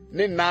Dagon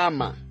ne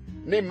Naama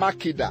ne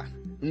Makida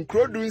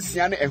nkuro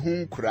dunsia ne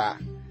ehunkura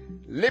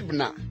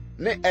Libna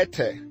ne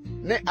Ete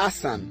ne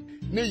Asan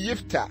ne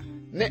Yifta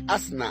ne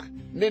Asna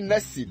ne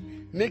Nesib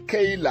ne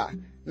Keila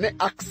ne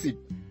Aksib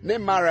ne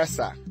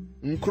Marasa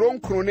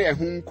nkuro ne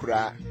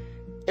ehunkura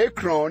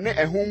Ekron ne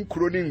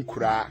ehunkuro ne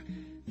nkura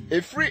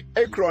Efri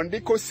Ekron de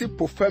kosi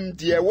pofam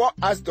de wo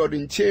Asdod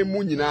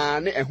nchemu nyina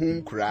ne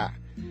ehunkura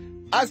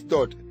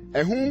Asdod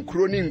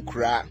ehunkuro ne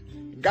nkura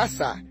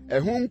Gasa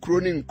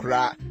ehunkuro ne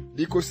nkura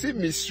de kosi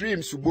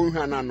Misrim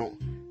subonhana no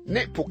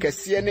ne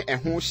pokese ne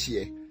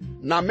ehunhye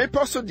na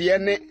meposo de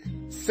ne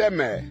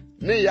Semer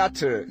ne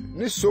Yatir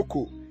ne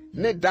Soko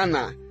ne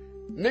Dana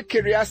ne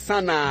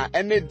Kiriasana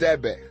ene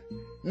Debe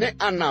ne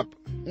Anab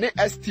ne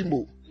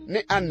Estimo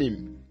ne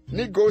Anim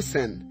ne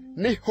Gosen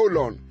ne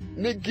Holon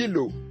ne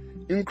Gilo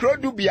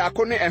nkrodu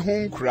biako ne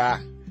ehunkura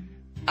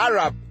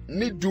Arab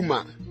ne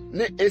Duma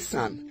ne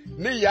Esan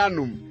ne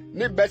Yanum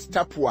ne Bet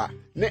Tapua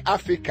ne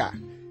Afrika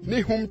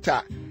ne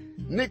Humta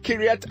ne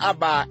Kiriat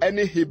Aba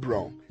ene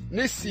Hebron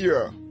ne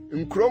Seir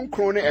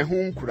nkronkron ne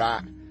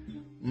ehunkura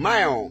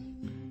Maon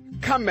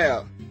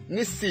Kamel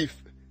ne Sif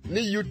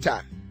ne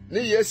Yuta ne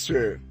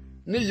Yesreel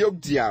ne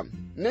Yokdiam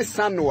ne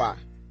Sanoa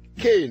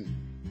Kain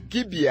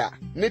Gibea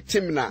ne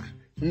Timna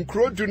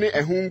nkrodu ne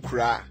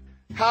ehunkura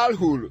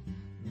Halhul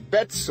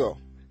Betso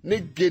ne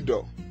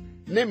Gedo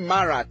ne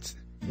Marat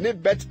ne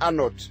Bet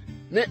Anot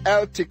ne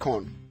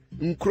Eltikon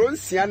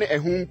nkronsia ne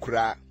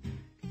ehunkura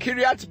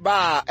Kiriat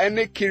Ba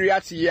ene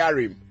Kiriat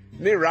Yarim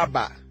ne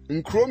Raba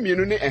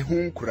nkromienu ne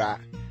ehunkura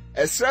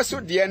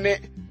Esreso de ne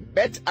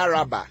Bet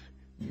Araba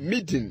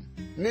Midin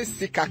ne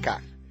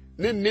Sikaka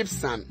ne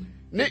Nipsan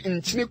ne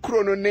nchini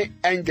krono ne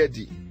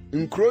Engedi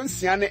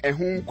nkronsia ne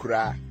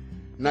ehunkura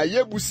na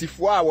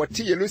Yebusifo a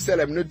wote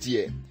Yerusalem no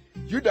de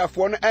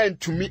Yudafo no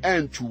antumi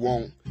antu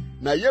won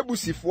na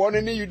Yebusifo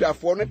no ne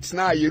Yudafo no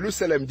tena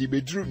Yerusalem di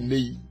bedru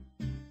nei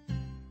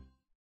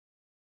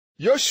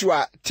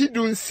Joshua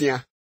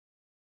tidunsia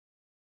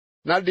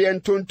na de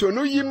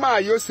ntontonu yima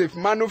Yosef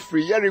mano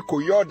free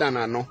Jericho Jordan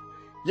ano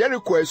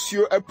Jericho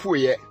asuo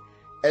apuye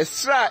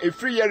esra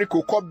efri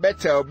Jericho ko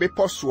Betel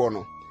beposo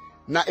no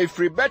na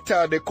efri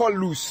Betel de ko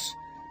Luz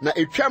na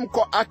etwam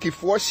ko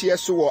Akifo hye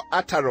so wo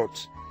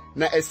Atarot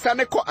na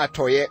esane ko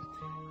atoye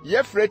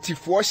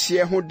Yefretifo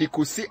hye ho de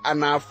kosi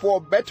anafo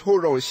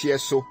Bet-horon hye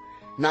so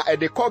na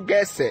edeko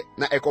Gese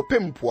na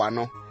ekopempoa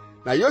no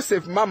na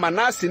Yosef mama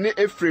Manase ne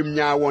Efrem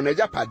nya won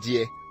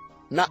ajapade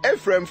na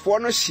Efremfo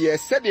no hye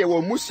sede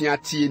wo musua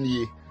tie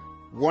nie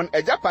won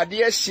ajapade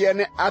hye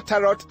ne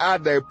Atarot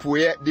ada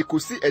puye de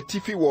kosi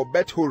atifi wo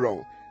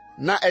Bet-horon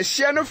na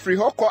ehye no firi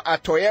hokọ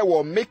atoye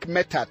wo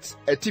Mikmetat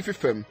atifi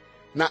fam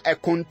na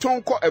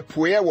ekonton ko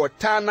apuye wo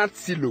Tanat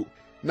Silo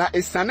na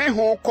esane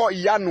ho ko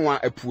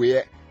Yanoa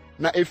apuye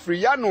na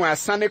efri Yanoa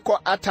asane ko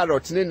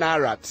Atarot ne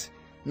Narat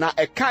na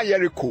eka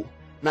Jericho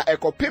na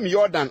ekopem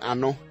Jordan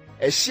ano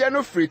ehye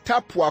no firi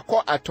Tapua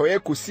ko atoye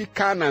kosi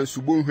Kana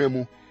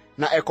subonhwamu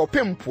na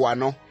ekopem poa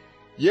no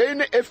yei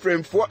ne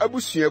Efremfo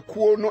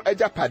abusuakuo no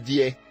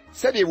ajapade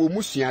sede wo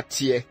musua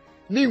tie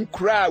ni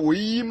nkura wo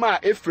yima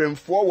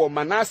Efremfo wo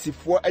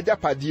Manasefo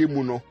ajapade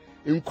mu no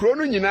nkuro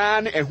no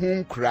nyinaa ne ehu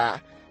nkura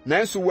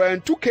nanso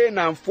wantu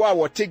Kanaanfo a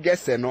wote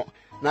Gese no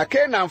Na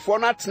Kanaanfoɔ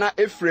no atena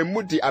Efraim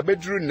mu di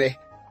abeduru nnɛ,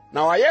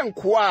 na wɔayɛ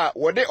nkoa a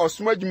wɔde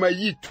ɔsom adwuma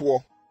yi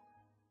toɔ.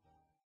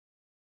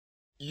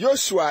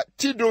 Yoshua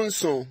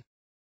Tidonson.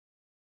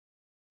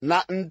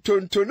 Na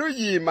ntontono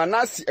yi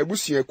Manase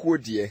abusuakuo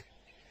die.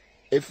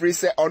 Efiri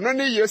sɛ ɔno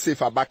ne Yosef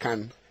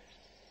abakan.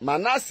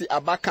 Manase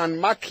abakan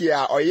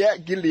Makia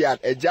ɔyɛ Gilead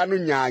agya no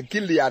nyaa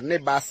Gilead ne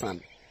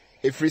Basan.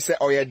 Efiri sɛ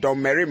ɔyɛ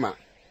dɔmmarima.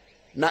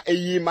 Na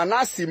eyi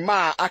Manase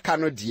ma aka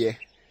no die.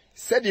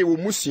 Sɛdeɛ wɔ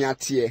musua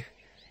teɛ.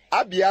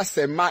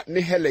 Abiasɛ ma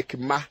ne Helek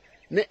ma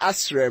ne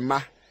Asriel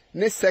ma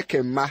ne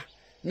Sekem ma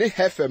ne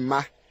Hefer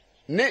ma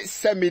ne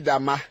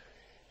Semida ma.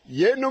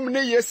 Yenum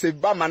ne Yosef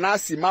ba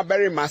Manase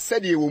mabarima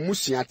sɛdeɛ wɔ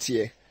musua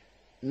teɛ.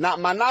 Na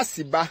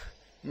Manase ba,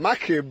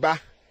 Makir ba,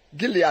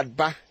 Gilead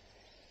ba,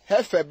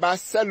 Hefer ba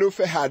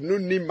Selofehad no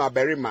ni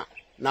mabarima,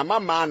 na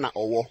mama na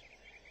ɔwɔ.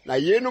 Na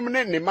yenum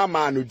ne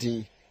mama no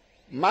din.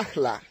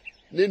 Mahla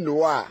ne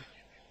Noa,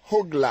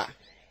 Hogla,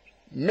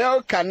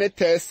 Melka ne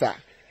Tesa.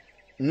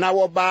 Na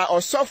wɔba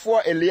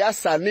ɔsɔfoɔ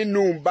Eliasa ne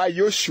Nun ba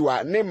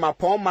Yoshua ne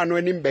mapɔnma no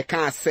anim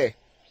bɛkaa sɛ,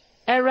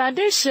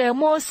 Awurade hyɛ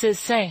Mose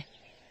sɛ,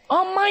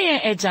 ɔmma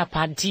yɛn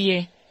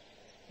agyapadeɛ,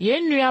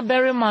 yɛn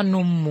nuabarima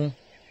no mu.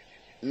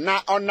 Na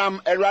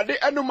ɔnam Awurade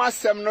anum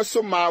asɛm no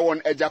so maa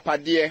wɔn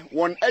agyapadeɛ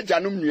wɔn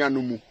agyanom nua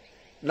no mu.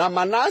 Na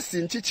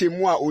Manase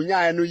nkyekyɛmu a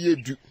onyaeɛ no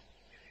yɛ 2.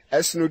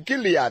 Ɛsono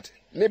Gilead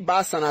ne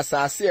Basan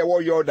asase a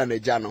ɛwɔ Yordan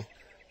agya no.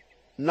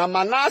 Na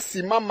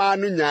Manase mama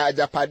no nyaa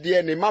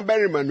agyapadeɛ ne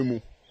mabarima no mu.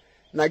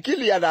 Na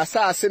Gilead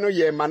asase no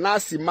yɛ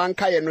Manase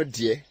mankaeɛ no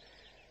deɛ.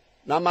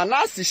 Na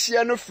Manase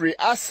hyia no firi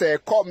Aser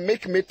kɔ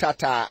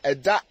Mikmetata a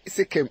ɛda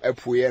Sekem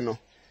apueɛ no.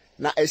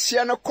 Na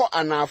ɛhyia no kɔ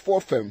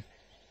anaafoɔ fam,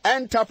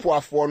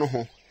 ɛntapoafoɔ no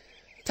ho.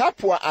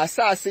 Tapua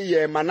asase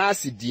yɛ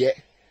Manase deɛ.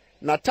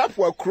 Na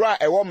Tapua kuro a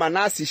ɛwɔ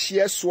Manase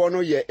hyia soɔ no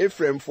yɛ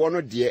Efraimfoɔ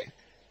no deɛ.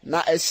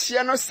 Na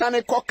ɛhyia no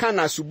sane kɔ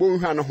Kana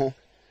subonhwa no ho.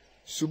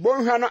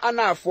 Subonhwa no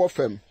anaafoɔ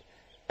fam.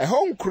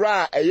 Ɛhɔ nkuro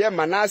a ɛyɛ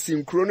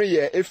Manase nkuro no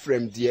yɛ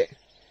Efraim deɛ.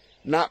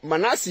 Na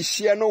Manase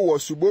hyia no wɔ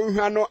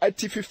subonhwa no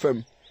atifi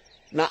fam.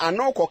 Na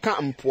ano kɔka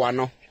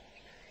mpoano.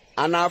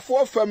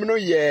 Anaafoɔ fam no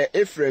yɛ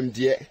Efraim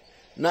deɛ.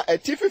 Na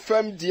atifi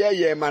fam deɛ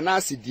yɛ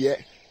Manase deɛ.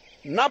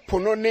 Na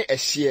pono ne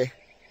ɛhyeɛ.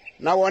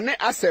 Na wɔne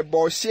Aser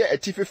bɔɔ hyeɛ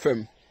atifi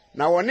fam.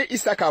 Na wɔne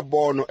Isaka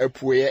bɔɔ no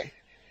apueɛ.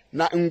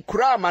 Na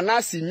nkuro a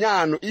Manase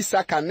nyaa no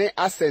Isaka ne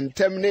Aser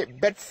ntam ne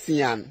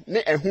Bet-Sean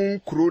ne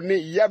ɛho nkuro ne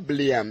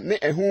Yableam ne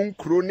ɛho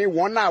nkuro ne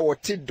wɔn a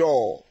wɔte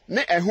Dor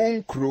ne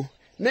ɛho nkuro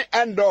ne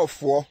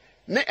Endorfoɔ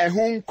ne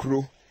ɛho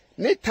nkuro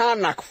ne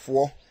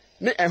Tanakfoɔ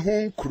ne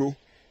ɛho nkuro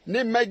ne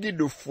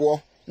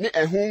Megidofoɔ ne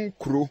ɛho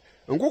nkuro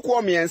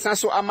nkokoɔ mmiɛnsa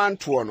so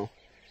amantoɔ no.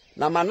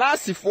 Na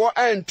Manasefoɔ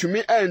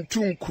antumi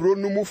antu nkuro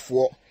no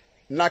mufoɔ.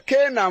 Na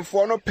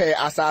Kanaanfoɔ no pɛɛ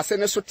asase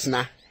no so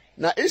tena.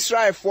 Na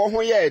Israelfoɔ ho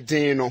yɛɛ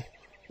den no.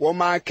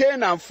 Wɔmaa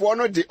Kanaanfoɔ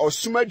no de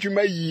ɔsom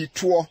adwuma yii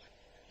toɔ.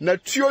 Na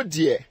tuo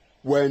deɛ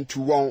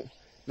wɔantu wɔn.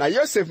 Na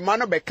Yosef ma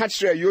no bɛka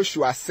kyerɛɛ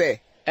Yoshua sɛ,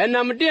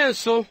 ɛnam deɛ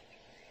nso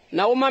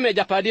na woma me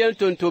agyapadeɛ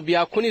ntonto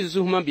biako ne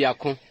susuhuma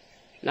biako.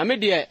 Na me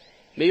deɛ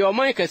meyɛ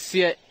ɔman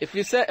kɛseɛ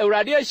ɛfiri sɛ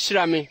Awurade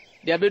ahyira me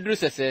de abɛduru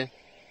sɛsɛ.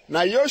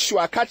 Na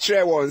Yoshua ka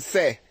kyerɛɛ wɔn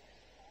sɛ,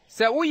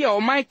 sɛ woyɛ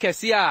ɔman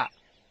kɛseɛ a,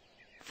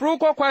 foro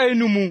kɔkwae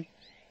no mu,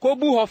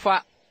 kobu hɔ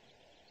fa,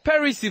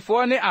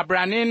 Perisifoɔ ne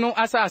abrane no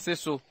asase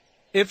so,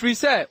 ɛfiri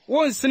sɛ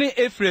wonsene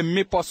Efraim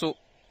mmepɔ so.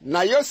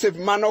 Na Yosef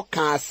ma no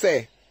kaa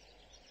sɛ,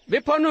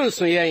 bepɔ no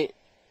nso yɛn,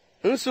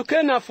 nso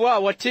Kanaanfoɔ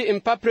a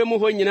wɔte mpaprɛ mu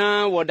hɔ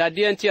nyinaa wɔ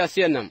dadeɛ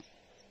nteaseɛnam,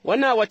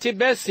 wɔn a wɔte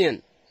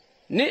Bet-Sean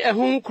ne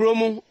ɛho nkuro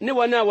mu ne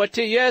wɔn a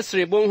wɔte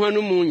Yesreel bɔnhwa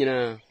no mu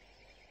nyinaa.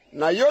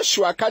 Na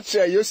Yoshua ka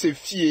kyerɛɛ Yosef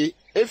fie,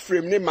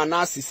 Efraim ne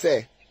Manase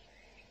sɛ,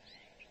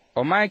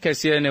 ɔman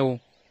kɛseɛ ne wo,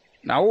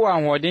 na wowɔ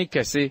ahoɔden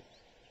kɛse,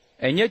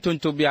 ɛnyɛ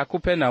tonto biako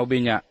pɛ na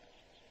wobɛnya.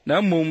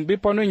 Na mmom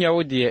bepɔ no nyɛ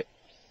wo deɛ,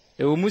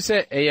 ɛwɔ mu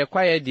sɛ ɛyɛ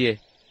kwaeɛ deɛ,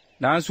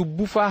 nanso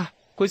bufa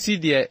kosi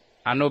deɛ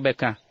ano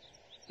bɛka.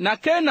 Na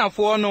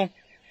Kanaanfoɔ no,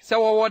 sɛ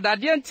wɔwɔ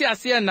dadeɛ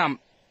nteaseɛnam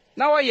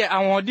na wɔyɛ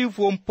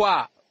ahoɔdenfoɔ mpo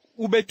a,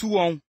 wobɛtu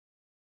wɔn.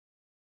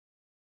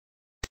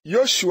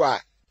 Yoshua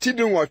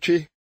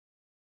Tidonwɔtwe.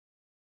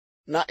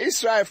 Na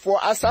Israelfoɔ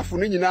asafo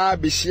no nyinaa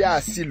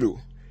behyiaa Silo.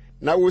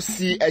 Na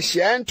wosi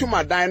Ahyiae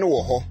Ntomadan no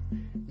wɔ hɔ.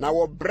 Na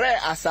wɔbrɛɛ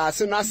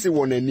asase no ase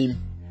wɔ n'anim.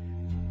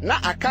 Na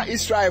aka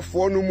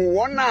Israelfoɔ no mu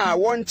wɔn a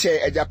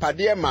wɔnkyɛ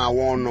agyapadeɛ maa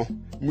wɔn no,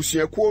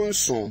 musuakuo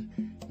 7.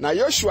 Na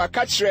Yoshua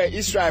ka kyerɛɛ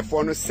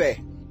Israelfoɔ no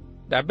sɛ,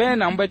 da bɛn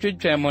na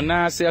mobɛtwetwɛn mo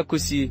nan ase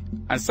akosi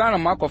ansa na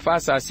moakɔfa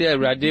asase a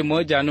Awurade mo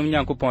agyanom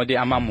Nyankopɔn de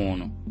ama mo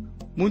no.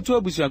 Muntu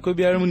abusuakuo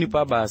biara mu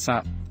nnipa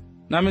 3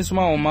 na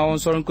mesoma wɔn ma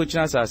wɔnsɔre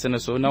nkokyina asase no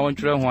so na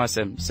wɔntwerɛ ho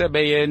asɛm sɛ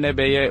bɛyɛ na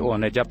bɛyɛ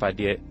wɔn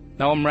agyapadeɛ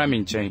na wɔmmra me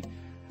nkyɛn.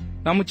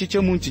 Na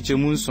mokyekyɛ mu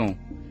nkyekyɛmu 7,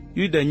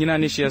 Yuda nyina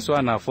ne hyeɛ so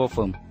anafoɔ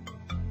fam,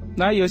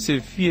 na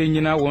Yosef fie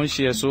nyina wɔn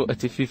hyeɛ so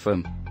atifi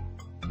fam.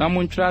 Na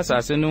montwerɛ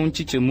asase no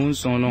nkyekyɛmu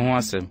 7 no ho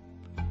asɛm.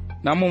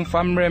 Na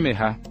momfa mmrɛ me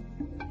ha,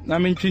 na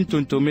mentwi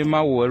ntontome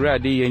ma wo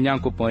Awurade yɛn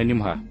Nyankopɔn anim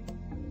ha.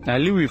 Na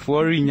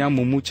Lewifoɔ rennya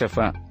mo mu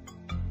kyɛfa,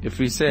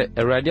 ɛfiri sɛ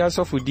Awurade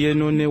asɔfodie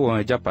no ne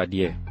wɔn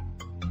agyapadeɛ.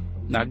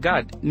 na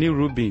Gad ne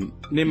Ruben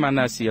ne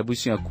Manase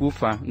abusuakuo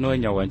fa na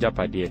anya wɔn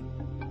agyapadeɛ.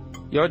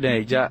 Yordan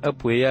agya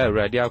apuei a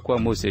Awurade akɔ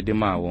Mose de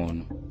maa wɔn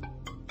no.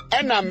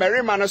 Ɛna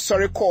mmarima no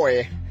sɔre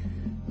kɔɔɛ,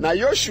 na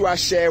Yoshua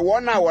hyɛɛ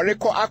wɔn a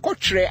wɔrekɔ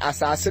akɔtwerɛ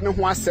asase no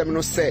ho asɛm no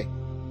sɛ,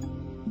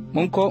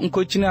 monkɔ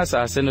nkɔkyini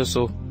asase no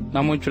so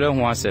na montwerɛ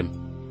ho asɛm,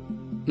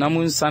 na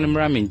monsan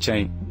mmra me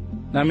nkyɛn,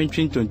 na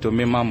mentwi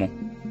ntontome ma mo,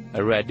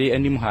 Awurade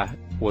anim ha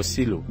wɔ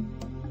Silo.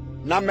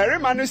 Na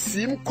mmarima no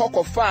siim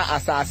kɔkɔfaa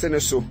asase no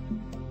so,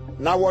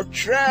 na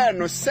wɔtwerɛɛ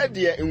no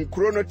sɛdeɛ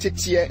nkuro no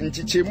teteɛ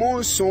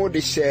nkyekyɛmu 7 de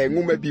hyɛɛ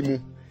nwoma bi mu,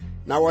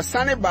 na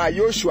wɔsane baa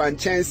Yoshua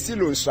nkyɛn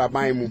Silo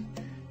nsraban mu.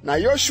 Na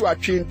Yoshua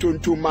twe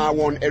ntonto maa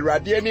wɔn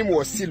Awurade anim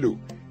wɔ Silo,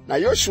 na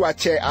Yoshua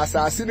kyɛɛ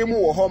asase no mu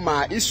wɔ hɔ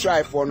maa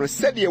Israelfoɔ no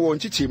sɛdeɛ wɔn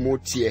nkyekyɛmu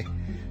teɛ.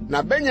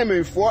 Na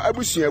Benyaminfoɔ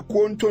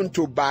abusuakuo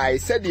ntonto bae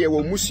sɛdeɛ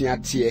wɔn musua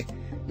teɛ,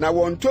 na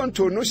wɔn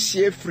ntonto no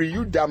hyɛ firi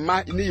Yuda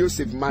ma ne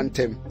Yosef ma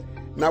ntam,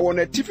 na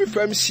wɔn atifi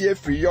fam hyɛ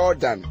firi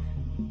Yordan,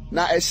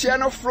 na ɛhyɛ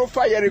no foro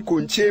fa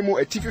Yeriko nkyɛn mu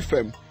atifi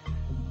fam,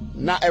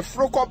 na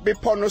ɛforo kɔ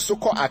bepɔ no so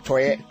kɔ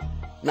atɔeɛ,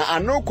 na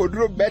ano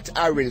koduro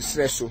Bet-Awen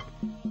srɛ so.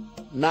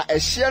 Na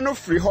ɛhyɛ no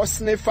firi hɔ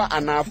sene fa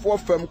anafoɔ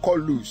fam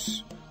kɔ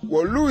Lus,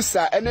 wɔ Lus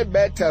a ɛne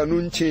Betel no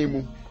nkyɛn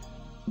mu,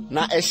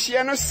 na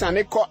ɛhyɛ no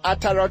sane kɔ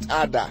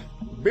Atarot-Ada,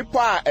 bepɔ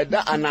a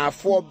ɛda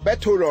anafoɔ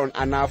Bet-Horon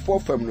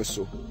anafoɔ fam no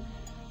so.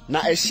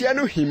 Na ɛhyɛ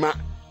no hima,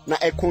 na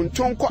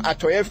ɛkonton kɔ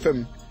atɔeɛ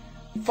fam,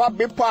 fa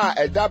bepɔ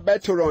a ɛda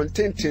Bet-Horon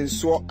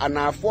tentensoɔ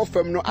anafoɔ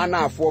fam no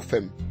anafoɔ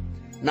fam,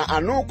 na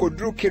ano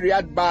koduru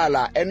Kiriat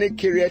Baala ɛne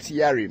Kiriat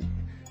Yarim,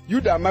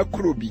 Yuda ma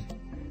kuro bi.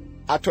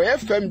 Atɔeɛ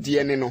fam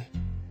deɛ ne no,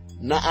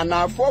 na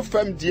anafoɔ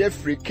fam deɛ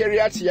firi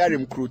Kiriat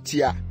Yarim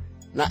kurotia,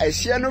 na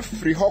ɛhyɛ no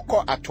firi hɔ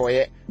kɔ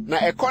atɔeɛ, na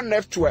ɛkɔ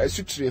Neftoa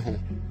asutire ho.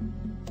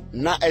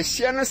 Na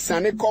ɛhyɛ no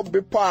sane kɔ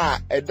bepɔ a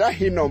ɛda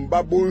Hinom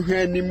ba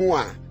bɔnhwa anim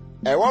a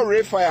ɛwɔ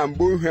Refaim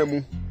bɔnhwa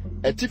mu,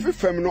 atifi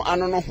fam no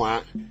ano no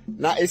hwaa,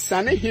 na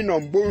esane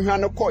Hinom bɔnhwa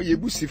no kɔ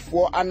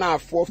Yebusifoɔ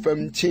anafoɔ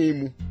fam nkyɛn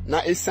mu,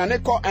 na esane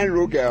kɔ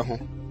Enrogel ho,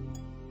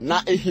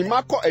 na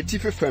ehima kɔ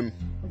atifi fam,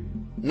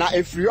 na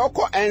efiri hɔ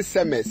kɔ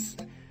Ensemes,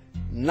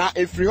 na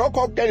efiri hɔ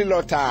kɔ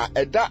Gelilot a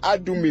ɛda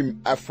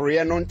Adumim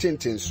aforoeɛ no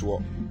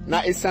ntentensoɔ,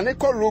 na esane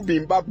kɔ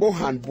Ruben ba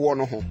Bohan boɔ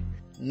no ho,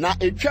 na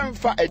etwam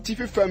fa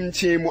atifi fam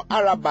nkyɛn mu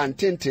Araba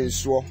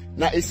ntentensoɔ,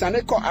 na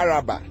esane kɔ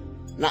Araba,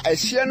 na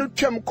ɛhyɛ no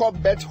twam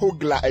kɔ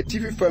Bet-Hogla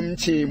atifi fam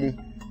nkyɛn mu,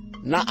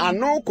 na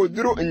ano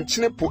koduru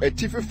nkyene po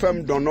atifi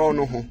fam dɔnɔ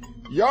no ho,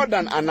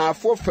 Yordan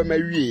anafoɔ fam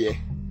awieɛ.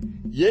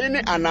 Yei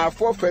ne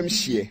anafoɔ fam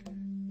hyeɛ,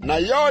 na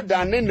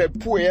Yordan ne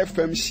napueɛ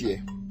fam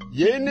hyeɛ.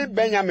 Yei ne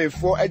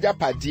Benyaminfoɔ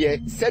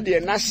agyapadeɛ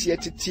sɛdeɛ n'ahyeɛ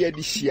teteɛ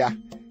de hyia,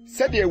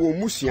 sɛdeɛ wɔn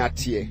musua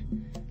teɛ.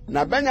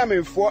 Na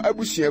Benyaminfoɔ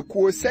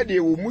abusuakuo sɛdeɛ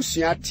wɔn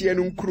musua teɛ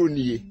no nkuro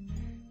nie: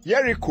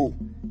 Yeriko,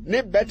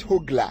 ne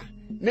Bet-Hogla,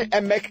 ne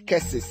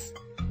Emek-Kesis,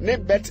 ne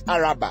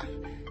Bet-Araba,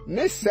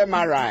 ne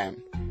Semaraim,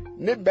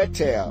 ne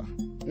Betel,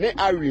 ne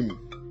Arim,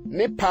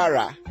 ne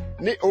Para,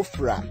 ne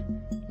Ofra,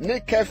 ne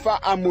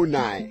Kefa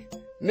Amonai,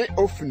 ne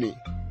Ofni,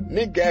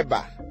 ne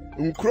Geba,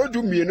 nkuro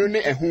 12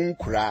 ne ɛho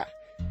nkuraa,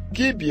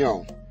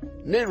 Gibeon,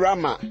 ne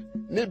Rama,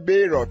 ne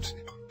Beerot,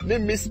 ne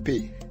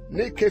Mispe,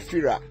 ne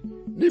Kefira,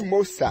 ne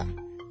Mosa,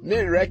 ne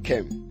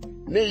Rekem,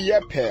 ne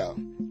Yepel,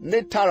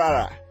 ne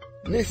Tarara,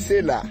 ne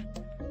Sela,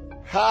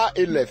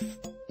 Ha-Elef,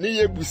 ne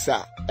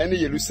Yebusa, ne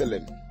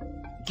Jerusalem,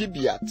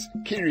 Gibeat,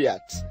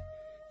 Kiriat,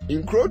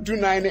 nkuro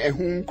 14 ne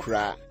ɛho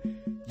nkuraa.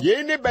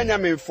 Yei ne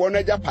Benyaminfoɔ no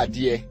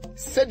agyapadeɛ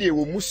sɛdeɛ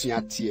wɔn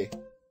musua teɛ.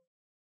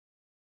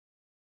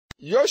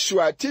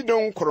 Yoshua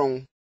tidon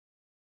kron.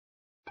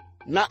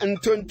 Na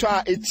ntonto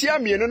a etia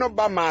mienu no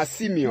ba maa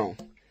Simeon.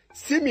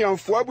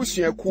 Simeonfoɔ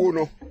abusuakuo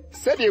no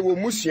sɛdeɛ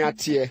wɔn musua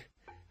teɛ,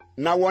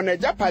 na wɔn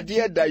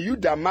agyapadeɛ da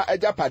Yuda ma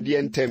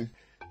agyapadeɛ ntam.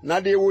 Na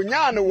deɛ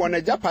wonyaa no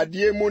wɔn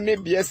agyapadeɛ mu ne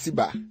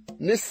Beesiba,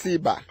 ne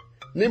Siba,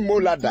 ne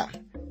Molada,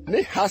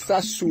 ne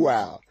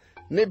Hasa-Sual,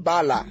 ne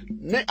Bala,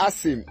 ne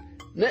Asim,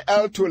 ne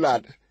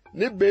Eltolad,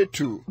 ne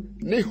Betu,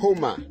 ne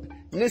Homa,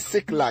 ne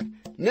Siklag,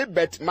 ne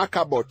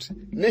Bet-Makabot,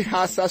 ne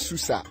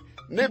Hasa-Susa,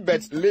 ne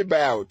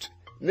Bet-Lebaot,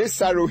 ne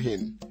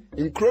Saruhin,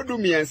 nkuro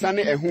 12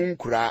 ne ɛho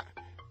nkuraa,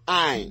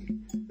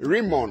 Ain,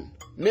 Rimon,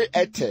 ne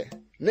Ete,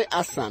 ne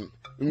Asan,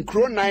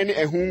 nkuro 9 ne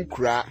ɛho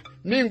nkuraa,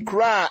 ne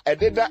nkuro a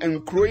ɛdeda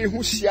nkuro yi ho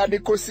hyia de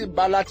kosi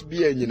Balat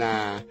bia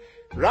nyinaa,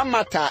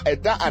 Ramata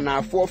ɛda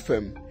anafoɔ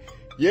fam.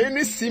 Yei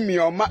ne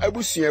Simeon ma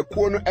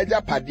abusuakuo no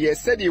agyapadeɛ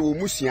sɛdeɛ wɔn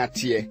musua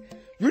teɛ.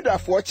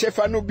 Yudafoɔ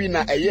kyɛfa no bi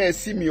na ɛyɛ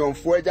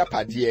Simeonfoɔ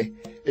agyapadeɛ,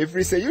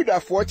 ɛfiri sɛ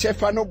Yudafoɔ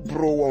kyɛfa no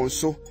boro wɔn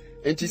so,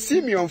 enti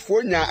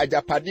Simeonfoɔ nya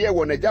agyapadeɛ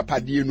wɔ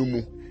n'agyapadeɛ no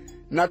mu.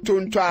 Na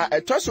tonto a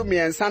ɛtɔ so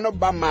 3 no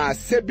ba maa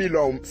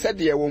Sebulon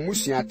sɛdeɛ wɔn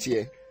musua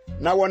teɛ.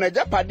 Na wɔn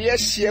agyapadeɛ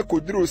hyeɛ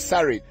koduru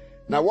Sarid,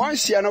 na wɔn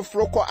hyeɛ no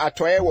foro kɔ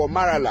atɔeɛ wɔ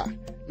Marala,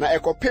 na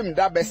ɛkɔpem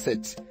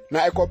Dabeset,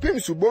 na ɛkɔpem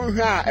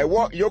subonhwa a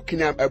ɛwɔ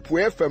Yokneam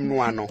apueɛ fam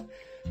no ano.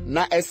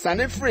 Na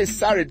ɛsane firi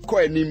Sarid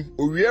kɔ anim,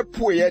 owie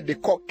pueɛ de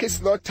kɔ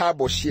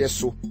Kislot-Tabor hyeɛ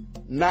so,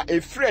 na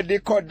efiri de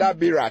kɔ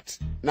Dabirat,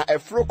 na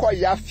ɛforo kɔ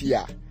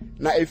Yafia,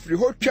 na efiri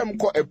ho twam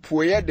kɔ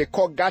epuoyɛ de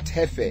kɔ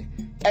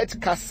GhPage.JOSHUA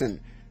Kasen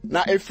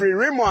na efiri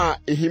Rimo a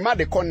ehima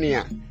de kɔ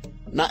Nea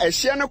na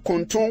ehye no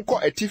konton kɔ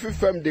atifi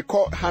fam de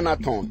kɔ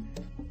Hanaton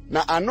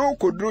na ano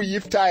koduru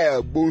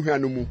Yiftael bonhwa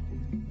no mu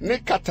ne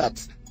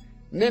Katat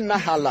ne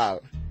Nahalal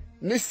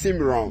ne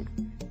Simron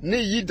ne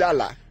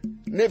Yidala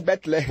ne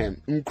Bethlehem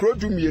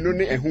nkrodu mienu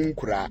ne ehun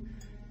nkura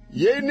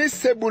ye ni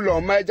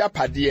Sebulon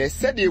magyapade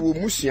sɛde wo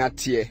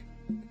musuateɛ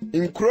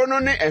nkro no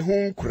ne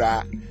ehun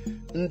nkura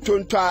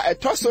ntonto a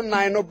ɛtɔso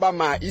 9 no ba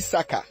ma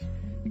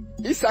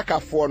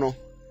Isakafo no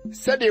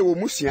sɛde wo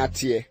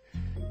musuateɛ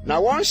na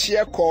wɔn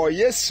hye kɔ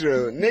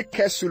Yesreel ne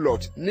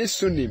Kesulot ne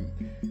Sunim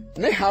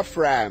ne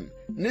Hafraim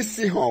ne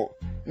Sihon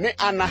ne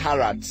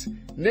Anaharat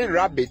ne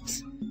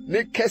Rabit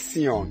ne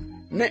Kesion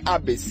ne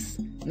Abis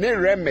ne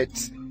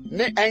Remet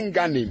ne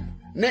Enganim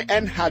ne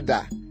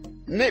Enhada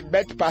ne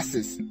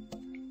Betpasis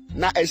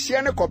na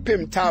ehye no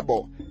kopim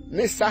Tabo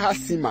ne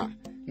Sahasima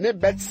ne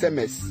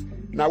Betsemes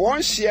na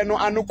wɔn hye no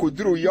ano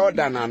koduru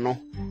Yordan ano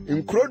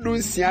nkrodu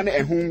nsia ne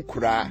ehun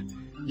nkura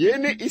ye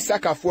ne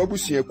Isakafo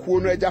abusuakuo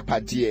no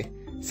agyapade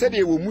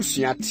sɛde wo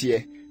musuateɛ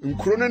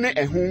nkro no ne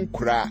ehun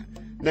nkura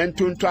na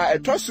ntonto a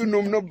ɛtɔso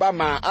num no ba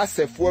ma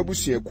Asefo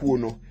abusuakuo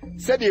no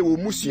sɛde wo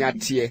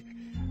musuateɛ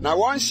na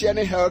wɔn hye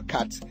ne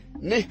Helkat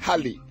ne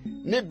Hali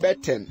ne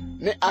Beten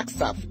ne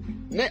Aksaf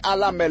ne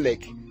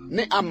Alamelek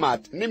ne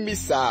Amad ne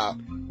Misal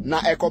na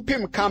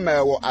ekopim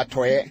Kamel wɔ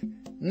atɔe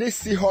ne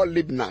Sihol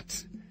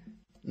Libnat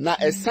na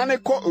esane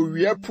kɔ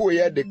owia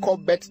puoyɛ de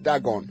kɔ Bet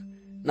Dagon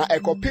na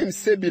ekopim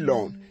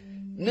Sebilon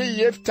ne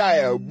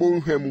Yeftael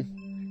bonhwamu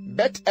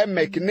Bet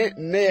Emek ne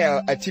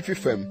Neel atifi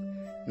fam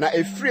na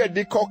efiri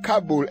de kɔ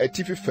Kabul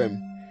atifi fam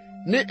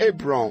ne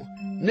Ebron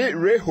ne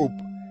Rehob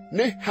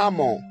ne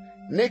Hamon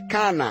ne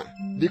Kana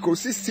de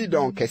kosi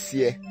Sidon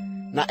kɛseɛ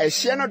na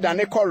ehye no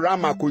dane kɔ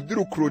Rama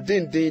koduru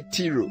krodenden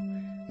Tiro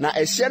na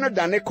ehye no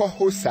dane kɔ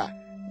Hosa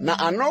na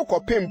ano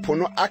kɔpem po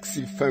no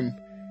Aksi fam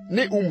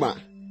ne Uma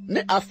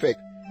ne Afek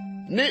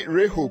ne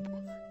Rehob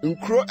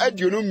nkro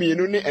aduonu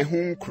mienu ne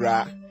ehun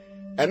nkura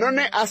ɛno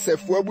ne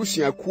Asefo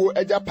abusuakuo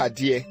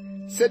agyapade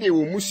sɛde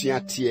wo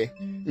musuateɛ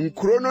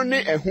nkro no ne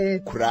ehun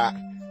nkura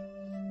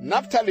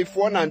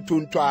Naptalifo na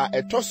ntonto a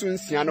ɛtɔso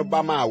nsia no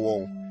ba ma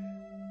wɔn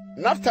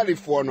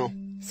Naptalifo no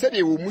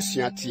sɛde wo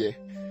musuateɛ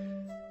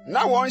na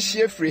wɔn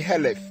hye firi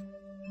Helef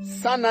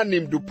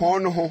Sananim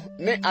dupon no ho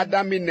ne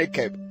Adami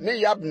Nekeb ne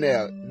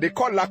Yabnel de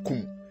kɔ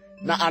Lakum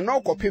na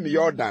ano kɔpem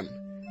Yordan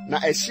na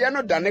ehye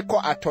no dane kɔ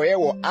atɔye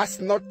wɔ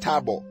Asnot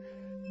Tabor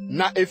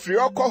na efiri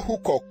ɔkɔ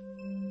Hukok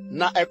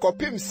na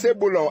ekopim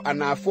Sebulon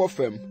anafo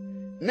fam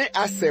ne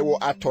Ase wɔ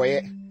atɔye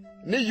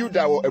ne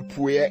Yuda wɔ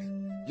apuoye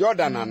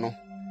Yordan ano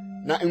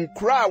na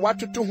nkura a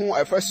watoto ho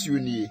afasuo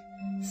nie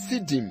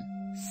Sidim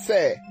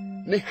Se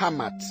ne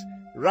Hamat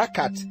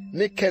Rakat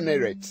ne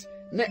Keneret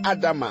ne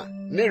Adama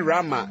ne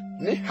Rama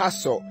ne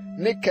Haso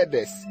ne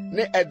Kedes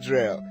ne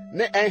Edrel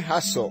ne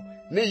Enhaso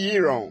ne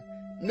Yiron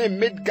ne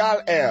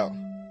Midgal-el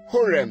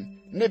Horem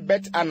ne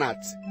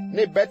Bet-Anat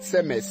ne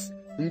Bet-Semes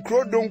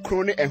nkrodo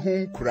nkro ne ehun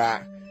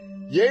nkura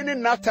ye ne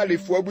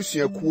Naptalifo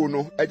abusuakuo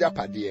no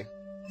agyapade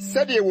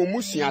sɛde wo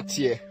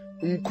musuateɛ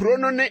nkro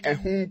no ne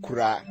ehun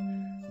nkura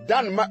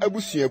Dan ma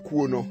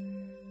abusuakuo no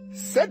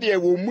sɛde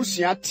wo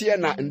musuateɛ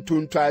na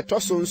ntonto a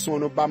ɛtɔso nson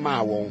no ba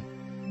ma wɔn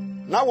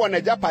na wɔn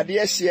agyapade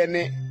hye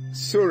ne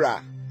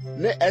Sora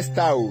ne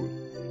Estaol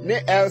ne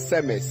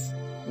Elsemes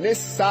ne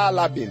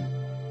Salabin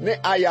ne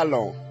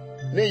Ayalon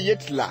ne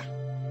Yitla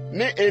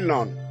ne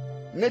Elon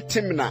ne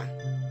Timna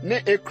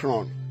ne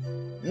Ekron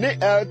ne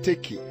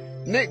Elteki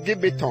ne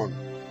Gibeton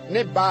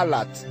ne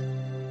Balat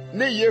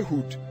ne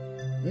Yehud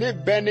ne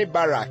Beni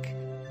Barak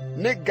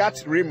ne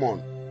Gat Rimon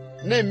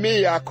ne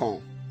Meyakon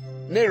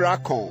ne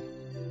Rakon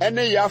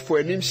ene Yafo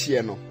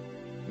animhye no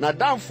na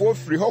damfo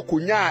firi hɔ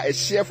konya a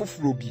ehye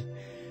foforo bi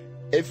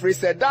efiri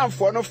sɛ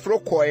damfo no foro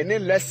kɔe ne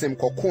Lesem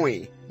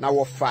kɔkoe na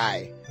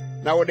wɔfae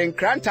na wɔde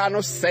nkranta no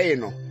sɛe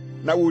no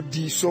na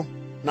wɔdi so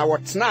na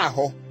wɔtena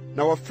hɔ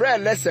na wɔfrɛ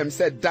Lesem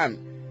sɛ Dan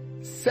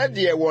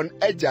sɛdeɛ wɔn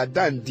agya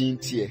Dan din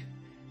tie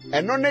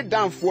ɛno ne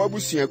damfo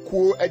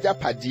abusuakuo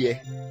agyapade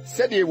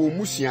sɛdeɛ wɔn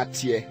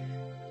musuateɛ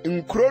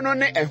nkro no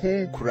ne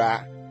ehun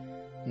nkura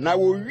na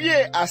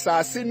wowie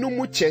asase no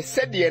mu kyɛ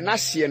sɛdeɛ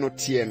n'ahye no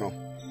tie no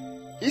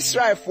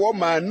Israelfo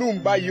ma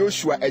numba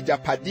Yoshua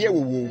agyapade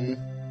wɔ wɔn mu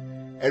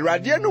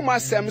Awurade no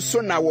masɛm so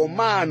na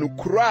wɔmaa no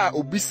kuro a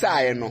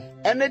obisae no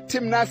ɛne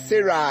Timna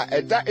Sera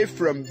a ɛda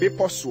Efraim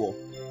bepɔ soɔ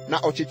na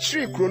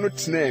ɔkyekyere kuro no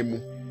tenaa mu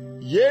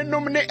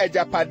yenum ne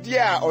agyapade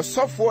a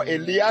ɔsɔfo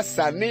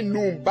Eliasa ne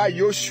numba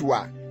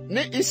Yoshua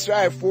ne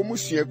Israelfo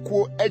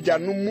musuakuo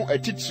agyanom mu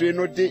atitire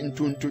no de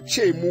ntonto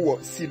kyɛe mu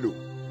wɔ Silo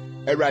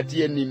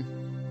Awurade anim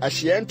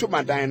ahyeɛ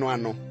ntomadan no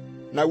ano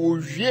na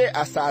wowie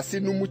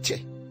asase no mu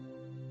kyɛ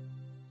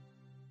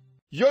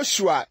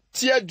Yoshua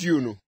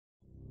tiaduo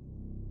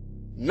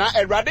na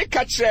Awurade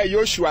ka kyerɛ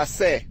Yoshua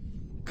sɛ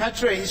ka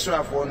kyerɛ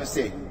Israelfo no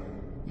sɛ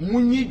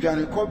munyi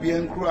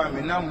dwanekɔbea nkuro a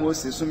me na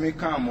Mose so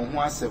meka mo ho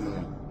asɛm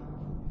no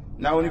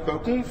na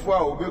onipakumfo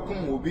a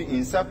obekum obi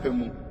nsapɛ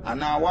mu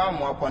anaa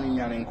waamo akwa no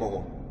nyane nkɔ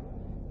hɔ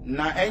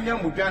na enya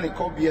mudwane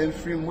kɔbea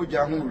mfiri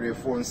mogya ho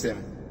werɛfoɔ nsɛm.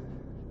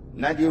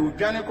 Na deɛ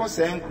udwane kɔ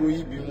saa nkuro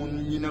yi bi mu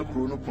no nyina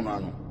kuro no pono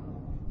ano,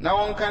 na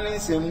wɔnka ne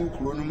nsɛm mu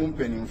kuro no mu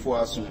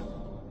mpanimfoɔ aso,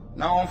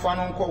 na wɔmfa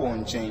no nkɔ wɔn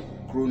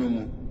nkyɛn kuro no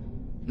mu,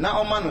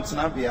 na ɔma no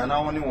tenabea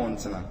na wɔne wɔn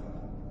tena.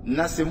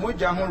 Na sɛ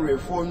mogya ho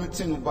werɛfoɔ no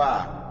ti no ba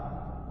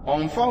a,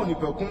 ɔmfa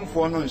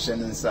onipakumfoɔ no nhyɛ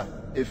ne nsa,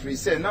 ɛfiri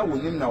sɛ na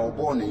wonim na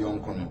wɔbɔɔ ne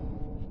yɔnko no.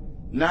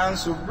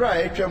 Nanso bere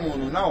a ɛtwa mu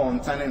no na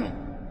ɔntane no,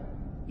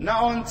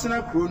 na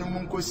ɔntena kuro no mu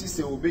nkosi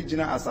sɛ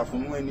obegyina asafo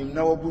no anim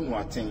na wɔbu no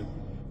atɛn,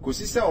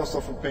 kosi sɛ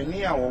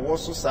ɔsɔfopanyin a wɔwɔ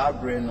so saa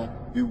bere no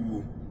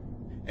bewuo.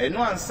 Ɛno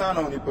ansa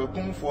na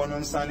onipakumfoɔ no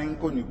nsane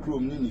nkɔ ne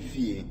kurom ne ne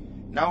fie,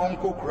 na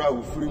wɔnkɔ kuro a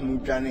ofiri mu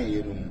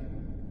dwaneeɛ no mu.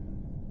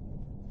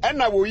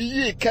 Ɛna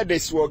woyiyii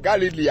Kedes wɔ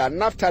Galilea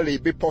Naftali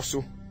bepɔ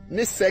so,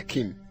 ne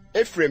Sekim,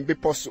 Efraim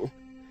bepɔ so,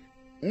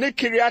 ne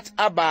Kiriat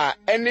Arba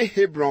ne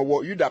Hebron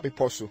wɔ Yuda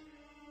bepɔ so.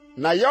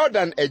 Na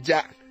Yordan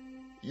agya,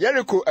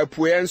 Yeriko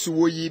apueɛ nso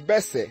woyii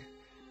Beser,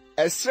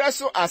 ɛsrɛ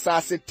so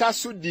asase ta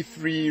so di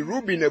firi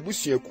Ruben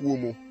abusuakuo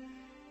mu,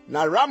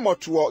 na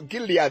Ramot wɔ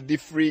Gilead di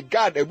firi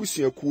Gad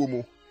abusuakuo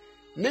mu,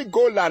 ne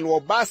Golan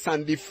wɔ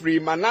Basan di firi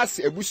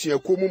Manase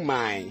abusuakuo mu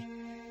man.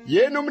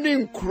 Yenum ne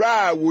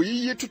nkura a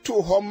woyiyi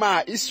totoo hɔ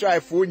maa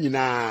Israelfoɔ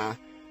nyinaa,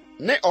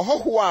 ne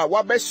ɔhɔho a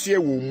wabɛsua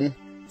wɔn mu,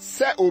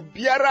 sɛ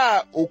obiara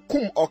a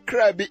okum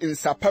ɔkra bi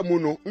nsapa mu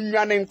no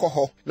nnwane nkɔ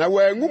hɔ, na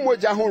wɔangu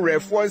mogya ho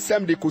werɛfoɔ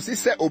nsɛm de kosi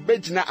sɛ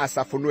obegyina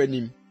asafo no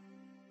anim.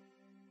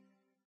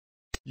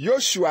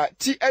 Yoshua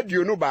ti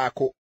aduonu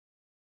baako.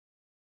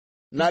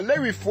 Na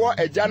Lewifoɔ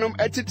agyanom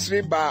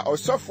atitiri baa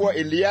ɔsɔfoɔ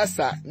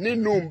Eliasa ne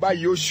Nun ba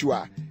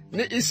Yoshua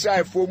ne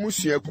Israelfoɔ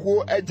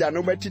musuakuo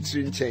agyanom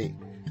atitiri nkyɛn,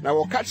 na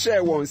wɔka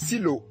kyerɛɛ wɔn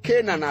Silo,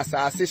 Kanaan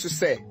asase so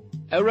sɛ,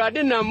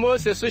 Awurade nam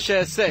Mose so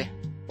hyɛɛ sɛ,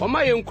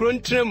 wɔma yɛn nkuro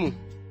ntena mu,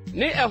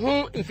 ne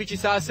ɛho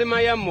mfikyisase ma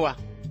yɛ mmoa.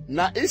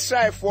 Na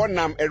Israelfoɔ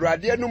nam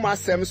Awurade anum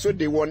asɛm so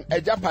de wɔn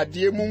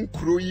agyapadeɛ mu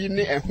nkuro yi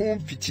ne ɛho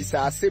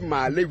mfikyisase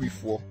maa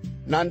Lewifoɔ.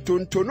 Na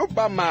ntonto no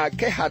ba maa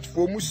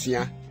Kehatfoɔ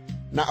musua,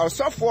 na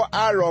ɔsɔfoɔ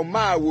Aaron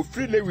maa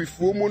wofiri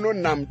Lewifoɔ mu no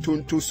nam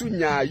ntonto so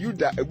nyaa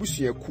Yuda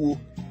abusuakuo,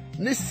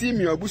 ne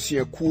Simeon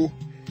abusuakuo,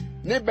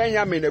 ne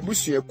Benyamin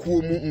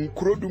abusuakuo mu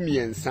nkuro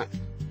 12.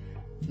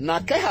 Na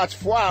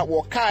Kehatfoɔ a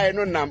wɔkae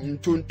no nam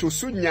ntonto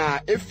so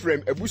nyaa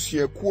Efraim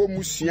abusuakuo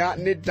musua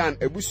ne Dan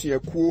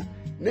abusuakuo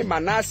ne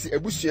Manase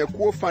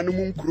abusuakuo fa no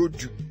mu nkuro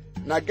 10.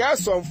 Na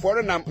Gersonfoɔ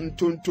no nam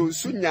ntonto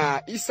so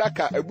nyaa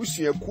Isaka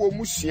abusuakuo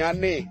musua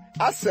ne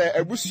Aser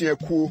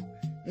abusuakuo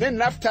ne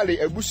Naftali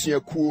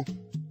abusuakuo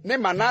ne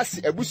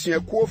Manase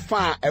abusuakuo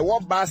fa a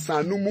ɛwɔ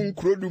Basan no mu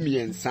nkuro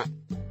 12.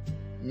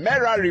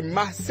 Merari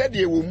ma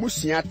sɛdeɛ wɔ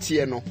musua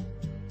teɛ no,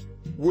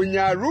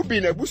 wonya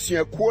Ruben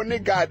abusuakuo ne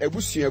Gad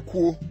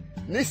abusuakuo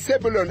ne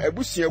Sebulon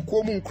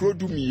abusuakuo mu nkuro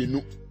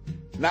 12.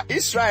 Na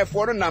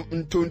Israelfoɔ no nam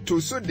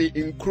ntonto so de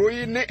nkuro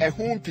yi ne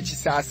ɛho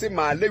mfikyisase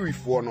maa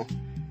Lewifoɔ no,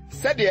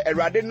 sɛdeɛ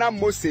Awurade nam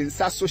Mose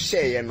nsa so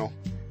hyɛeɛ no.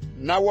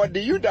 Na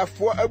wɔde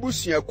Yudafoɔ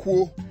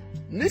abusuakuo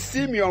ne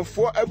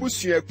Simeonfoɔ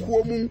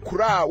abusuakuo mu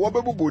nkuro a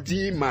wɔbɛbobɔ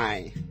din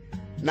mae.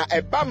 Na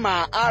ɛba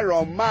maa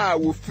Aaron maa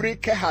wofiri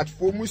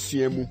Kehatfoɔ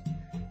musua mu,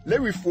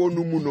 Lewifoɔ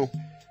no mu no,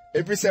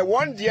 efisɛ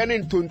wɔn deɛ ne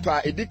ntonto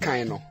a edi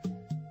kan no.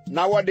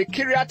 Na wɔde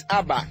Kiriat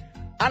Arba,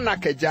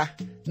 Anakagya,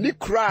 ne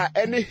kuro a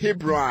ɛne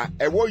Hebron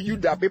a ɛwɔ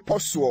Yuda bepɔ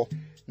soɔ,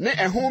 ne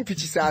ɛho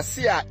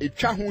mfikyisase a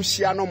etwa ho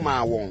hyia no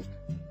maa wɔn.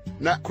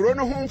 Na kuro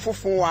no ho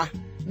mfofoa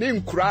ne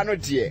nkura no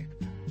deɛ,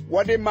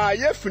 wɔde maa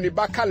Yefune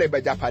ba Kaleb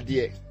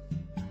agyapadeɛ.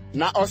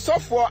 Na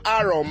ɔsɔfoɔ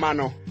Aaron ma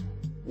no,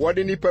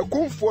 wɔde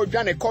nipakumfoɔ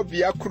dwane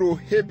kɔbea kuro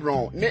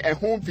Hebron ne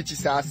ɛho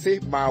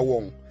mfikyisase maa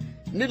wɔn,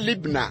 ne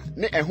Libna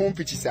ne ɛho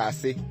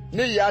mfikyisase,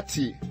 ne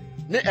Yati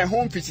ne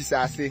ɛho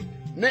mfikyisase,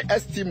 ne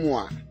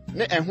Estimoa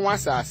ne ɛho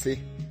asase,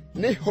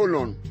 ne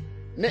Holon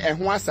ne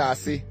ɛho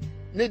asase,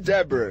 ne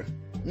Deber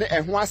ne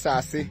ɛho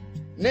asase,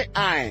 ne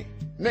Ai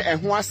ne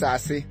ɛho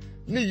asase,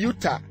 ne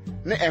Yuta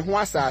ne ɛho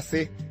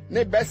asase,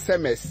 ne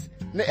Bet-Semes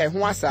ne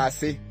ɛho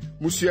asase,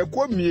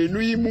 musuakuo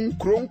 2 yi mu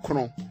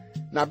nkronkron.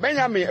 Na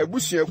Benyamin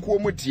abusuakuo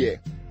mu deɛ,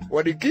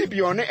 wɔde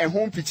Gibeon ne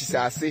ɛho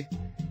mfikyisase,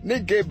 ne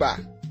Geba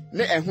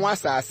ne ɛho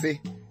asase,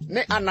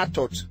 ne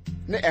Anatot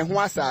ne ɛho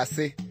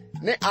asase,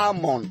 ne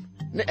Almon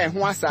ne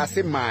ɛho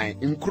asase man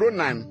nkuro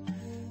 9.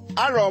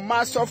 Aaron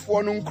ma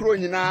asɔfoɔ no nkuro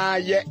nyinaa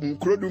yɛ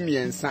nkuro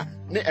 12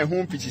 ne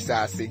ɛho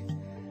mfikyisase.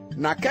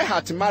 Na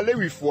Kehat ma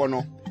Lewifoɔ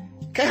no,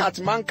 Kehat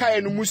man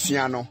kae no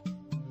musua no,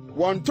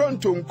 wɔn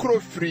tonto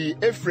nkuro firi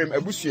Efraim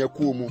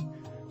abusuakuo mu.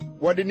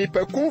 Wɔde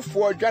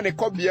nipakumfoɔ dwane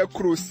kɔbea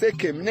kuro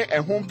Sekem ne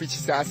ɛho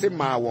mfikyisase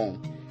maa wɔn,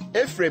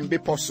 Efraim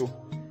bepɔ so,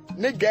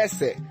 ne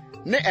Geser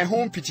ne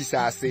ɛho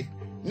mfikyisase,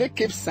 ne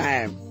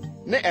Kibsaim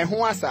ne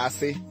ɛho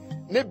asase,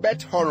 ne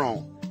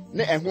Bet-Horon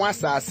ne ɛho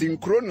asase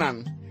nkuro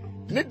 9,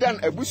 ne Dan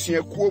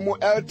abusuakuo mu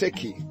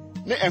Elteki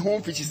ne ɛho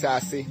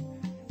mfikyisase,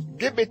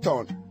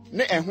 Gibeton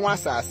ne ɛho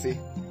asase,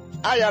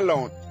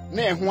 Ayalon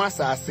ne ɛho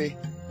asase,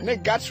 ne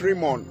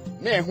Gat-Rimon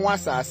ne ɛho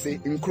asase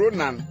nkuro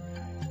 9,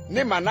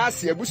 ne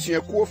Manase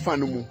abusuakuo fa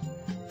no mu,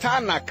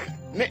 Tanak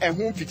ne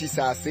ɛho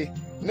mfikyisase,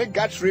 ne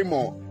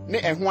Gat-Rimon ne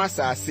ɛho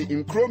asase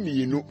nkuro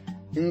mmienu.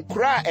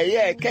 Nkuro a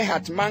ɛyɛ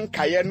Kehat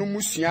mankaeɛ no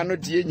musua no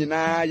deɛ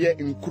nyinaa yɛ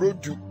nkuro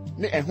 10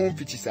 ne ɛho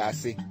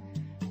mfikyisase.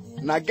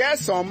 Na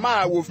Gerson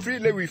ma a wofiri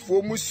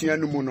Lewifoɔ musua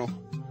no mu no,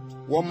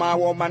 wɔmaa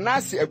wɔn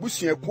Manase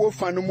abusuakuo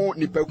fa no mu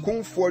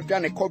nipakunfoɔ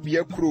dwane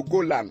kɔbea kuro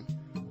Golan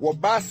wɔ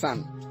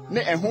Basan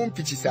ne ɛho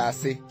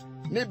mfikyisase,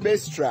 ne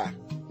Bestra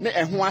ne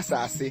ɛho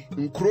asase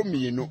nkuro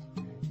mmienu,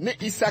 ne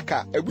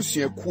Isaka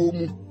abusuakuo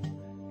mu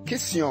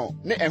Kision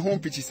ne ɛho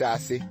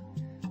mfikyisase,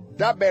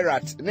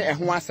 Daberat ne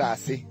ɛho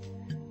asase,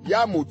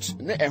 Yamut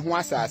ne ɛho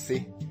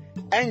asase,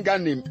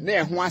 Enganim ne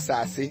ɛho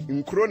asase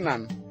nkuro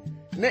 4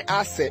 ne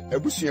Ase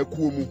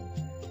abusuakuo mu,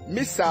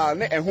 Misal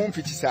ne ɛho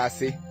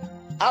mfikyisase,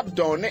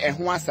 Abdon ne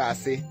ɛho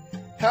asase,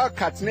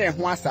 Helkat ne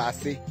ɛho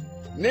asase,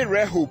 ne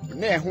Rehob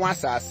ne ɛho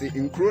asase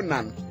nkuro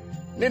 4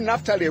 ne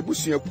Naftali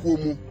abusuakuo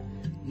mu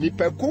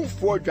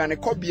nipakunfoɔ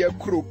dwanekɔbea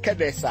kuro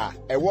Kedes a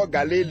ɛwɔ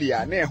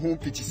Galilea ne ɛho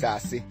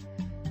mfikyisase,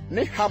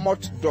 ne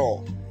Hamot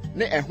Dor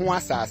ne ɛho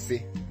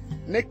asase,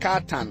 ne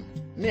Katan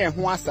ne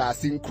ɛho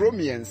asase nkuro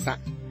 3.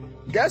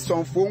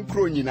 Gersonfoɔ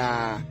nkuro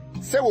nyinaa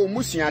sɛ wɔn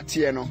musua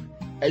teɛ no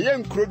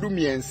ɛyɛ nkuro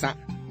 12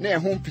 ne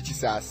ɛho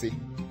mfikyisase.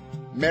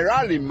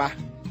 Merari ma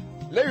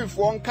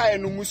Lewifoɔ nkae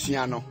no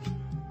musua no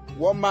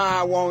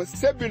wɔmaa wɔn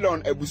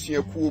Sebulon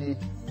abusuakuo mu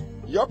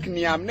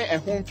Yokneam ne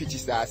ɛho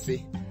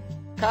mfikyisase,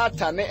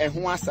 Kata ne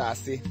ɛho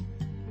asase,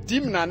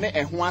 Dimna ne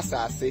ɛho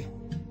asase,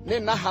 ne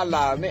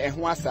Nahalal ne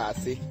ɛho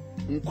asase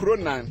nkuro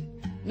 4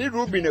 ne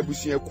Ruben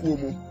abusuakuo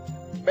mu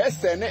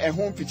Bese ne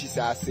ɛho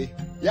mfikyisase,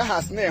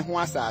 Yahas ne ɛho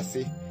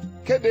asase,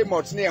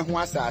 Kedemot ne ɛho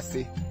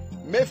asase,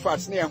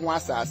 Mefat ne ɛho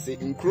asase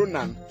nkuro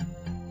 4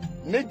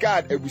 ne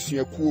Gad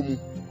abusuakuo mu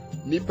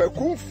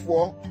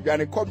nipakunfoɔ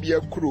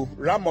dwanekɔbea kuro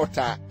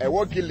Ramota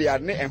ɛwɔ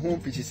Gilead ne ɛho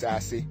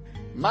mfikyisase,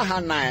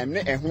 Mahanaim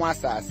ne ɛho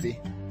asase,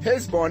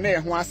 Hesbon ne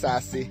ɛho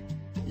asase,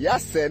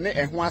 Yase ne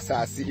ɛho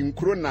asase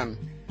nkuro 4.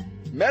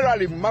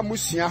 Merari ma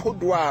musua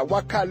hodoɔ a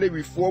waka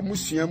Lewifoɔ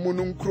musua mu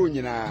no nkuro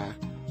nyinaa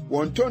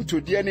wɔn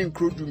tontodeɛ ne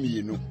nkuro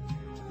 12.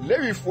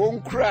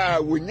 Lewifoɔ nkuro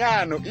a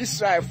wonyaa no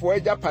Israelfoɔ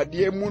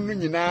agyapadeɛ mu no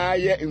nyinaa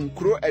yɛ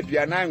nkuro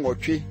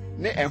 48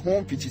 ne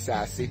ɛho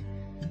mfikyisase.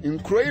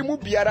 Nkuro yi mu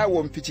biara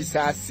wɔ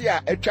mfikyisase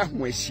a atwa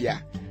ho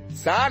ahyia.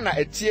 Saa na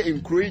ɛtie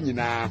nkuro yi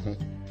nyinaa ho.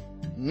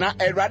 Na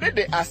Awurade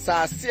de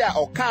asase a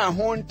ɔkaa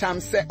ho ntam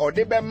sɛ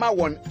ɔde bɛma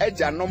wɔn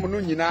agyanom no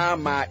nyinaa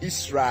maa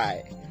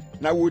Israel,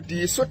 na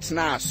wodii so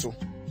tenaa so.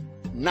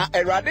 Na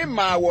Awurade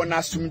maa wɔn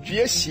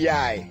asomdwie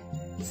hyiae,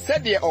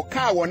 sɛdeɛ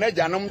ɔkaa wɔn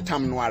agyanom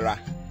tam no ara.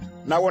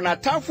 Na wɔn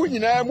atamfo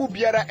nyinaa mu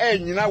biara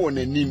anyina wɔn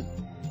anim.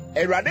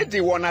 Awurade de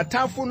wɔn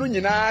atamfo no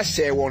nyinaa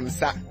hyɛɛ wɔn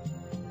nsa.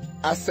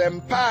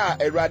 Asɛmpa a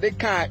Awurade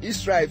kaa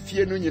Israel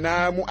fie no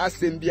nyinaa mu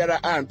asɛm biara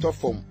antɔ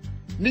fam,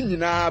 ne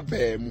nyinaa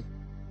baa mu.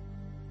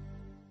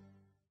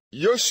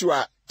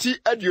 Yoshua ti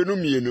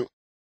 22.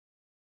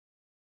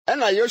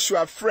 Ɛna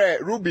Yoshua frɛ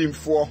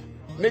Rubenfoɔ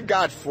ne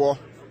Gadfoɔ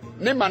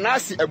ne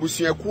Manase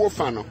abusuakuo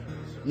fa no,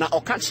 na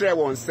ɔka kyerɛ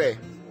wɔn sɛ,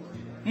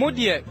 Mo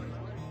deɛ,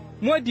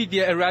 mo adi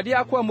deɛ Awurade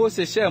akoa Mose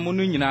hyɛɛ mo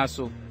no nyinaa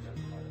so,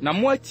 na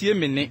mo atie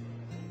me ne,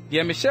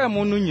 deɛ mehyɛɛ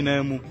mo no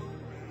nyinaa mu.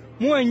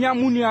 Mo anya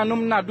mo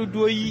nuanom na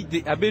dodoɔ yi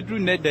de abeduru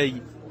nnɛda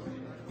yi,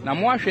 na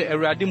mo ahwɛ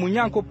Awurade mo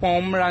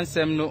Nyankopɔn mmara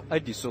nsɛm no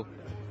adi so.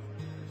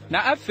 Na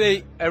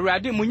afei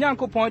Awurade mo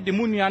Nyankopɔn de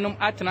mo nuanom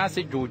atena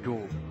ase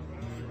dwoodwoo,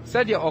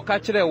 sɛdeɛ ɔka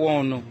kyerɛɛ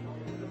wɔn no.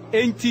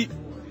 Enti,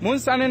 mo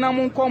nsane na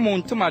monkɔ mo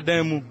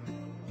ntomadan mu,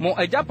 mo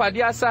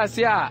agyapade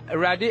asase a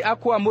Awurade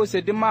akoa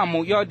Mose de maa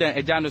mo Yordan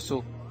agya no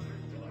so.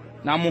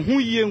 Na mo ho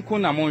yie nko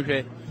na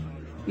monhwɛ,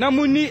 na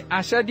munni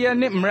ahyɛdeɛ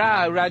ne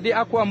mmara a Awurade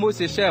akoa Mose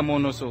hyɛɛ mo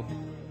no so.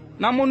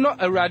 Na monnɔ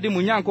Awurade mo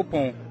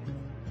Nyankopɔn,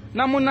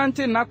 na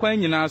monnante n'akwan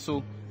nyinaa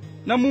so,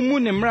 na mummu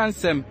ne mmara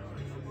nsɛm,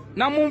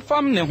 na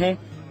momfam ne ho,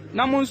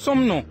 na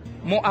monsom no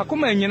mo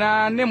akoma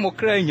nyinaa ne mo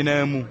kra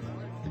nyinaa mu.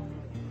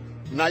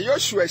 Na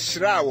Yoshua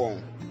hyiraa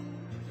wɔn,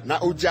 na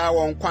ogyaa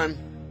wɔn kwan,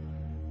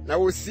 na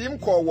wosim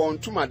kɔɔ wɔn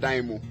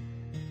ntomadan mu.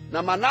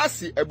 Na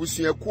Manase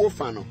abusuakuo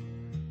fa no,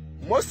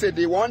 Mose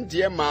de wɔn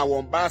deɛ maa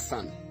wɔn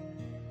Basan,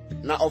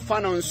 na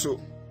ɔfa no nso,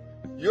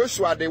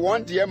 Yoshua de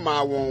wɔn deɛ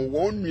maa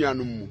wɔn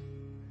nuanom mu.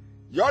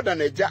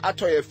 Yordan agya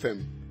atɔyɛ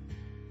fam.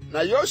 Na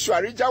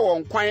Yoshua regya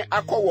wɔn kwan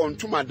akɔ wɔn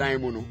ntomadan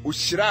mu no,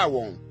 ohyiraa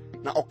wɔn,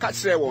 na ɔka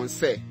kyerɛɛ wɔn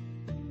sɛ,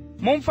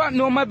 Momfa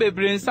nneɛma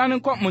bebree nsan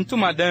nkɔ mo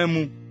ntomadan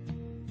mu.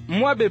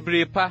 Mmoa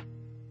bebree pa,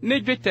 ne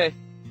dwetɛ,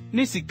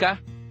 ne sika,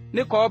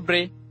 ne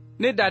kɔbere,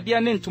 ne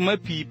dadeɛ ne ntoma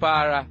pii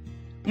paara.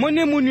 Mo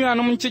ne mo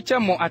nuanom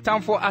nkyekyɛ mo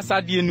atamfo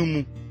asadeɛ no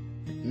mu.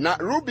 Na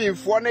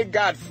Rubenfoɔ ne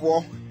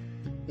Gadfoɔ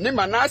ne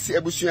Manase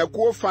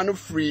abusuakuo fa no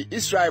firi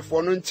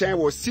Israelfoɔ no nkyɛn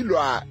wɔ Silo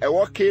a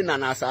ɛwɔ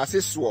Canaan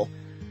asase soɔ,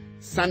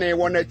 sane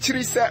wɔn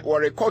akyiri sɛ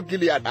wɔrekɔ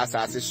Gilead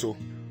asase so.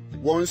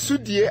 Wɔn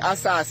sudie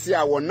asase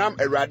a wɔnam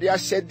Awurade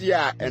ahyɛdeɛ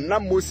a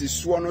ɛnam Mose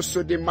soɔ no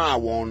so de maa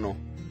wɔn no.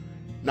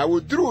 Na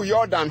woduru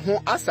Yordan ho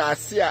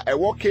asase a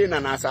ɛwɔ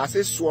Canaan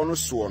asase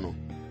soɔ no.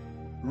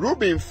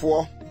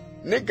 Rubenfoɔ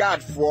ne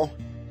Gadfoɔ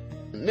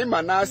ne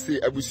Manase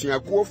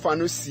abusuakuo fa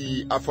no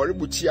sii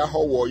afɔrebukyia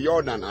hɔ wɔ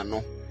Yordan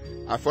ano.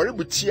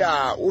 Afɔrebukyia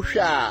a wohwɛ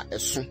a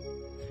ɛso.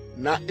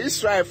 Na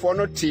Israelfoɔ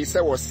no tee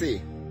sɛ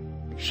wɔse,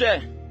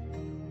 hwɛ,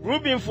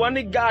 Rubenfoɔ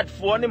ne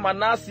Gadfoɔ ne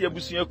Manase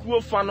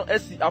abusuakuo fa no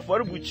asi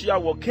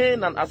afɔrebukyia wɔ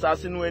Kanaan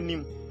asase no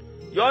anim,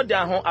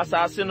 Yordan ho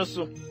asase no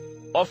so,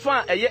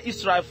 ɔfa a ɛyɛ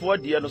Israelfoɔ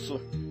deɛ no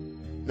so.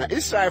 Na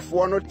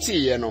Israelfoɔ no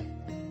teeɛ no,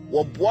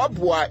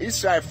 wɔboaboa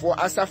Israelfoɔ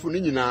asafo no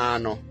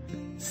nyinaa no,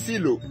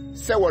 Silo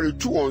sɛ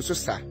wɔretu wɔn so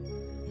sa.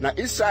 Na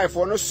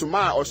Israelfoɔ no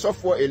somaa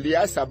ɔsɔfoɔ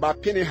Eleasa ba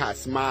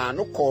Pinehas maa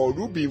no kɔɔ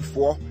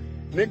Rubenfoɔ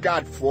ne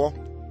Gadfoɔ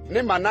ne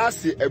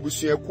Manase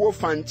abusuakuo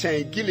fa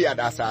nkyɛn Gilead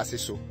asase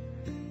so.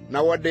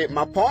 Na wɔde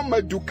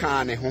mapɔnma du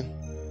kaa ne ho.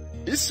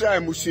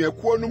 Israel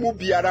musuakuo no mu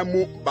biara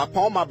mu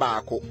bapɔnma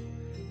baako.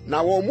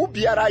 Na wɔn mu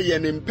biara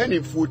yɛ ne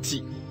mpanimfoɔ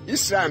ti,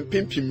 Israel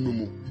mpempem no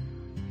mu.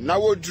 Na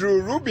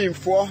woduru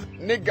Rubenfoɔ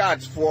ne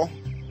Gadfoɔ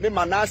ne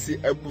Manase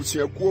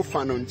abusuakuo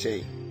fa no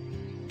nkyɛn,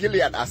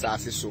 Gilead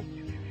asase so.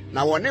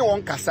 Na wɔne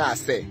wɔn kasaa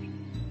sɛ,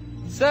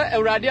 sɛ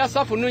Awurade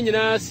asafo no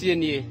nyinaa sie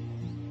nie.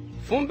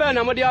 Fom bɛn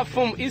na mode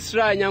afom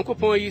Israel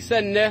Nyankopɔn yi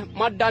sɛ nnɛ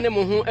madane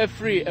mo ho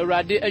afiri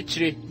Awurade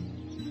akyire.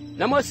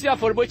 Na moasi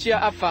afɔrebɔkyia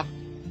afa,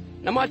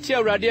 na moate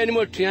Awurade anim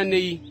atua nnɛ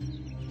yi.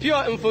 Pio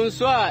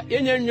mfonso a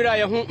yɛnya nnwira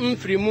yɛ ho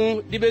mfiri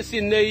mu de besi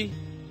nnɛ yi.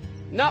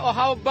 Na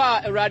ɔhaw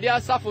baa Awurade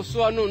asafo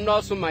soɔ no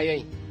nnɔɔso ma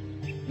yɛn.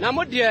 Na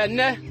mo deɛ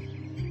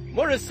nnɛ,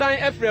 moresan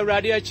afiri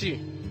Awurade akyi.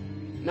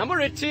 Na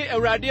morete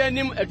Awurade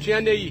anim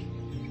atua nnɛ yi.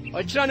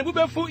 Ɔkyerɛ ne bo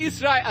bɛfu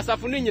Israel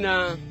asafo no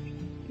nyinaa.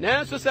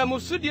 Nanso sɛ mo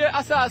sudie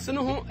asase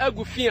no ho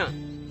agu fi a,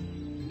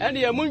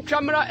 ɛneɛ montwa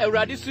mmra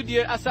Awurade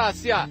sudie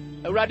asase a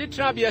Awurade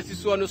tenabea si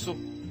soɔ no so.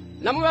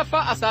 Na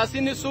mobɛfa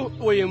asase ni so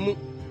wɔ yɛn mu.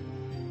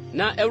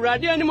 Na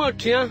Awurade anim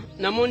atua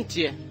na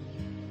monteɛ.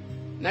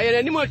 Na yɛn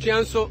anim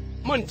atua nso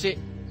monte.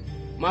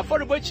 Ma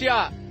afɔrebɔkyia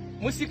a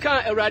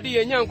musika Awurade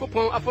yɛn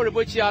Nyankopɔn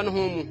afɔrebɔkyia no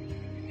ho mu.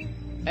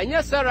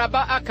 Ɛnyɛ sɛ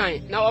Raba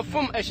akan na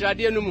ɔfom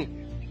ahyiradeɛ no mu.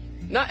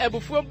 Na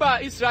abufuo baa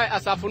Israel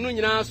asafo no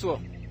nyinaa soɔ.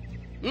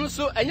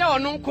 Nso ɛnyɛ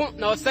ɔno nko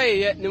na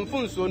ɔsɛeɛ ne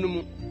mfonsuo no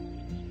mu.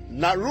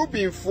 Na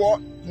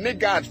Rubenfoɔ ne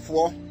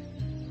Gadfoɔ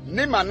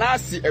ne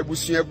Manase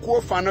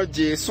abusuakuo fa no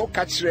gyee so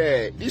ka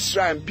kyerɛɛ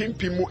Israel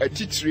mpempem mu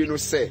atitiri no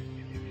sɛ,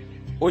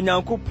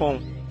 Onyankopɔn,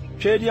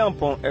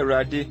 Twɛdiampɔn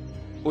Awurade,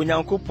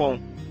 Onyankopɔn,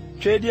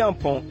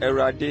 Twɛdiampɔn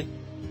Awurade,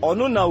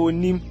 ɔno na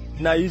onim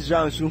na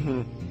Israel nso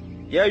hunu.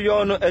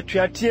 Yɛyɔ no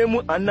atuateɛ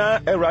mu anaa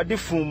Awurade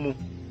fom mu.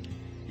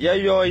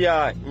 Yɛyɔ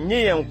ya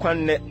nye yɛn nkwa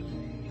nnɛ.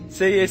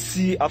 Sɛ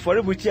yɛsi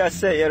afɔrebukyia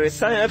sɛ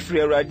yɛresan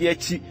afiri Awurade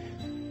akyi,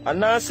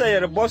 anaa sɛ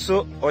yɛrebɔ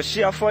so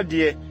ɔhye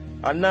afɔdeɛ,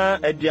 anaa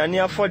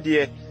aduane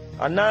afɔdeɛ,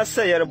 anaa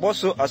sɛ yɛrebɔ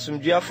so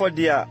asomdwoe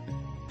afɔdeɛ a,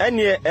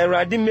 ɛneɛ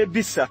Awurade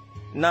mmebisa,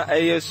 na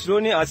ɛyɛ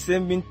suro ne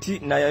asɛm bi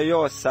nti na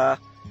yɛyɔɔ saa.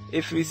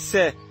 Ɛfiri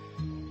sɛ,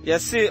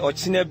 yɛse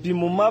ɔkyena bi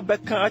mo mma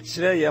bɛka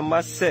akyerɛ yɛn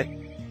mma sɛ,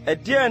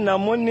 ɛdeɛn na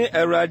mo ne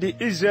Awurade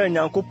Israel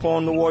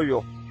Nyankopɔn no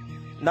wɔyɔ.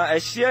 Na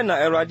ɛhyeɛ na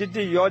Awurade de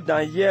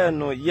Yordan yɛɛ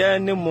no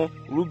yɛn ne mo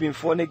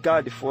Rubenfoɔ ne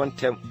Gadfoɔ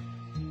ntam.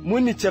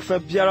 Munni kyɛfa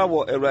biara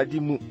wɔ Awurade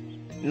mu,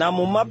 na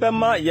mo mma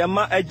bɛma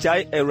yɛma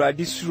agyae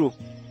Awurade suro.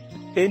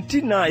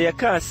 Enti na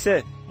yɛkaa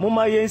sɛ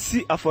momma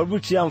yɛnsi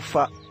afɔrebukyia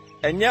mfa,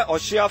 ɛnyɛ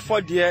ɔhye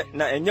afɔdeɛ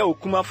na ɛnyɛ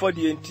okum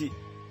afɔdeɛ nti,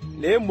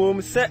 na mmom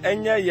sɛ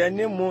ɛnyɛ yɛn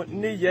ne mo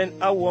ne yɛn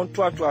awoɔ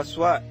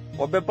ntoatoaso a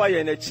wɔbɛba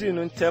yɛn akyiri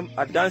no ntam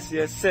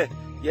adanseɛ sɛ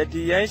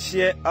yɛde yɛn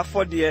hyeɛ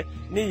afɔdeɛ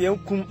ne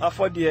yɛn kum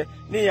afɔdeɛ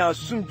ne yɛn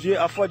asomdwoe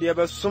afɔdeɛ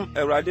bɛsom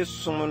Awurade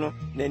som no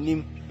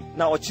n'anim.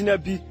 Na ɔkyena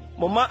bi,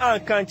 momma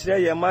anka nkyerɛ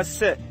yɛn mma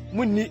sɛ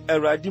munni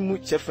Awurade mu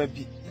kyɛfa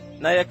bi.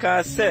 Na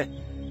yɛkaa sɛ,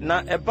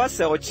 na ɛba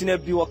sɛ ɔkyena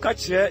bi wɔka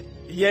kyerɛ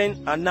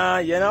yɛn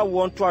anaa yɛn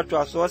awoɔ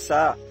ntoatoasoɔ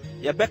saa a,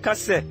 yɛbɛka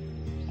sɛ,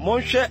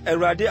 monhwɛ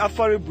Awurade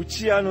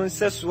afɔrebukyia no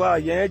nsɛsoɔ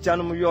a yɛn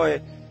agyanom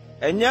yɔɛ.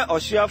 Ɛnyɛ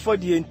ɔhye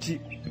afɔdeɛ nti,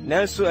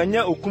 nanso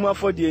ɛnyɛ okum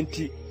afɔdeɛ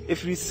nti,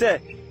 ɛfiri sɛ,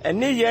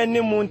 ɛne yɛn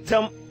ne mo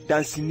ntam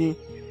danseni.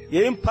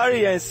 Yɛmpare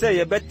yɛn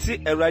sɛ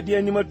yɛbɛte Awurade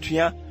anim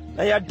atua,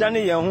 na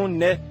yɛadane yɛn ho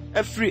nnɛ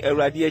afiri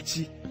Awurade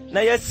akyi, na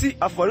yɛasi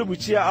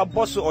afɔrebukyia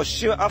abɔ so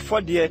ɔhye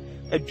afɔdeɛ,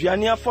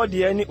 aduane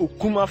afɔdeɛ ne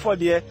okum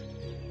afɔdeɛ,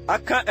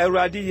 aka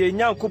Awurade yɛn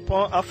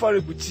Nyankopɔn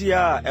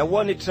afɔrebukyia a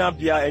ɛwɔ ne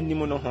tenabea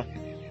anim no ho.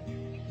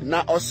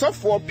 Na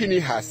ɔsɔfoɔ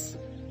Pinehas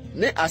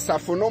ne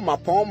asafo no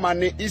mapɔnma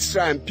ne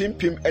Israel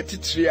mpempem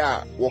atitiri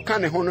a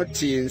wɔka ne ho no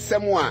tee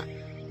nsɛm a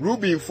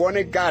Rubenfoɔ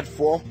ne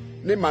Gadfoɔ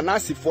ne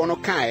Manasefoɔ no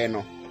kaeɛ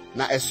no,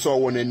 na ɛsɔɔ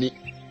wɔn ani.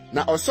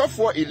 Na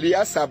ɔsɔfoɔ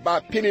Eleasa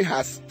ba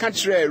Pinehas ka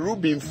kyerɛɛ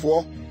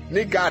Rubenfoɔ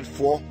ne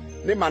Gadfoɔ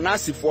ne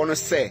Manasefoɔ no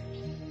sɛ,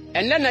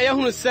 ɛnnɛ na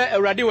yɛhunu sɛ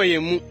Awurade wɔ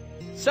yɛn mu,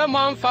 sɛ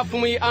moamfa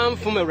fom yi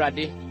amfom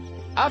Awurade.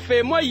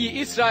 Afei moayi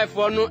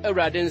Israelfoɔ no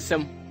Awurade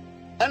nsɛm.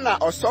 Ɛna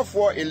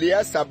ɔsɔfoɔ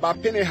Eleasa ba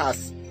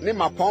Pinehas ne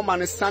mapɔnma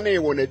no sanee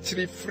wɔn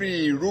akyiri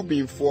firii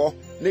Rubenfoɔ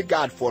ne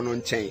Gadfoɔ no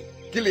nkyɛn,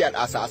 Gilead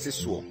asase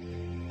soɔ,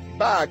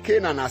 baa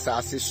Kanaan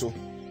asase so,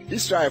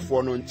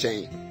 Israelfoɔ no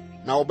nkyɛn,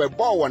 na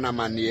wɔbɛbɔɔ wɔn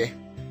amanneɛ.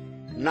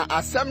 Na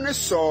asɛm no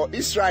sɔɔ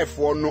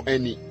Israelfoɔ no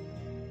ani,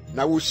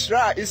 na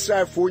wohyiraa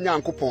Israelfoɔ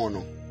Nyankopɔn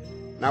no,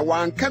 na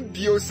wɔanka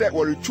bio sɛ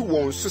wɔretu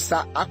wɔn so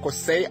sa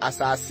akɔsɛe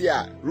asase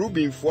a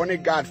Rubenfoɔ ne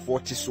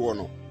Gadfoɔ te soɔ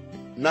no.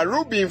 Na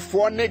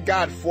Rubenfoɔ ne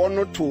Gadfoɔ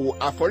no to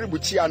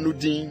afɔrebukyia no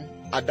din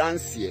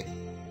adanseɛ.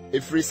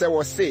 Ɛfiri sɛ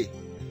wɔse,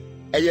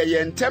 ɛyɛ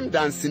yɛn ntam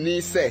danseni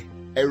sɛ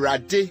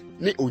Awurade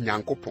ne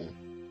Onyankopɔn.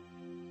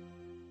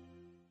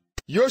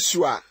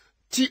 Yoshua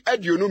ti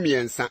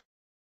 25.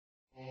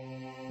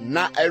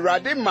 Na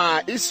Awurade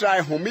maa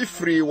Israel home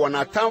firi wɔn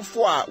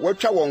atamfo a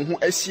wɔatwa wɔn ho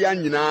ahyia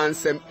nyinaa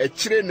nsɛm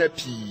akyire na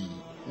pii.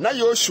 Na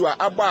Yoshua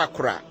abɔ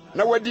akora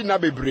na wadi na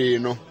bebree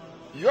no.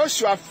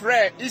 Yoshua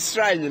frɛ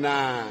Israel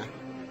nyinaa,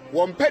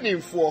 wɔn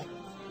mpanimfoɔ,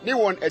 ne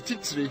wɔn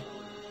atitiri,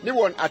 ne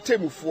wɔn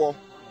atemmufoɔ,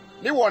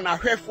 ne wɔn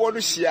ahwɛfoɔ no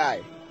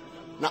hyiae.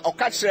 Na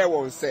ɔka kyerɛɛ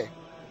wɔn sɛ,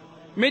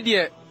 Me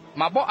deɛ,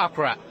 mabɔ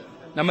akora,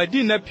 na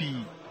madi na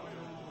pii.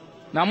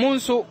 Na mo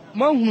nso,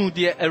 mahunu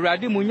deɛ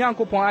Awurade mo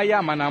Nyankopɔn ayɛ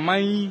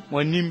amanaman yi mo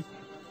anim.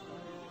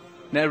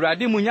 Na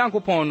Awurade mo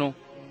Nyankopɔn no,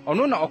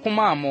 ɔno na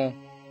ɔkomaa mo.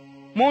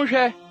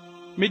 Monhwɛ,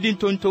 mede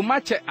ntontoma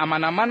kyɛ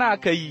amanaman a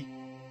aka yi,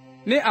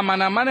 ne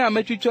amanaman a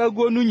matwitwa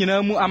aguo no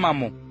nyinaa mu ama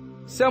mo,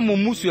 sɛ mo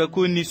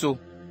mmusuakuo ni so.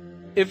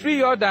 Efiri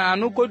Yordan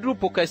ano koduru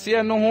Po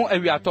Kɛseɛ no ho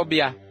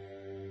awiatɔbea.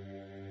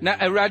 Na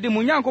Awurade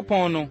mo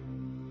Nyankopɔn no,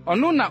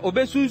 ɔno na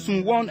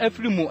obesunsun wɔn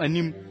afiri mo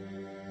anim.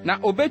 Na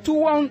obetu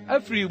wɔn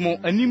afiri mo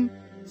anim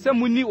sɛ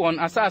munni wɔn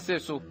asase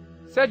so,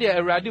 sɛdeɛ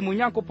Awurade mo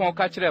Nyankopɔn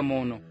ka kyerɛɛ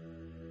mo no.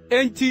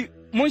 Enti,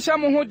 monhyɛ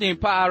mo ho den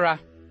pa ara,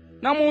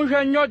 na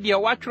monhwɛ nyɔ deɛ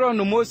wɔatwerɛ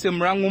no Mose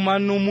mmara nwoma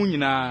no mu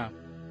nyinaa.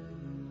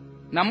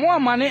 Na mo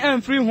amane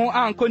amfiri ho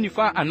ankɔ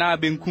nifa anaa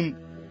benkum.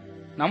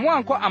 Na mo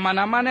ankɔ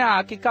amanamane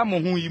a akeka mo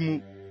ho yi mu.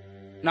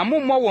 Na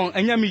mommɔ wɔn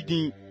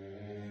anyamidin.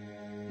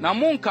 Na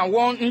monka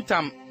wɔn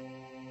ntam.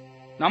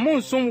 Na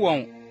monsom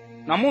wɔn.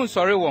 Na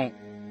monsɔre wɔn.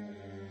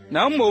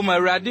 Na mmom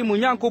Awurade mo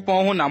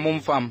Nyankopɔn ho na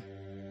momfam.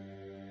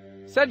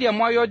 Sɛdeɛ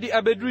mo ayɔde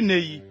abeduru nne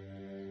yi,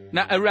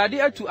 na Awurade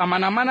atu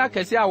amanamane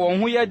akɛse a wɔn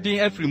ho yɛ den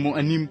afiri mo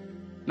anim.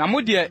 Na mo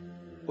deɛ,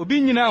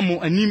 obi nyinaa mo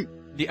anim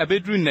de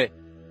abeduru nne.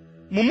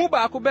 Mo mu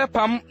baako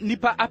bɛpam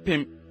nipa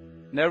apem.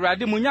 Na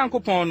Awurade mo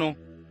Nyankopɔn no,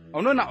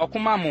 ɔno na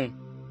ɔkoma mo,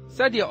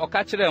 sɛdeɛ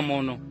ɔka kyerɛɛ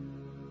mo no.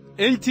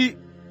 Enti,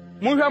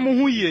 monhwɛ mo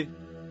ho yie,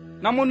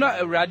 na monnɔ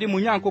Awurade mo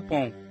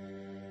Nyankopɔn.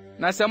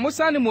 Na sɛ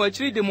mosane mo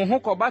akyiri de mo ho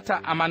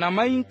kɔbata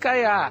amanaman yi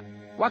nkae a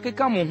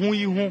wakeka mo ho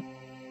yi ho,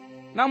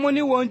 na mo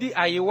ne wɔn di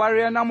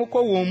ayewareɛ na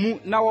mokɔ wɔn mu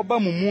na wɔba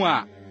mo mu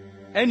a,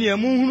 ɛnea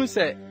munhunu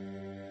sɛ,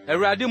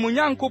 Awurade mo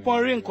Nyankopɔn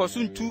renkɔ so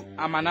ntu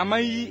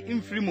amanaman yi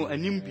mfiri mo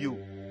anim bio.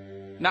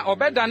 Na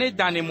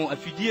ɔbɛdane mo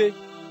afidie,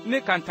 ne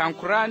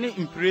kantankora ne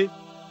mpire,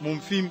 mo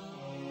mfim,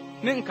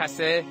 ne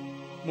nkasɛɛ,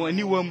 mo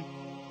aniwam,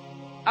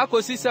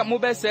 akosi sɛ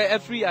mobɛsɛe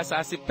afiri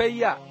asase pa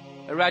yi a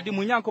Awurade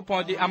mo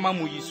Nyankopɔn de ama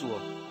mo yi soɔ.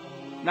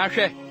 Na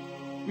hwɛ,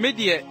 me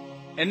deɛ,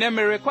 ɛnɛ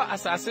merekɔ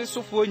asase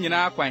sofoɔ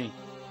nyinaa kwan,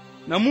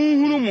 na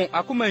munhunu mo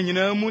akoma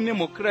nyinaa mu ne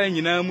mo kra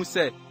nyinaa mu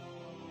sɛ,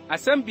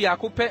 asɛm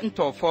biako pɛ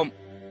ntɔ fam.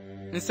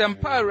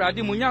 Nsɛmpa a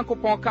Awurade mo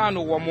Nyankopɔn kaa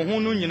no wɔ mo ho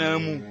no nyinaa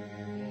mu.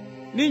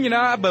 Ne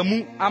nyinaa aba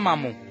mu ama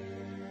mo.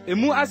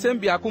 Emu asɛm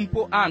biako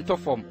mpo antɔ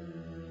fam.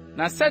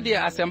 Na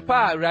sɛdeɛ asɛmpa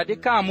a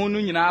Awurade kaa mo no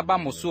nyinaa aba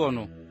mo soɔ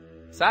no,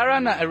 saa ara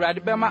na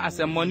Awurade bɛma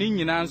asɛmmɔne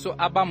nyinaa nso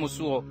aba mo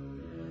soɔ,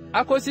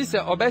 akosi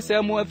sɛ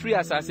ɔbɛsɛe mo afiri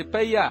asase pa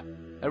yi a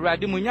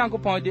Awurade mo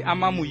Nyankopɔn de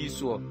ama mo yi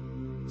soɔ.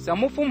 Sɛ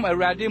mofom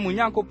Awurade mo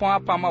Nyankopɔn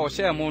apam a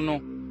ɔhyɛɛ mo no,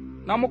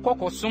 na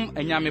mokɔkɔsom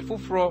anyame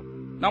foforɔ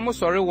na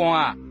mosɔre wɔn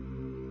a,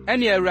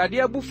 ɛne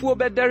Awurade abufuo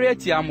bɛdɛre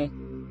atia mo,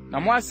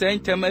 na mo asɛe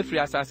ntɛm afiri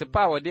asase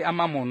pa a ɔde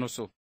ama mo no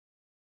so.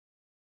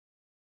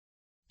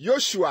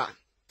 Yoshua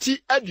ti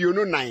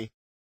 24.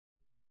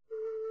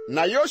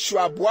 Na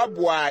Yoshua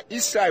boaboa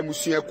Israel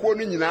musuakuo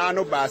no nyinaa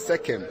no baa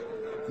Sekem,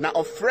 na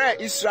ɔfrɛɛ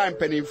Israel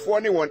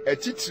mpanimfoɔ ne wɔn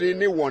atitiri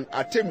ne wɔn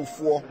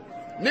atemmufoɔ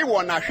ne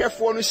wɔn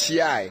ahwɛfoɔ no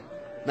hyiae,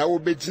 na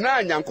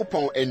wobegyinaa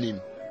Nyankopɔn anim.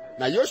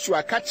 Na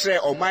Yoshua ka kyerɛɛ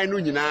ɔman no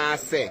nyinaa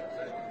sɛ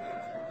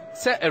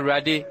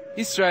Awurade,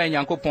 Israel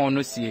Nyankopɔn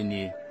no sie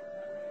nie.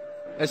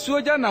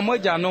 Asuogya na mo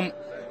agyanom,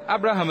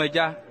 Abraham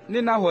agya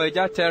ne Nahor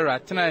agya Tera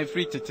tenaa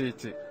firi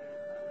teteete.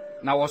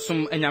 Na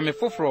wɔsom anyame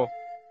foforɔ,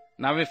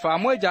 na mefaa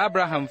mo agya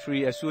Abraham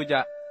firi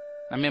asuogya,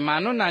 na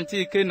memaa no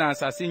nante Kanaan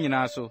asase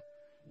nyinaa so,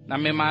 na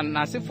memaa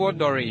n'asefoɔ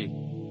dɔree,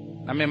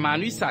 na memaa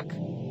no Isak,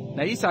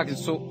 na Isak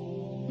nso,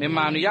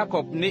 memaa no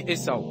Yakob ne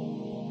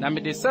Esau, na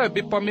mede saa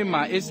bepɔ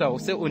memaa Esau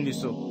sɛ onni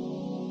so.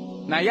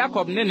 Na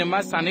Yakob ne ne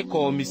mma sane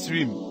kɔɔ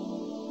Misrim.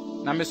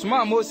 Na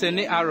mesomaa Mose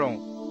ne Aaron,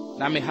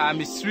 na mehaa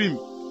Misrim,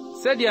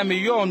 sɛdeɛ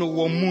meyɔɔ no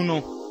wɔ mu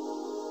no.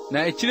 Na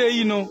akyire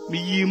yi no,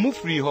 miyii mo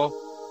firi hɔ.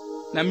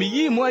 Na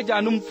miyii mo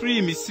agyanom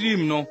firi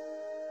Misrim no,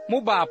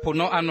 mo baa po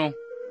no ano.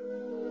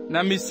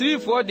 Na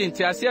Misrifoɔ de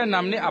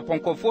nteaseɛnam ne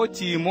apɔnkɔfoɔ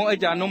tii mo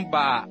agyanom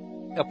baa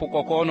Ɛpo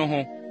Kɔkɔɔ no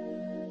ho.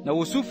 Na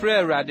wosu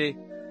frɛɛ Awurade,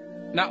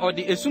 na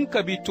ɔde esum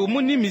kabi too mo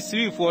ne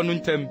Misrifoɔ no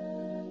ntam.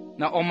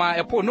 Na ɔmaa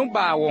ɛpo no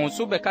baa wɔn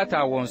so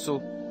bɛkataa wɔn so.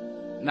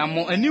 Na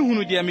mo ani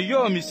hunu deɛ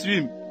meyɔɔ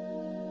Misrim,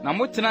 na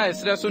motenaa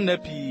ɛserɛ so nna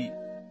pii.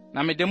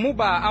 Na mede mo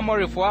baa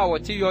Amorifoɔ a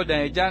wɔte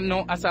Yordan agya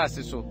no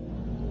asase so.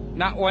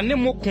 Na wɔne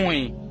mo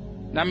koe,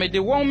 na mede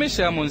wɔn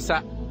mehyɛɛ mo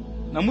nsa,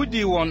 na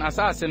mudii wɔn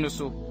asase no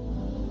so.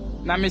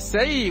 Na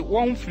mesɛee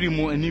wɔn firi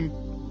mo anim.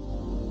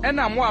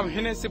 ena Moab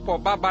hene Sipor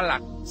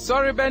Balak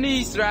sɔre bɛne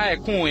Israel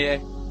koe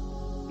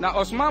na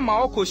ɔsoma ma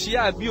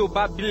ɔkɔhyia bio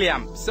ba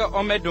Biliam sɛ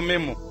ɔmɛdome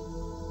mo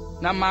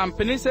na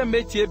mampene sɛ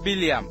metie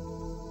Biliam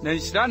na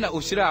nhyira na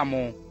ohyira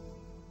mo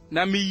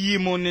na miyi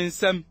mo ne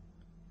nsam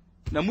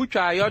na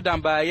mutwa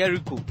Yordan ba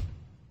Yeriko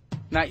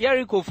na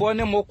Yerikofoɔ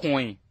ne mo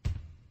koe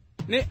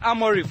ne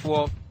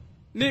Amorifoɔ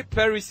ne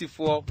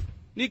Perisifoɔ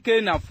ne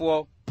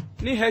Kenafoɔ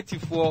ne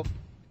Hetifoɔ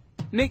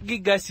ne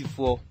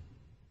Gigasifoɔ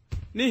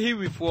ne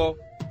Hiwifoɔ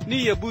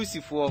ne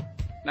Yebusifoɔ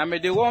na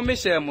mede wɔn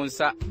mehyɛ mo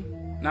nsa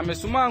na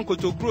mesoma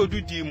nkotokuro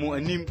dudi mo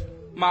anim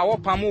ma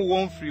wɔpam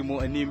wɔn firi mo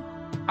anim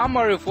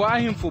Amorifoɔ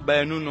ahemfo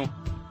baanu no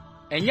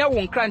ɛnyɛ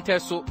wo nkrantɛ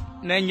so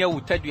na ɛnyɛ wo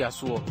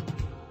taduasoɔ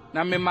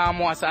na mema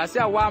mo asase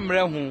a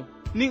wɔamrɛ ho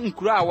ne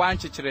nkuro a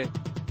wɔankyekere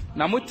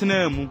na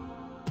motena mu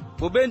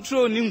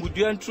bobenturo ne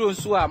ngudua nturo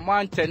nso a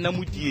moantɛ na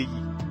mudie yi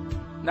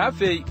na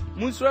afei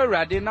munsuro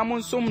Awurade na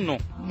monsom no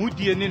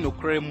mudie ne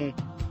nokore mu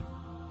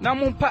na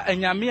mompa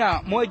anyame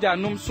a mo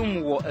agyanom som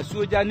wɔ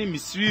asuogya ne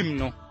Misrim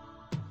no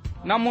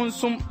na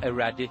monsom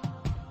Awurade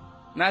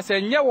na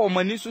sɛ nyɛ wɔ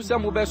mani so sɛ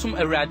mobɛsom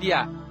Awurade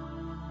a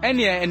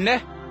ɛne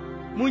ɛnɛ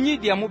munyi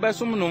deɛ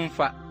mobɛsom no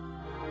mfa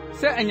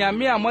sɛ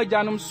anyame a mo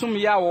agyanom som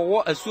yɛ a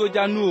wɔwɔ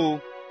asuogya no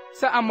o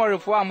sɛ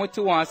Amorifoɔ a mote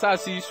wɔn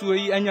asase yi so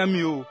yi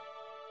anyame o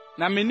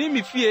na mene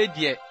me fie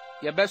deɛ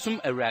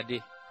yɛbɛsom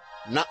Awurade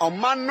na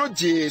ɔman no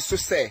gyee so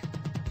sɛ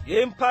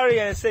yɛmpare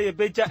yɛn sɛ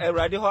yɛbɛgya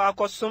Awurade hɔ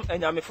akɔsom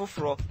anyame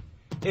foforɔ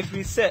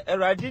efiri sɛ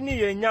Awurade ne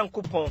yɛn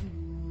Nyankopɔn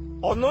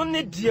ɔno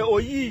ne deɛ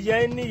oyii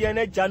yɛn ne yɛn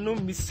agyanom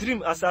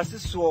Misrim asase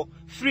soɔ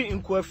firi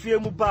nkoafie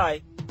mu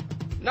bae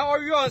na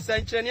ɔwɔ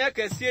nsɛnkyerɛnne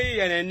akɛseɛ yi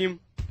yɛn anim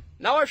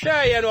na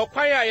wɔhwɛ yɛn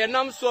ɔkwan a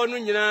yɛnam soɔ no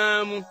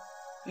nyinaa mu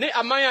ne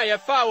aman a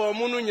yɛfaa wɔn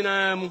mu no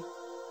nyinaa mu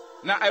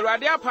na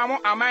Awurade apam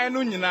aman no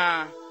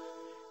nyinaa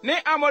ne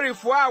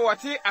Amorifoɔ a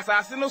wɔte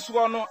asase no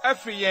soɔ no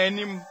afiri yɛn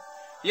anim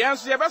yɛn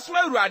nso yɛbɛsom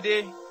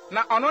Awurade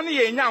na ɔno ne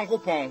yɛn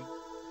Nyankopɔn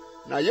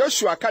na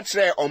Yosua ka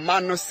kyerɛɛ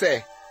ɔman no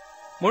sɛ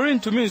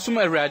morentumi nsom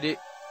Awurade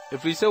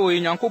efiri sɛ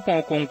wɔyɛ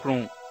Nyankopɔn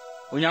kronkron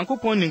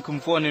Onyankopɔn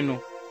ninkumfoɔ ne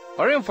no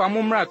ɔremfa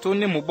mo mmarato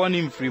ne mo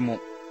bɔne mfiri mo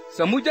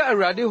sɛ mugya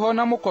Awurade hɔ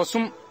na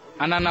mokɔsom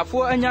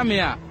ananafoɔ anyame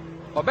a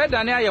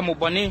ɔbɛdane ayɛ mo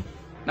bɔne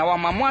na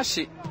wama mo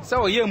ahye sɛ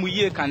ɔyɛ mu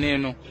yie kane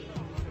no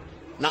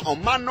na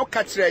ɔman no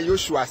ka kyerɛɛ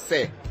Yosua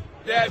sɛ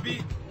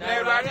dabi na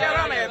Awurade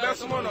ara na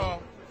yɛbɛsom no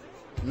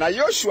na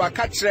Yosua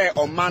ka kyerɛɛ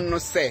ɔman no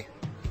sɛ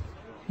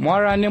mo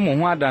ara ne mo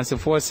ho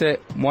adansefoɔ sɛ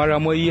mo ara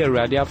moayi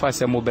Awurade afa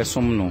sɛ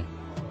mobɛsom no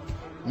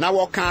na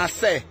wɔkaa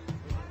sɛ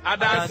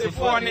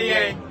adansefoɔ ne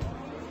yɛn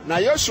na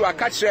Yosua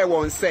ka kyerɛɛ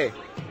wɔn sɛ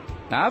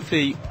na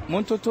afei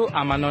montoto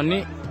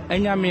amanɔne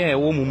anyame a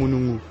ɛwɔ mo mu no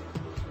ngu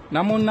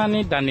na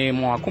monnane dane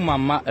mo akoma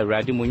ma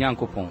Awurade mo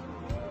Nyankopɔn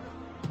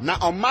na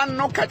ɔman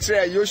no ka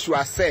kyerɛɛ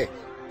Yosua sɛ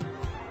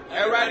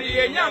Awurade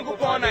yɛn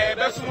Nyankopɔn na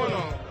yɛbɛsom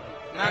no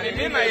na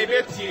ne na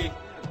yɛbɛtie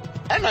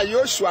ɛna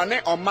Yosua ne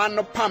ɔman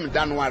no pam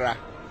da no ara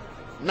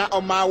na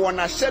ɔmaa wɔn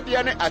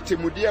ahyɛdeɛ ne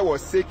atemmudeɛ wɔ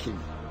Sekim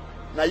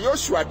na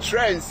Yosua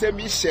trɛɛ nsɛm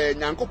yi hyɛɛ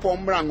Nyankopɔn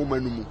mmara nwoma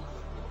no mu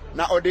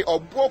na ɔde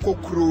ɔboɔ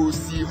kokuroo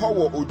sii hɔ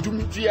wɔ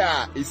odumdua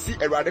a esi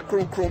Awurade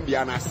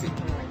kronkronbea no ase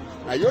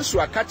na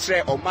Yosua ka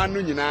kyerɛɛ ɔman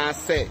no nyinaa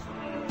sɛ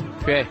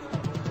hwɛ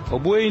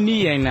ɔboɔ yi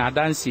ni yɛn na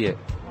adanseɛ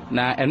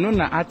na ɛno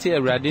na ate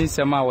Awurade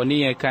nsɛm a wɔne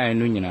yɛn kae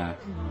no nyinaa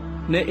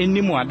na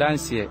ɛni mo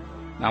adanseɛ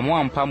na mo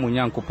ampa mo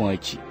Nyankopɔn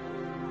akyi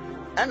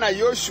ɛna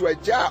Yosua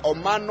gyaa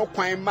ɔman no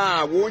kwan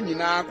maa wɔn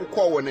nyinaa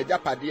kokɔɔ wɔ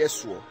n'agyapadeɛ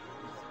soɔ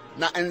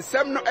na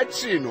nsɛm no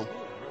akyiri no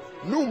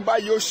Nun ba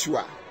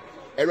Yosua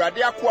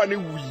Awurade akoa ne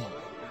wui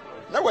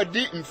na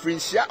wadi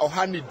mfirinhyia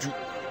 110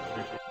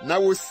 na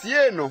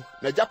wosie no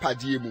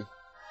n'agyapadeɛ mu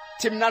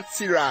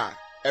Timnat-Sera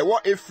ɛwɔ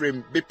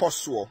Efraim bepɔ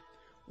soɔ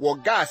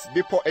wɔ Gas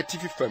bepɔ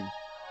atifi fam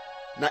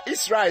na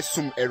Israel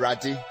som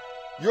Awurade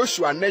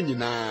Yosua na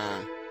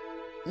nyinaa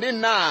ne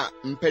na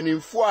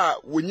mpanimfo a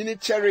wonyini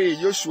kyeree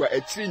Yosua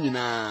akyiri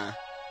nyinaa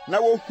na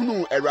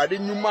wohunu Awurade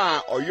nnwuma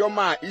a ɔyɔm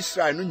a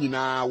Israel no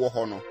nyinaa wɔ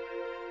hɔ no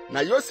na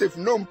Yosef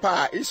nompa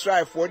a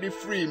Israelfoɔ de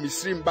firi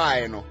Misrim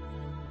bae no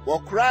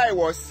wɔkorae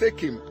wɔ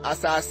Sekim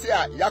asase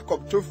a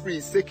Yakob to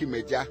firi Sekim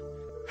agya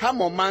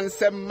Hamor man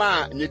nsɛm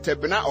maa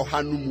nyetabena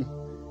 100 no mu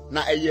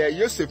na ɛyɛ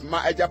Yosef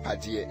ma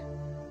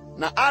agyapadeɛ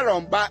na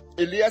Aaron ba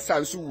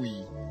Elieser nso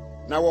wui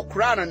na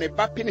wɔkoraa no ne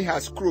ba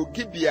Pinehas kuro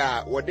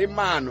Gibea a wɔde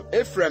maa no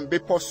Efraim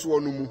bepɔ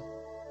soɔ no mu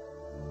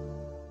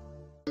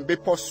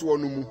bepɔ soɔ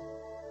no mu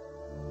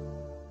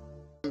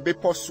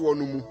bepɔ soɔ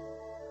no mu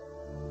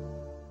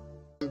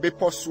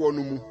bepɔ soɔ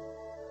no mu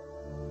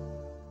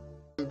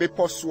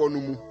bepɔ soɔ no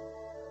mu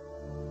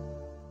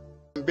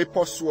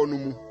bepɔ soɔ no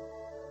mu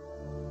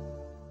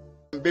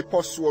bepɔ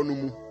soɔ no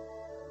mu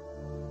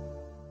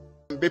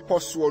bepɔ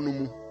soɔ no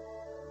mu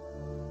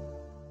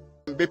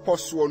bepɔ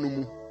soɔ no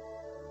mu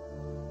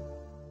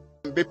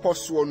bepɔ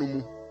soɔ no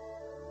mu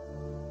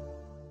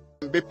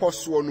bepɔ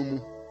soɔ no mu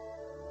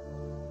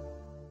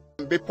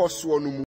bepɔ soɔ no mu